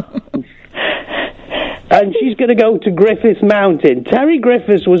 So, and she's going to go to Griffiths Mountain. Terry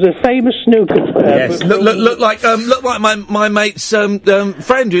Griffiths was a famous snooker player. Yes, look like my mate's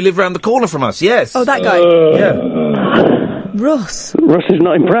friend who lived around the corner from us. Yes. Oh, that guy. Yeah. Russ is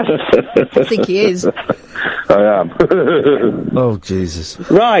not impressed. I think he is. I am. Oh, Jesus.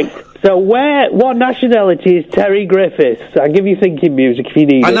 Right. So, what nationality is Terry Griffiths? I'll give you thinking music if you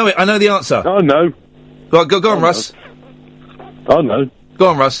need it. I know it. I know the answer. Oh, no. Go on, Russ. Oh, no. Go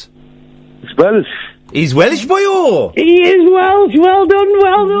on, Russ. It's Welsh. He's Welsh, boy. He is Welsh. Well done,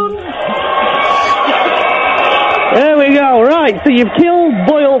 well done. There we go. Right, so you've killed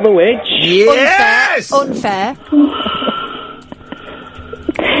Boyle the Witch. Yes! Unfair.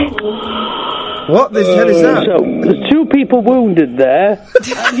 What the hell is that? So, there's 2 people wounded there,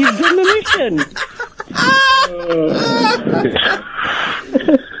 and you've done the mission.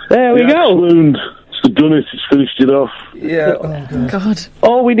 There we go. Wound. It's done it. It's finished it off. Yeah. Oh, God.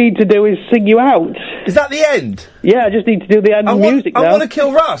 All we need to do is sing you out. Is that the end? Yeah, I just need to do the end music now. I want to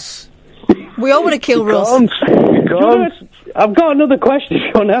kill Russ. We all want to kill Russ. You can't. I've got another question if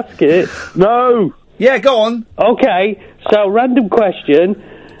you want to ask it. No. Yeah, go on. Okay, so random question.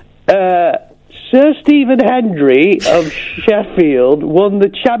 Sir Stephen Hendry of Sheffield won the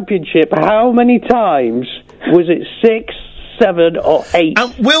championship how many times? Was it 6, 7 or 8?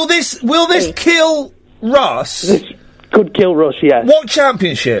 Will this kill Russ? This could kill Russ, yes. What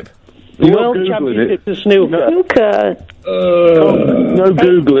championship? World Championship of Snooker. Snooker. No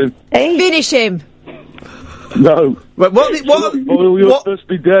Googling. Hey. Finish him. No. What? Oh, you're supposed to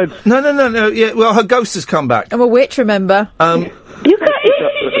be dead. No. Yeah, well, her ghost has come back. I'm a witch, remember? You can't...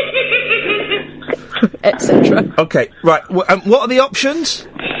 Etc. Okay, right. What are the options?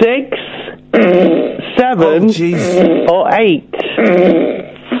 6, 7, or 8.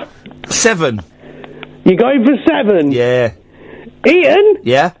 7. You're going for 7? Yeah. Ian?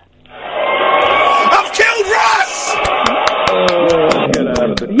 Yeah. I've killed Russ!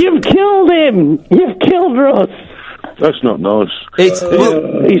 You've killed him! You've killed Russ! That's not nice. He's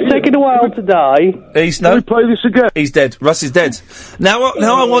taken a while to die. Can we play this again? He's dead. Russ is dead. Now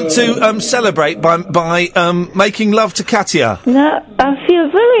I want to celebrate by making love to Katia. No, I feel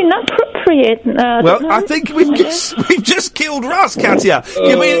very inappropriate. Well, I think we've just killed Russ, Katia.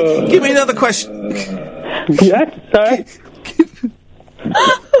 Give me another question. Yes, sorry.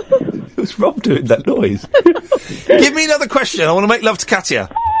 It was Rob doing that noise. Give me another question. I want to make love to Katia.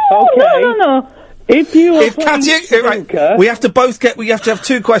 Okay. No. If Katia, right, we have to have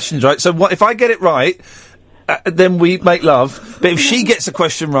 2 questions, right? So if I get it right, then we make love. But if she gets a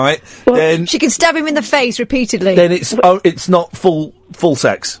question right, then she can stab him in the face repeatedly. Then it's not full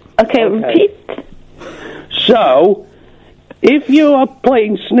sex. Okay, repeat. So, if you are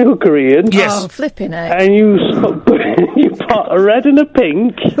playing snooker, Ian, yes, oh, flipping it, and you put a red and a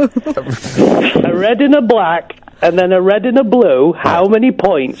pink, a red and a black, and then a red and a blue, how many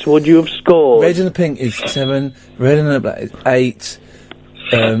points would you have scored? Red and a pink is 7, red and a black is 8,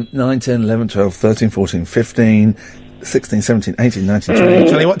 9, 10, 11, 12, 13, 14, 15, 16, 17, 18, 19, 20,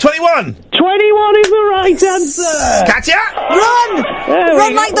 21. 21! 21 is the right answer! Katia! Run!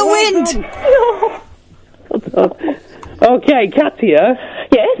 Run like the wind! Okay, Katia.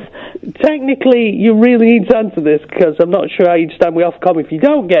 Yes? Technically, you really need to answer this, because I'm not sure how you'd stand me Ofcom if you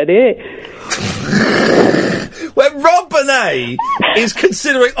don't get it. When Rob Burnett is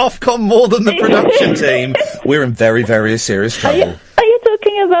considering Ofcom more than the production team, we're in very, very serious trouble. Are you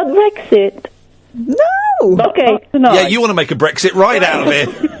talking about Brexit? No! Okay. Yeah, you want to make a Brexit right out of it.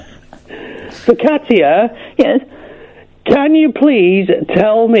 So, Katia. Yes? Can you please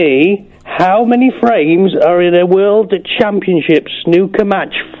tell me how many frames are in a World Championship snooker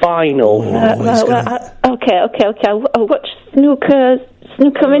match final? Okay. I watched snooker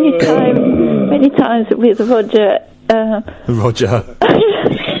many times with Roger. Roger.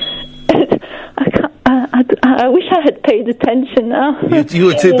 I wish I had paid attention now. You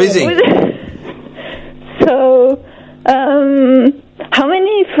were too busy. So, how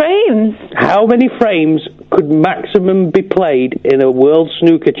many frames? How many frames could maximum be played in a World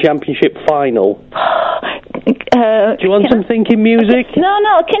Snooker Championship final? Do you want some thinking music?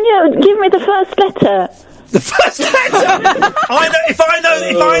 No. Can you give me the first letter? The first letter. If I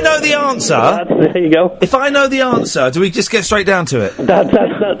know the answer. There you go. If I know the answer, do we just get straight down to it?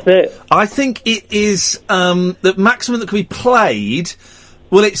 That's it. I think it is the maximum that can be played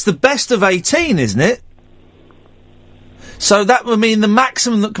Well, it's the best of 18, isn't it? So that would mean the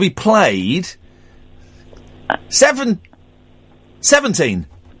maximum that could be played... 17.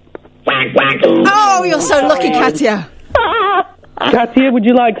 Oh, you're so lucky, Katia. Katia, would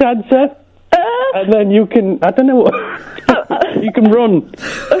you like to answer? And then you can... I don't know what... you can run.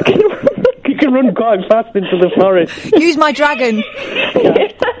 You can run quite fast into the forest. Use my dragon.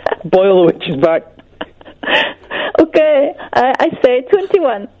 Boil the witch's back. Okay, I say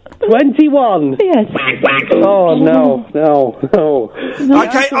 21. 21? Yes. Oh, no.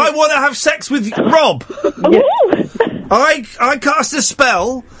 Okay, I want to have sex with Rob. Yes. I cast a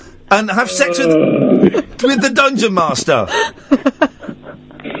spell and have sex with the Dungeon Master.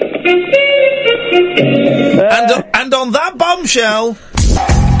 And on that bombshell...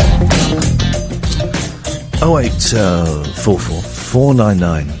 08444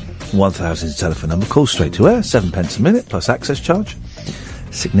 499 1000 is the telephone number. Call straight to air, 7 pence a minute plus access charge.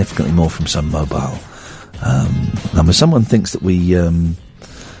 Significantly more from some mobile number. Someone thinks that we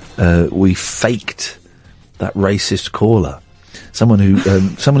faked that racist caller. Someone who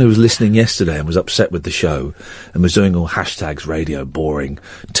was listening yesterday and was upset with the show and was doing all hashtags radio boring,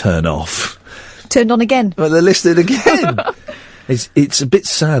 turn off. Turned on again. Well, they're listening again. It's a bit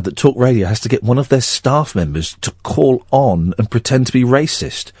sad that Talk Radio has to get one of their staff members to call on and pretend to be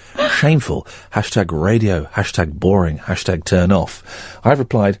racist. Shameful. Hashtag radio, hashtag boring, hashtag turn off. I've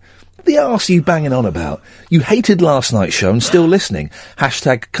replied, the arse are you banging on about? You hated last night's show and still listening.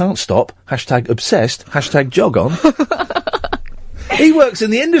 Hashtag can't stop, hashtag obsessed, hashtag jog on. He works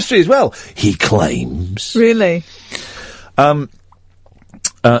in the industry as well, he claims. Really?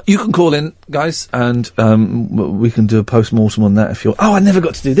 You can call in, guys, and we can do a post-mortem on that if you're... Oh, I never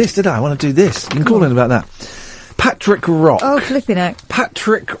got to do this, did I? I want to do this. You can call in about that. Patrick Rock. Oh, flipping heck.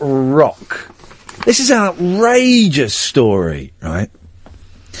 Patrick Rock. This is an outrageous story, right?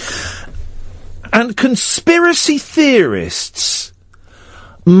 And conspiracy theorists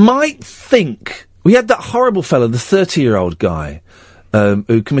might think... We had that horrible fellow, the 30-year-old guy,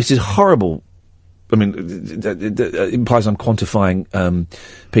 who committed horrible... I mean, it implies I'm quantifying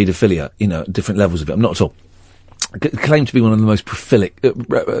paedophilia, different levels of it. I'm not at all. Claimed to be one of the most prolific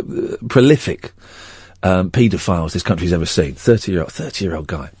paedophiles this country's ever seen. 30-year-old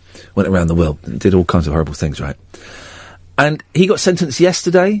guy. Went around the world, did all kinds of horrible things, right? And he got sentenced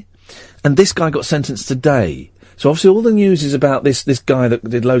yesterday, and this guy got sentenced today. So obviously all the news is about this guy that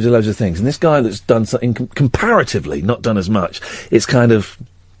did loads of things, and this guy that's done something comparatively, not done as much. It's kind of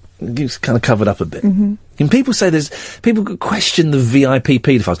covered up a bit. Mm-hmm. And people say people question the VIP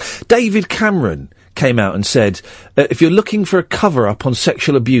paedophiles. David Cameron came out and said, if you're looking for a cover-up on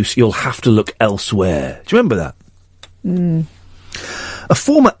sexual abuse, you'll have to look elsewhere. Do you remember that? Mm. A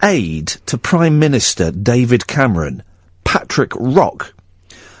former aide to Prime Minister David Cameron, Patrick Rock,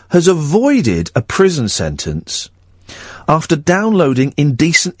 has avoided a prison sentence after downloading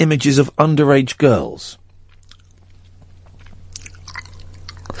indecent images of underage girls.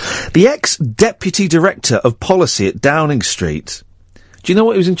 The ex-deputy director of policy at Downing Street, do you know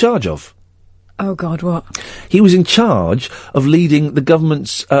what he was in charge of? Oh, God, what? He was in charge of leading the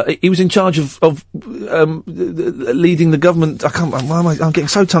government's... he was in charge of leading the government... I'm getting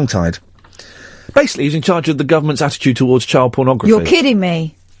so tongue-tied. Basically, he was in charge of the government's attitude towards child pornography. You're kidding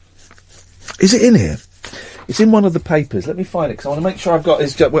me. Is it in here? It's in one of the papers. Let me find it, because I want to make sure I've got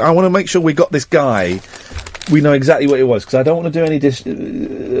his... I want to make sure we got this guy... We know exactly what it was, because I don't want to do any...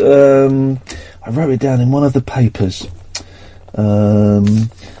 I wrote it down in one of the papers.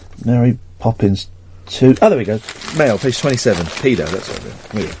 Mary Poppins 2... Oh, there we go. Mail, page 27. Pedo, that's what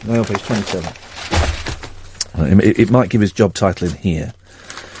I mean. Mail, page 27. It might give his job title in here.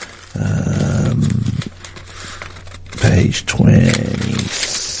 Page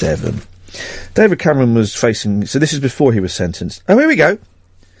 27. David Cameron was facing... So this is before he was sentenced. Oh, here we go.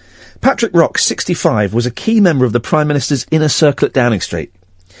 Patrick Rock, 65, was a key member of the Prime Minister's inner circle at Downing Street.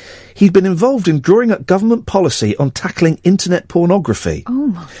 He'd been involved in drawing up government policy on tackling internet pornography. Oh,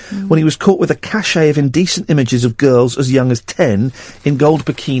 my God. When he was caught with a cachet of indecent images of girls as young as 10 in gold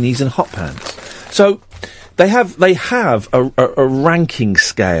bikinis and hot pants. So they have a ranking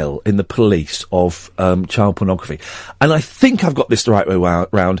scale in the police of child pornography. And I think I've got this the right way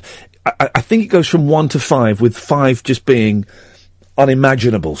round. I think it goes from 1 to 5, with 5 just being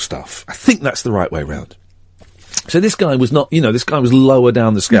unimaginable stuff. I think that's the right way round. So this guy was not, this guy was lower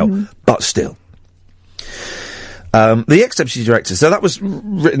down the scale, but still. The ex-deputy director, so that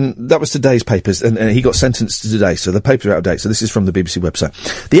was today's papers, and he got sentenced today, so the papers are out of date, so this is from the BBC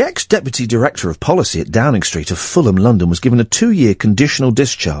website. The ex-deputy director of policy at Downing Street of Fulham, London, was given a 2-year conditional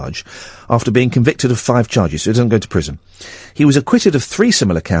discharge after being convicted of 5 charges, so he doesn't go to prison. He was acquitted of 3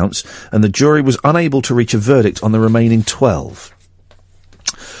 similar counts, and the jury was unable to reach a verdict on the remaining 12.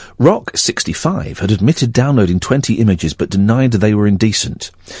 Rock, 65, had admitted downloading 20 images but denied they were indecent.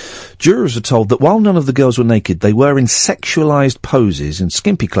 Jurors were told that while none of the girls were naked, they were in sexualised poses and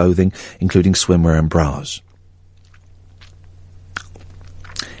skimpy clothing, including swimwear and bras.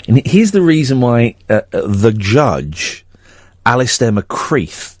 And here's the reason why the judge, Alistair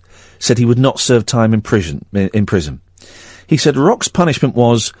McCreath, said he would not serve time in prison. He said Rock's punishment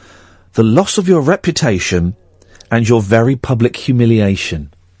was the loss of your reputation and your very public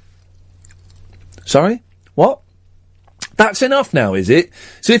humiliation. Sorry? What? That's enough now, is it?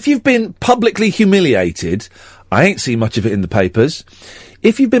 So if you've been publicly humiliated, I ain't seen much of it in the papers.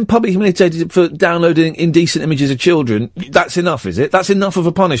 If you've been publicly humiliated for downloading indecent images of children, that's enough, is it? That's enough of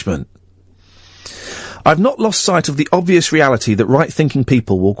a punishment. I've not lost sight of the obvious reality that right-thinking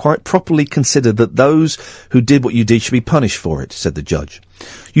people will quite properly consider that those who did what you did should be punished for it, said the judge.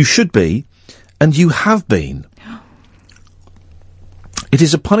 You should be, and you have been. It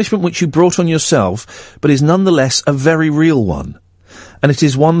is a punishment which you brought on yourself, but is nonetheless a very real one. And it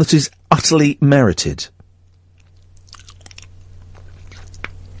is one that is utterly merited.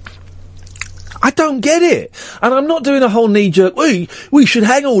 I don't get it. And I'm not doing a whole knee-jerk, we should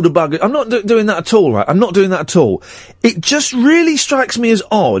hang all the buggers. I'm not doing that at all, right? I'm not doing that at all. It just really strikes me as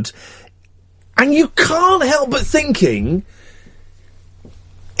odd. And you can't help but thinking,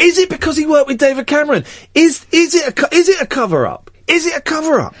 is it because he worked with David Cameron? Is it a cover-up? Is it a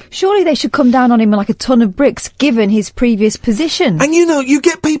cover-up? Surely they should come down on him like a ton of bricks, given his previous position. And you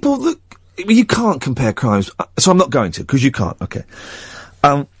get people that... You can't compare crimes, so I'm not going to, because you can't. Okay.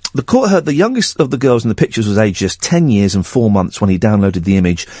 The court heard the youngest of the girls in the pictures was aged just 10 years and 4 months when he downloaded the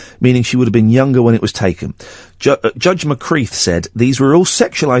image, meaning she would have been younger when it was taken. Judge McCreath said these were all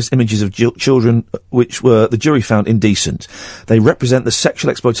sexualised images of children which were, the jury found, indecent. They represent the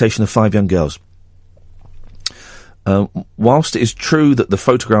sexual exploitation of 5 young girls. Whilst it is true that the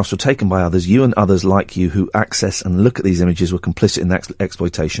photographs were taken by others, you and others like you who access and look at these images were complicit in that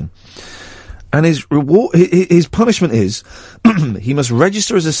exploitation. And his punishment is he must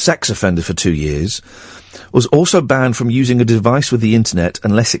register as a sex offender for 2 years, was also banned from using a device with the internet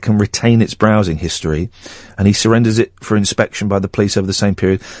unless it can retain its browsing history, and he surrenders it for inspection by the police over the same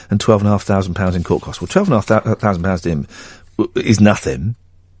period, and £12,500 in court costs. Well, £12,500 to him is nothing.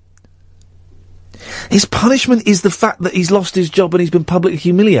 His punishment is the fact that he's lost his job and he's been publicly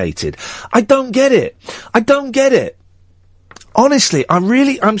humiliated. I don't get it. Honestly,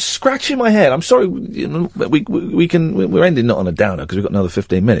 I'm scratching my head. I'm sorry, we're ending not on a downer because we've got another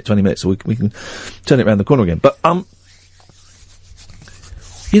 15 minutes, 20 minutes, so we can turn it around the corner again. But,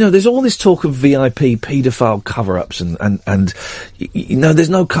 there's all this talk of VIP paedophile cover-ups and there's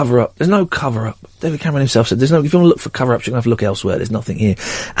no cover-up. There's no cover-up. David Cameron himself said, if you want to look for cover-ups, you're going to have to look elsewhere. There's nothing here.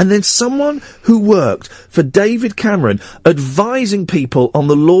 And then someone who worked for David Cameron advising people on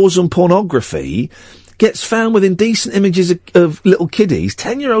the laws on pornography gets found with indecent images of little kiddies,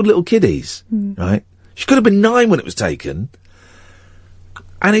 10-year-old little kiddies, right? She could have been 9 when it was taken.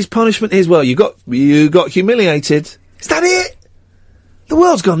 And his punishment is, well, you got humiliated. Is that it? The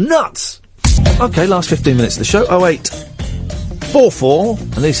world's gone nuts. Okay, last 15 minutes of the show. 0844,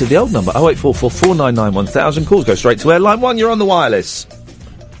 and this is the old number, 0844 499 1000. Calls go straight to air. Line 1, you're on the wireless.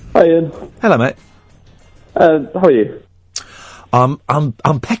 Hi, Ian. Hello, mate. How are you? I'm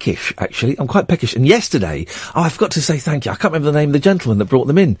peckish, actually. I'm quite peckish. And yesterday, I forgot to say thank you. I can't remember the name of the gentleman that brought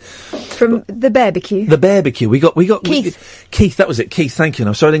them in. From the barbecue. The barbecue. We got Keith. Keith, that was it. Keith, thank you. And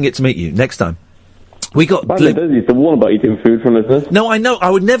I'm sorry I didn't get to meet you. Next time. We got... used to warn about eating food from listeners. No, I know. I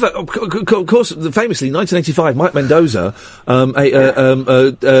would never... Of course, famously, 1985, Mike Mendoza,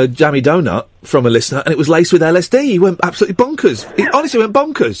 a jammy donut from a listener, and it was laced with LSD. He went absolutely bonkers. He honestly went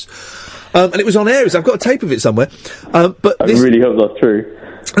bonkers. And it was on air. I've got a tape of it somewhere. But I really hope that's true.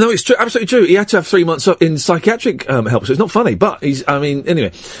 No, it's true, absolutely true. He had to have 3 months in psychiatric help, so it's not funny. But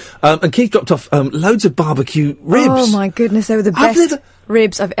anyway. And Keith dropped off loads of barbecue ribs. Oh my goodness, they were the best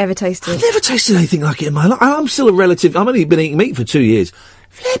ribs I've ever tasted. I've never tasted anything like it in my life. I'm still a relative. I've only been eating meat for 2 years.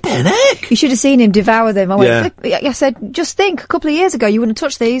 Flippin' heck! You should have seen him devour them. I said, just think, a couple of years ago you wouldn't have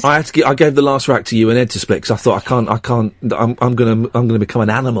touched these. I gave the last rack to you and Ed to split because I thought I'm gonna become an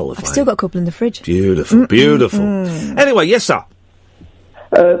animal. I've still got a couple in the fridge. Beautiful, beautiful. Anyway, yes, sir.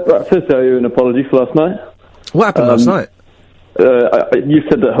 First, I owe you an apology for last night. What happened last night? You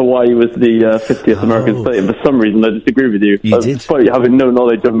said that Hawaii was the 50th American state, and for some reason I disagree with you. You did. Despite you having no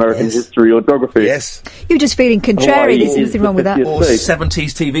knowledge of American history or geography. Yes. You're just feeling contrary. There's nothing wrong with that. Or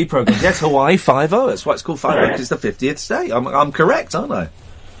 70s TV programmes. Yes, Hawaii 5-0. That's why it's called 5-0, because it's the 50th state. I'm correct, aren't I?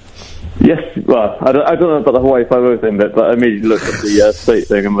 Yes, well, I don't know about the Hawaii 5-0 thing, but I immediately looked at the state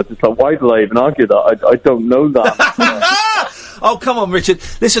thing and was just like, why did I even argue that? I don't know that. Oh, come on, Richard.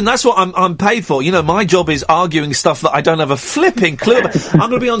 Listen, that's what I'm paid for. You know, my job is arguing stuff that I don't have a flipping clue about. I'm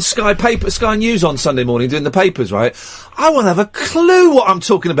going to be on Sky News on Sunday morning doing the papers, right? I won't have a clue what I'm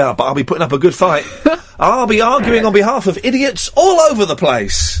talking about, but I'll be putting up a good fight. I'll be arguing on behalf of idiots all over the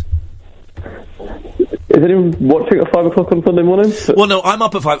place. Is anyone watching at 5 o'clock on Sunday morning? Well, no, I'm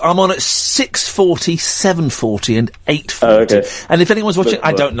up at 5. I'm on at 6:40, 7:40 and 8:40. Oh, okay. And if anyone's watching,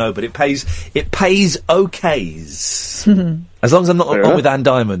 I don't know, but it pays okays. As long as I'm not on with Ann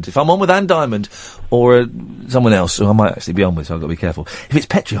Diamond. If I'm on with Ann Diamond or someone else who I might actually be on with, so I've got to be careful. If it's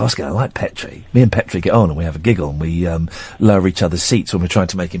Petrie Hoskett, I like Petrie. Me and Petrie get on and we have a giggle and we lower each other's seats when we're trying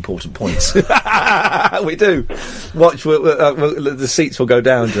to make important points. We do. Watch, the seats will go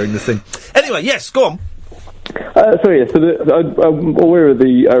down during the thing. Anyway, yes, go on. I'm aware of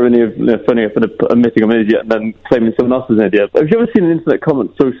the irony of phoning up and admitting I'm an idiot and then claiming someone else is an idiot. Have you ever seen an internet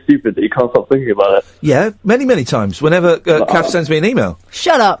comment so stupid that you can't stop thinking about it? Yeah, many, many times. Whenever Kath sends me an email.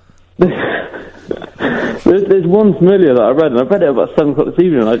 Shut up. There's one familiar that I read, and I read it about 7 o'clock this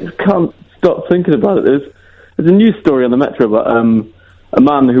evening, and I just can't stop thinking about it. There's a news story on the Metro about a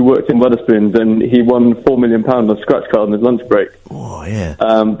man who worked in Wetherspoons, and he won £4 million on a scratch card on his lunch break. Oh, yeah.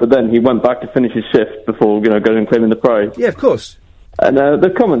 But then he went back to finish his shift before, going and claiming the prize. Yeah, of course. And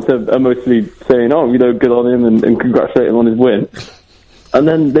the comments are mostly saying, oh, good on him, and congratulate him on his win. And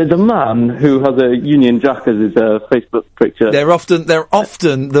then there's a man who has a Union Jack as his Facebook picture. They're often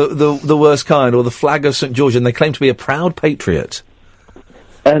the worst kind, or the flag of St George, and they claim to be a proud patriot.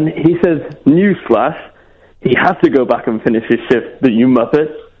 And he says, newsflash, he had to go back and finish his shift, you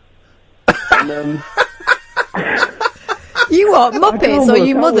muppets. And, you are Muppets or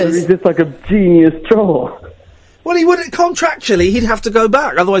you mothers? He's just like a genius troll. Well, he wouldn't, contractually, he'd have to go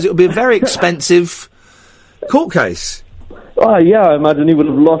back, otherwise it would be a very expensive court case. Oh, yeah, I imagine he would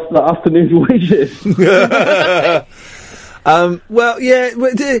have lost that afternoon's wages. Well, yeah,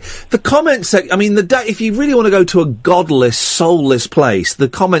 the comment section, I mean, if you really want to go to a godless, soulless place, the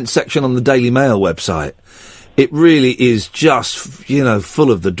comment section on the Daily Mail website, it really is just,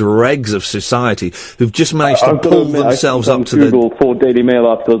 full of the dregs of society who've just managed to pull themselves up to Google for Daily Mail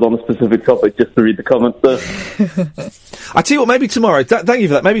articles on a specific topic just to read the comments there. I tell you what, maybe tomorrow, thank you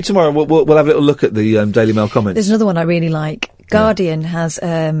for that, maybe tomorrow we'll have a little look at the Daily Mail comments. There's another one I really like. Guardian has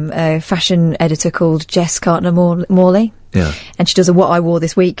a fashion editor called Jess Cartner-Morley. Yeah. And she does a What I Wore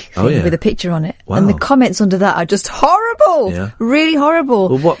This Week thing with a picture on it. Wow. And the comments under that are just horrible. Yeah. Really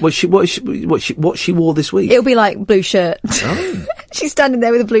horrible. Well, what she wore this week? It'll be like blue shirt. Oh. She's standing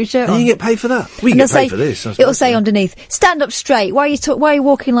there with a blue shirt on. And you get paid for that? We get paid for this. It'll say underneath, stand up straight. Why are you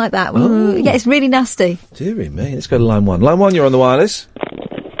walking like that? Oh. Yeah, it's really nasty. Dearie me. Let's go to line 1. Line 1, you're on the wireless.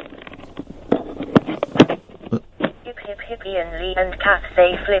 Ian, Lee and Kath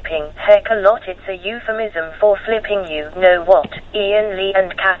say flipping. Heck a lot, it's a euphemism for flipping you. Know what? Ian, Lee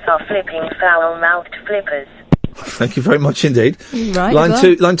and Kath are flipping foul-mouthed flippers. Thank you very much indeed. Right, line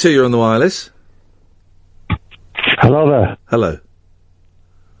 2, you're on the wireless. Hello there. Hello.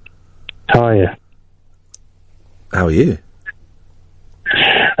 How are you? How are you?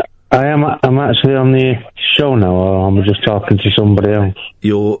 I'm actually on the show now, or I'm just talking to somebody else.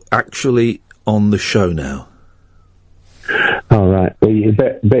 You're actually on the show now. All right. Well, you're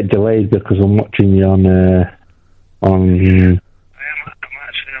a bit delayed because I'm watching you on.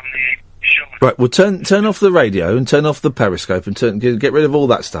 Right. Well, turn off the radio and turn off the Periscope and get rid of all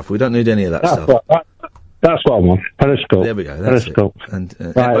that stuff. We don't need any of that stuff. That's what I'm on. Periscope. There we go. That's Periscope. It. And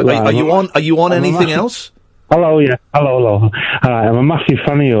are you on anything else? Hello, yeah. Hello. All right. I'm a massive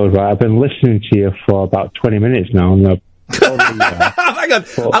fan of yours. Right. I've been listening to you for about 20 minutes now, and hang on.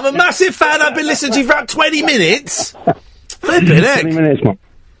 I'm a massive fan. I've been listening to you for about 20 minutes. Flipping heck. 20 minutes, man.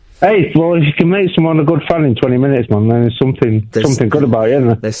 Hey, well, if you can make someone a good fan in 20 minutes, man, then there's something good about you, isn't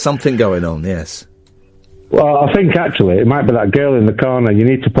there? There's something going on, yes. Well, I think, actually, it might be that girl in the corner. You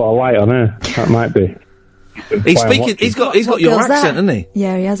need to put a light on her. That might be. He's speaking, he's got your accent, hasn't he?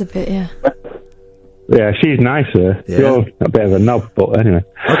 Yeah, he has a bit, yeah. Yeah, she's nicer. Yeah. You're a bit of a knob, but anyway.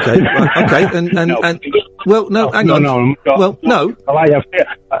 Okay, and well, no, hang on. No, well, no. I like you.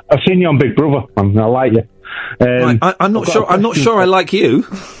 I've seen you on Big Brother, man. I like you. Right, I'm not sure. I'm not sure I like you.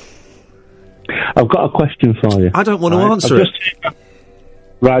 I've got a question for you. I don't want to answer it.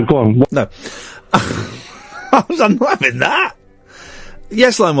 Right, go on. No, I'm not having that.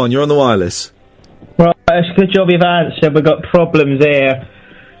 Yes, line 1, you're on the wireless. Right, it's a good job you've answered. We've got problems here.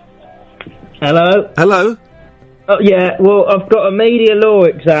 Hello? Hello? Oh, yeah, well, I've got a media law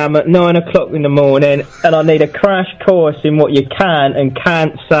exam at 9 o'clock in the morning, and I need a crash course in what you can and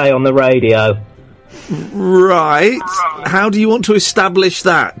can't say on the radio. Right. How do you want to establish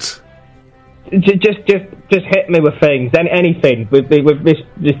that? Just hit me with things, anything. With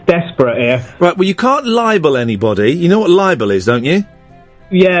this desperate here. Right, well, you can't libel anybody. You know what libel is, don't you?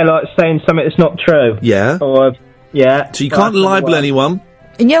 Yeah, like saying something that's not true. Yeah. Or, yeah. So you can't libel anyone.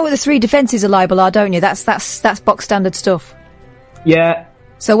 And you know what the 3 defences of libel are, don't you? That's box standard stuff. Yeah.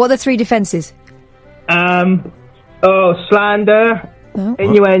 So what are the 3 defences? Slander,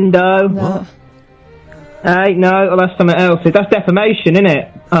 innuendo. No. Hey, no, well, that's something else. That's defamation, isn't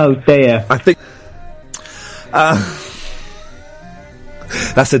it? Oh, dear. I think...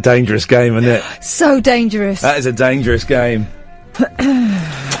 that's a dangerous game, isn't it? So dangerous. That is a dangerous game.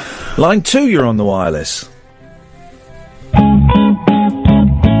 Line 2, you're on the wireless.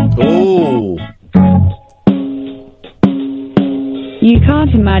 Oh. You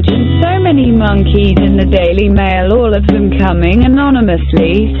can't imagine so many monkeys in the Daily Mail, all of them coming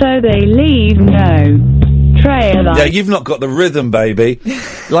anonymously, so they leave no trail. Yeah, you've not got the rhythm, baby.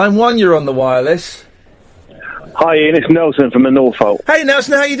 Line 1, you're on the wireless. Hi, Ian, it's Nelson from the Norfolk. Hey,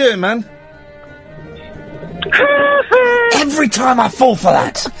 Nelson, how you doing, man? Every time I fall for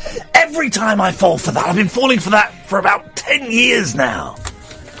that. I've been falling for that for about 10 years now.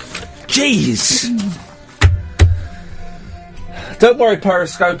 Jeez. Don't worry,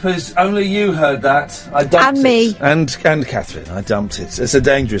 Periscopers. Only you heard that. I dumped and me. it. And Katherine. I dumped it. It's a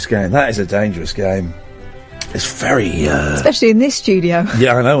dangerous game. That is a dangerous game. It's very... Especially in this studio.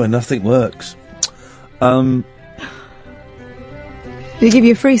 Yeah, I know, and nothing works. Did he give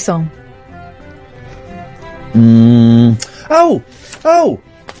you a free song? Oh!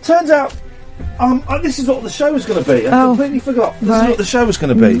 Turns out, this is what the show was going to be. I completely forgot. This is what the show was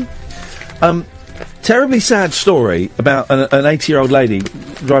going to be. Terribly sad story about an 80-year-old lady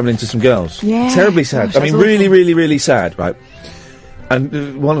driving into some girls. Yeah. Terribly sad. Gosh, really, really, really sad, right?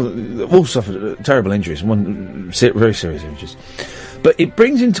 And one of them all suffered terrible injuries, one very serious injuries. But it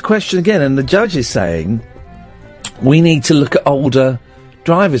brings into question again, and the judge is saying, we need to look at older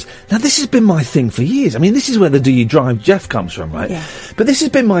drivers. Now, this has been my thing for years. I mean, this is where the Do You Drive Jeff comes from, right? Yeah. But this has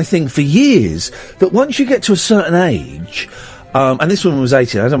been my thing for years, that once you get to a certain age... and this woman was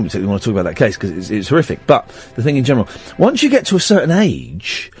 80. I don't particularly want to talk about that case because it's horrific. But the thing in general, once you get to a certain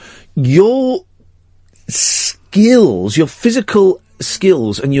age, your skills, your physical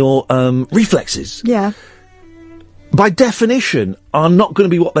skills and your reflexes, by definition, are not going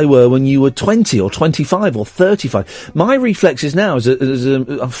to be what they were when you were 20 or 25 or 35. My reflexes now,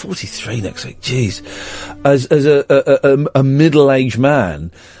 I'm 43 next week. Jeez, as a middle-aged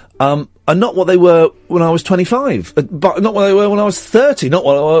man. Are not what they were when I was 25, but not what they were when I was 30, not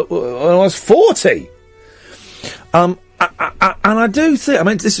when I was 40. And I do think, I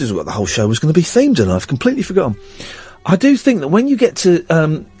mean, this is what the whole show was going to be themed on, I've completely forgotten. I do think that when you get to,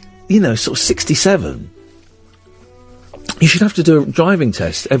 sort of 67, you should have to do a driving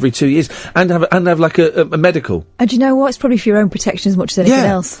test every 2 years and have like a medical. And do you know what? It's probably for your own protection as much as anything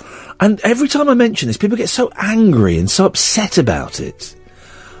else. And every time I mention this, people get so angry and so upset about it.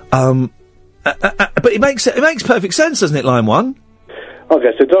 But it makes perfect sense, doesn't it, line 1? I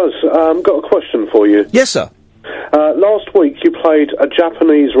guess it does. Got a question for you. Yes, sir. Last week you played a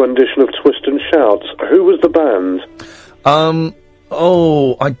Japanese rendition of Twist and Shout. Who was the band? I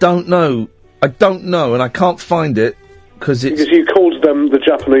don't know, and I can't find it because you called them the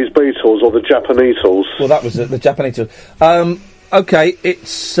Japanese Beatles or the Japaneatles. Well, that was the Japaneatles. Okay,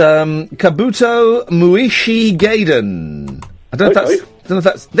 it's Kabuto Muishi Gaiden. I don't know if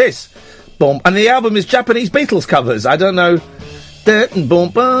that's this. Boom. And the album is Japanese Beatles covers. I don't know. Boom, boom,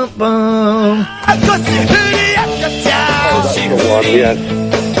 boom.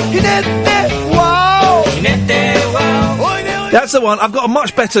 That's the one. I've got a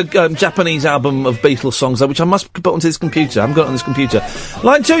much better Japanese album of Beatles songs, which I must put onto this computer. I haven't got it on this computer.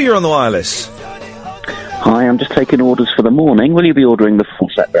 Line 2, you're on the wireless. Hi, I'm just taking orders for the morning. Will you be ordering the full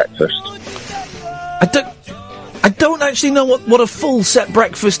set breakfast? I don't actually know what a full set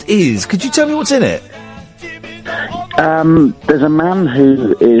breakfast is. Could you tell me what's in it? There's a man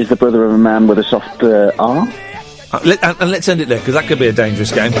who is the brother of a man with a soft R. Let's end it there, because that could be a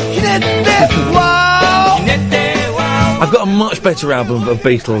dangerous game. I've got a much better album of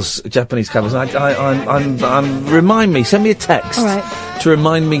Beatles Japanese covers. Send me a text to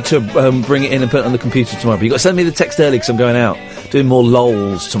remind me to bring it in and put it on the computer tomorrow. But you've got to send me the text early because I'm going out doing more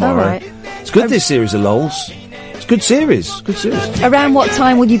lols tomorrow. All right. It's good, this series of lols. It's good series. Good series. Around what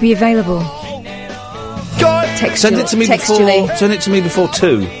time will you be available? Send it to me textually. Send it to me before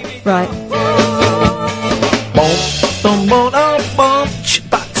 2. Right.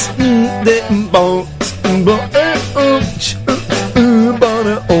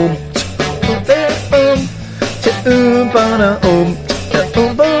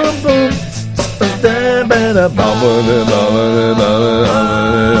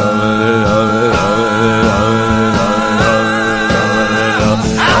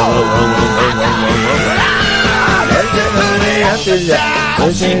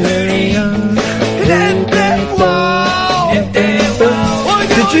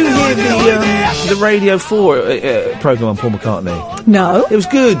 Did you hear the Radio 4 programme on Paul McCartney? No. It was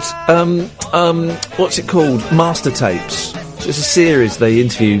good. What's it called? Master Tapes. It's a series. They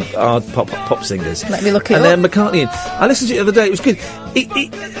interview pop singers. Let me look it up. And then McCartney. I listened to it the other day. It was good.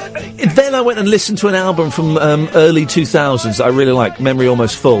 Then I went and listened to an album from early 2000s that I really like, Memory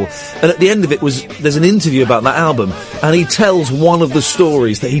Almost Full. And at the end of it there's an interview about that album, and he tells one of the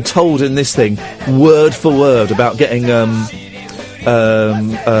stories that he told in this thing, word for word, about getting a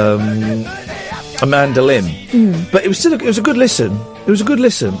mandolin. But it was a good listen. It was a good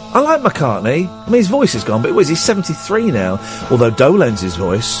listen. I like McCartney. I mean, his voice is gone, but he's 73 now. Although Dolenz'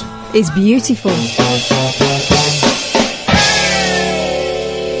 voice is beautiful.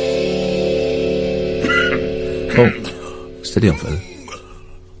 Oh, steady on, fella.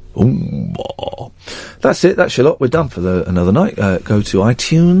 That's it. That's your lot. We're done for another night. Go to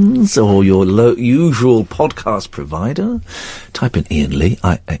iTunes or your usual podcast provider. Type in Iain Lee,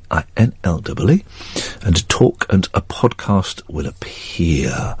 IAINLEE, and talk, and a podcast will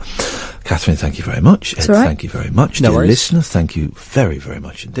appear. Catherine, thank you very much. Ed, right. Thank you very much. No Dear worries. listener, thank you very, very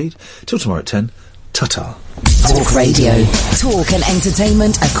much indeed. Till tomorrow at 10. Ta-ta. Talk Radio. Talk and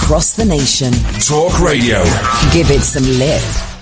entertainment across the nation. Talk Radio. Give it some lift.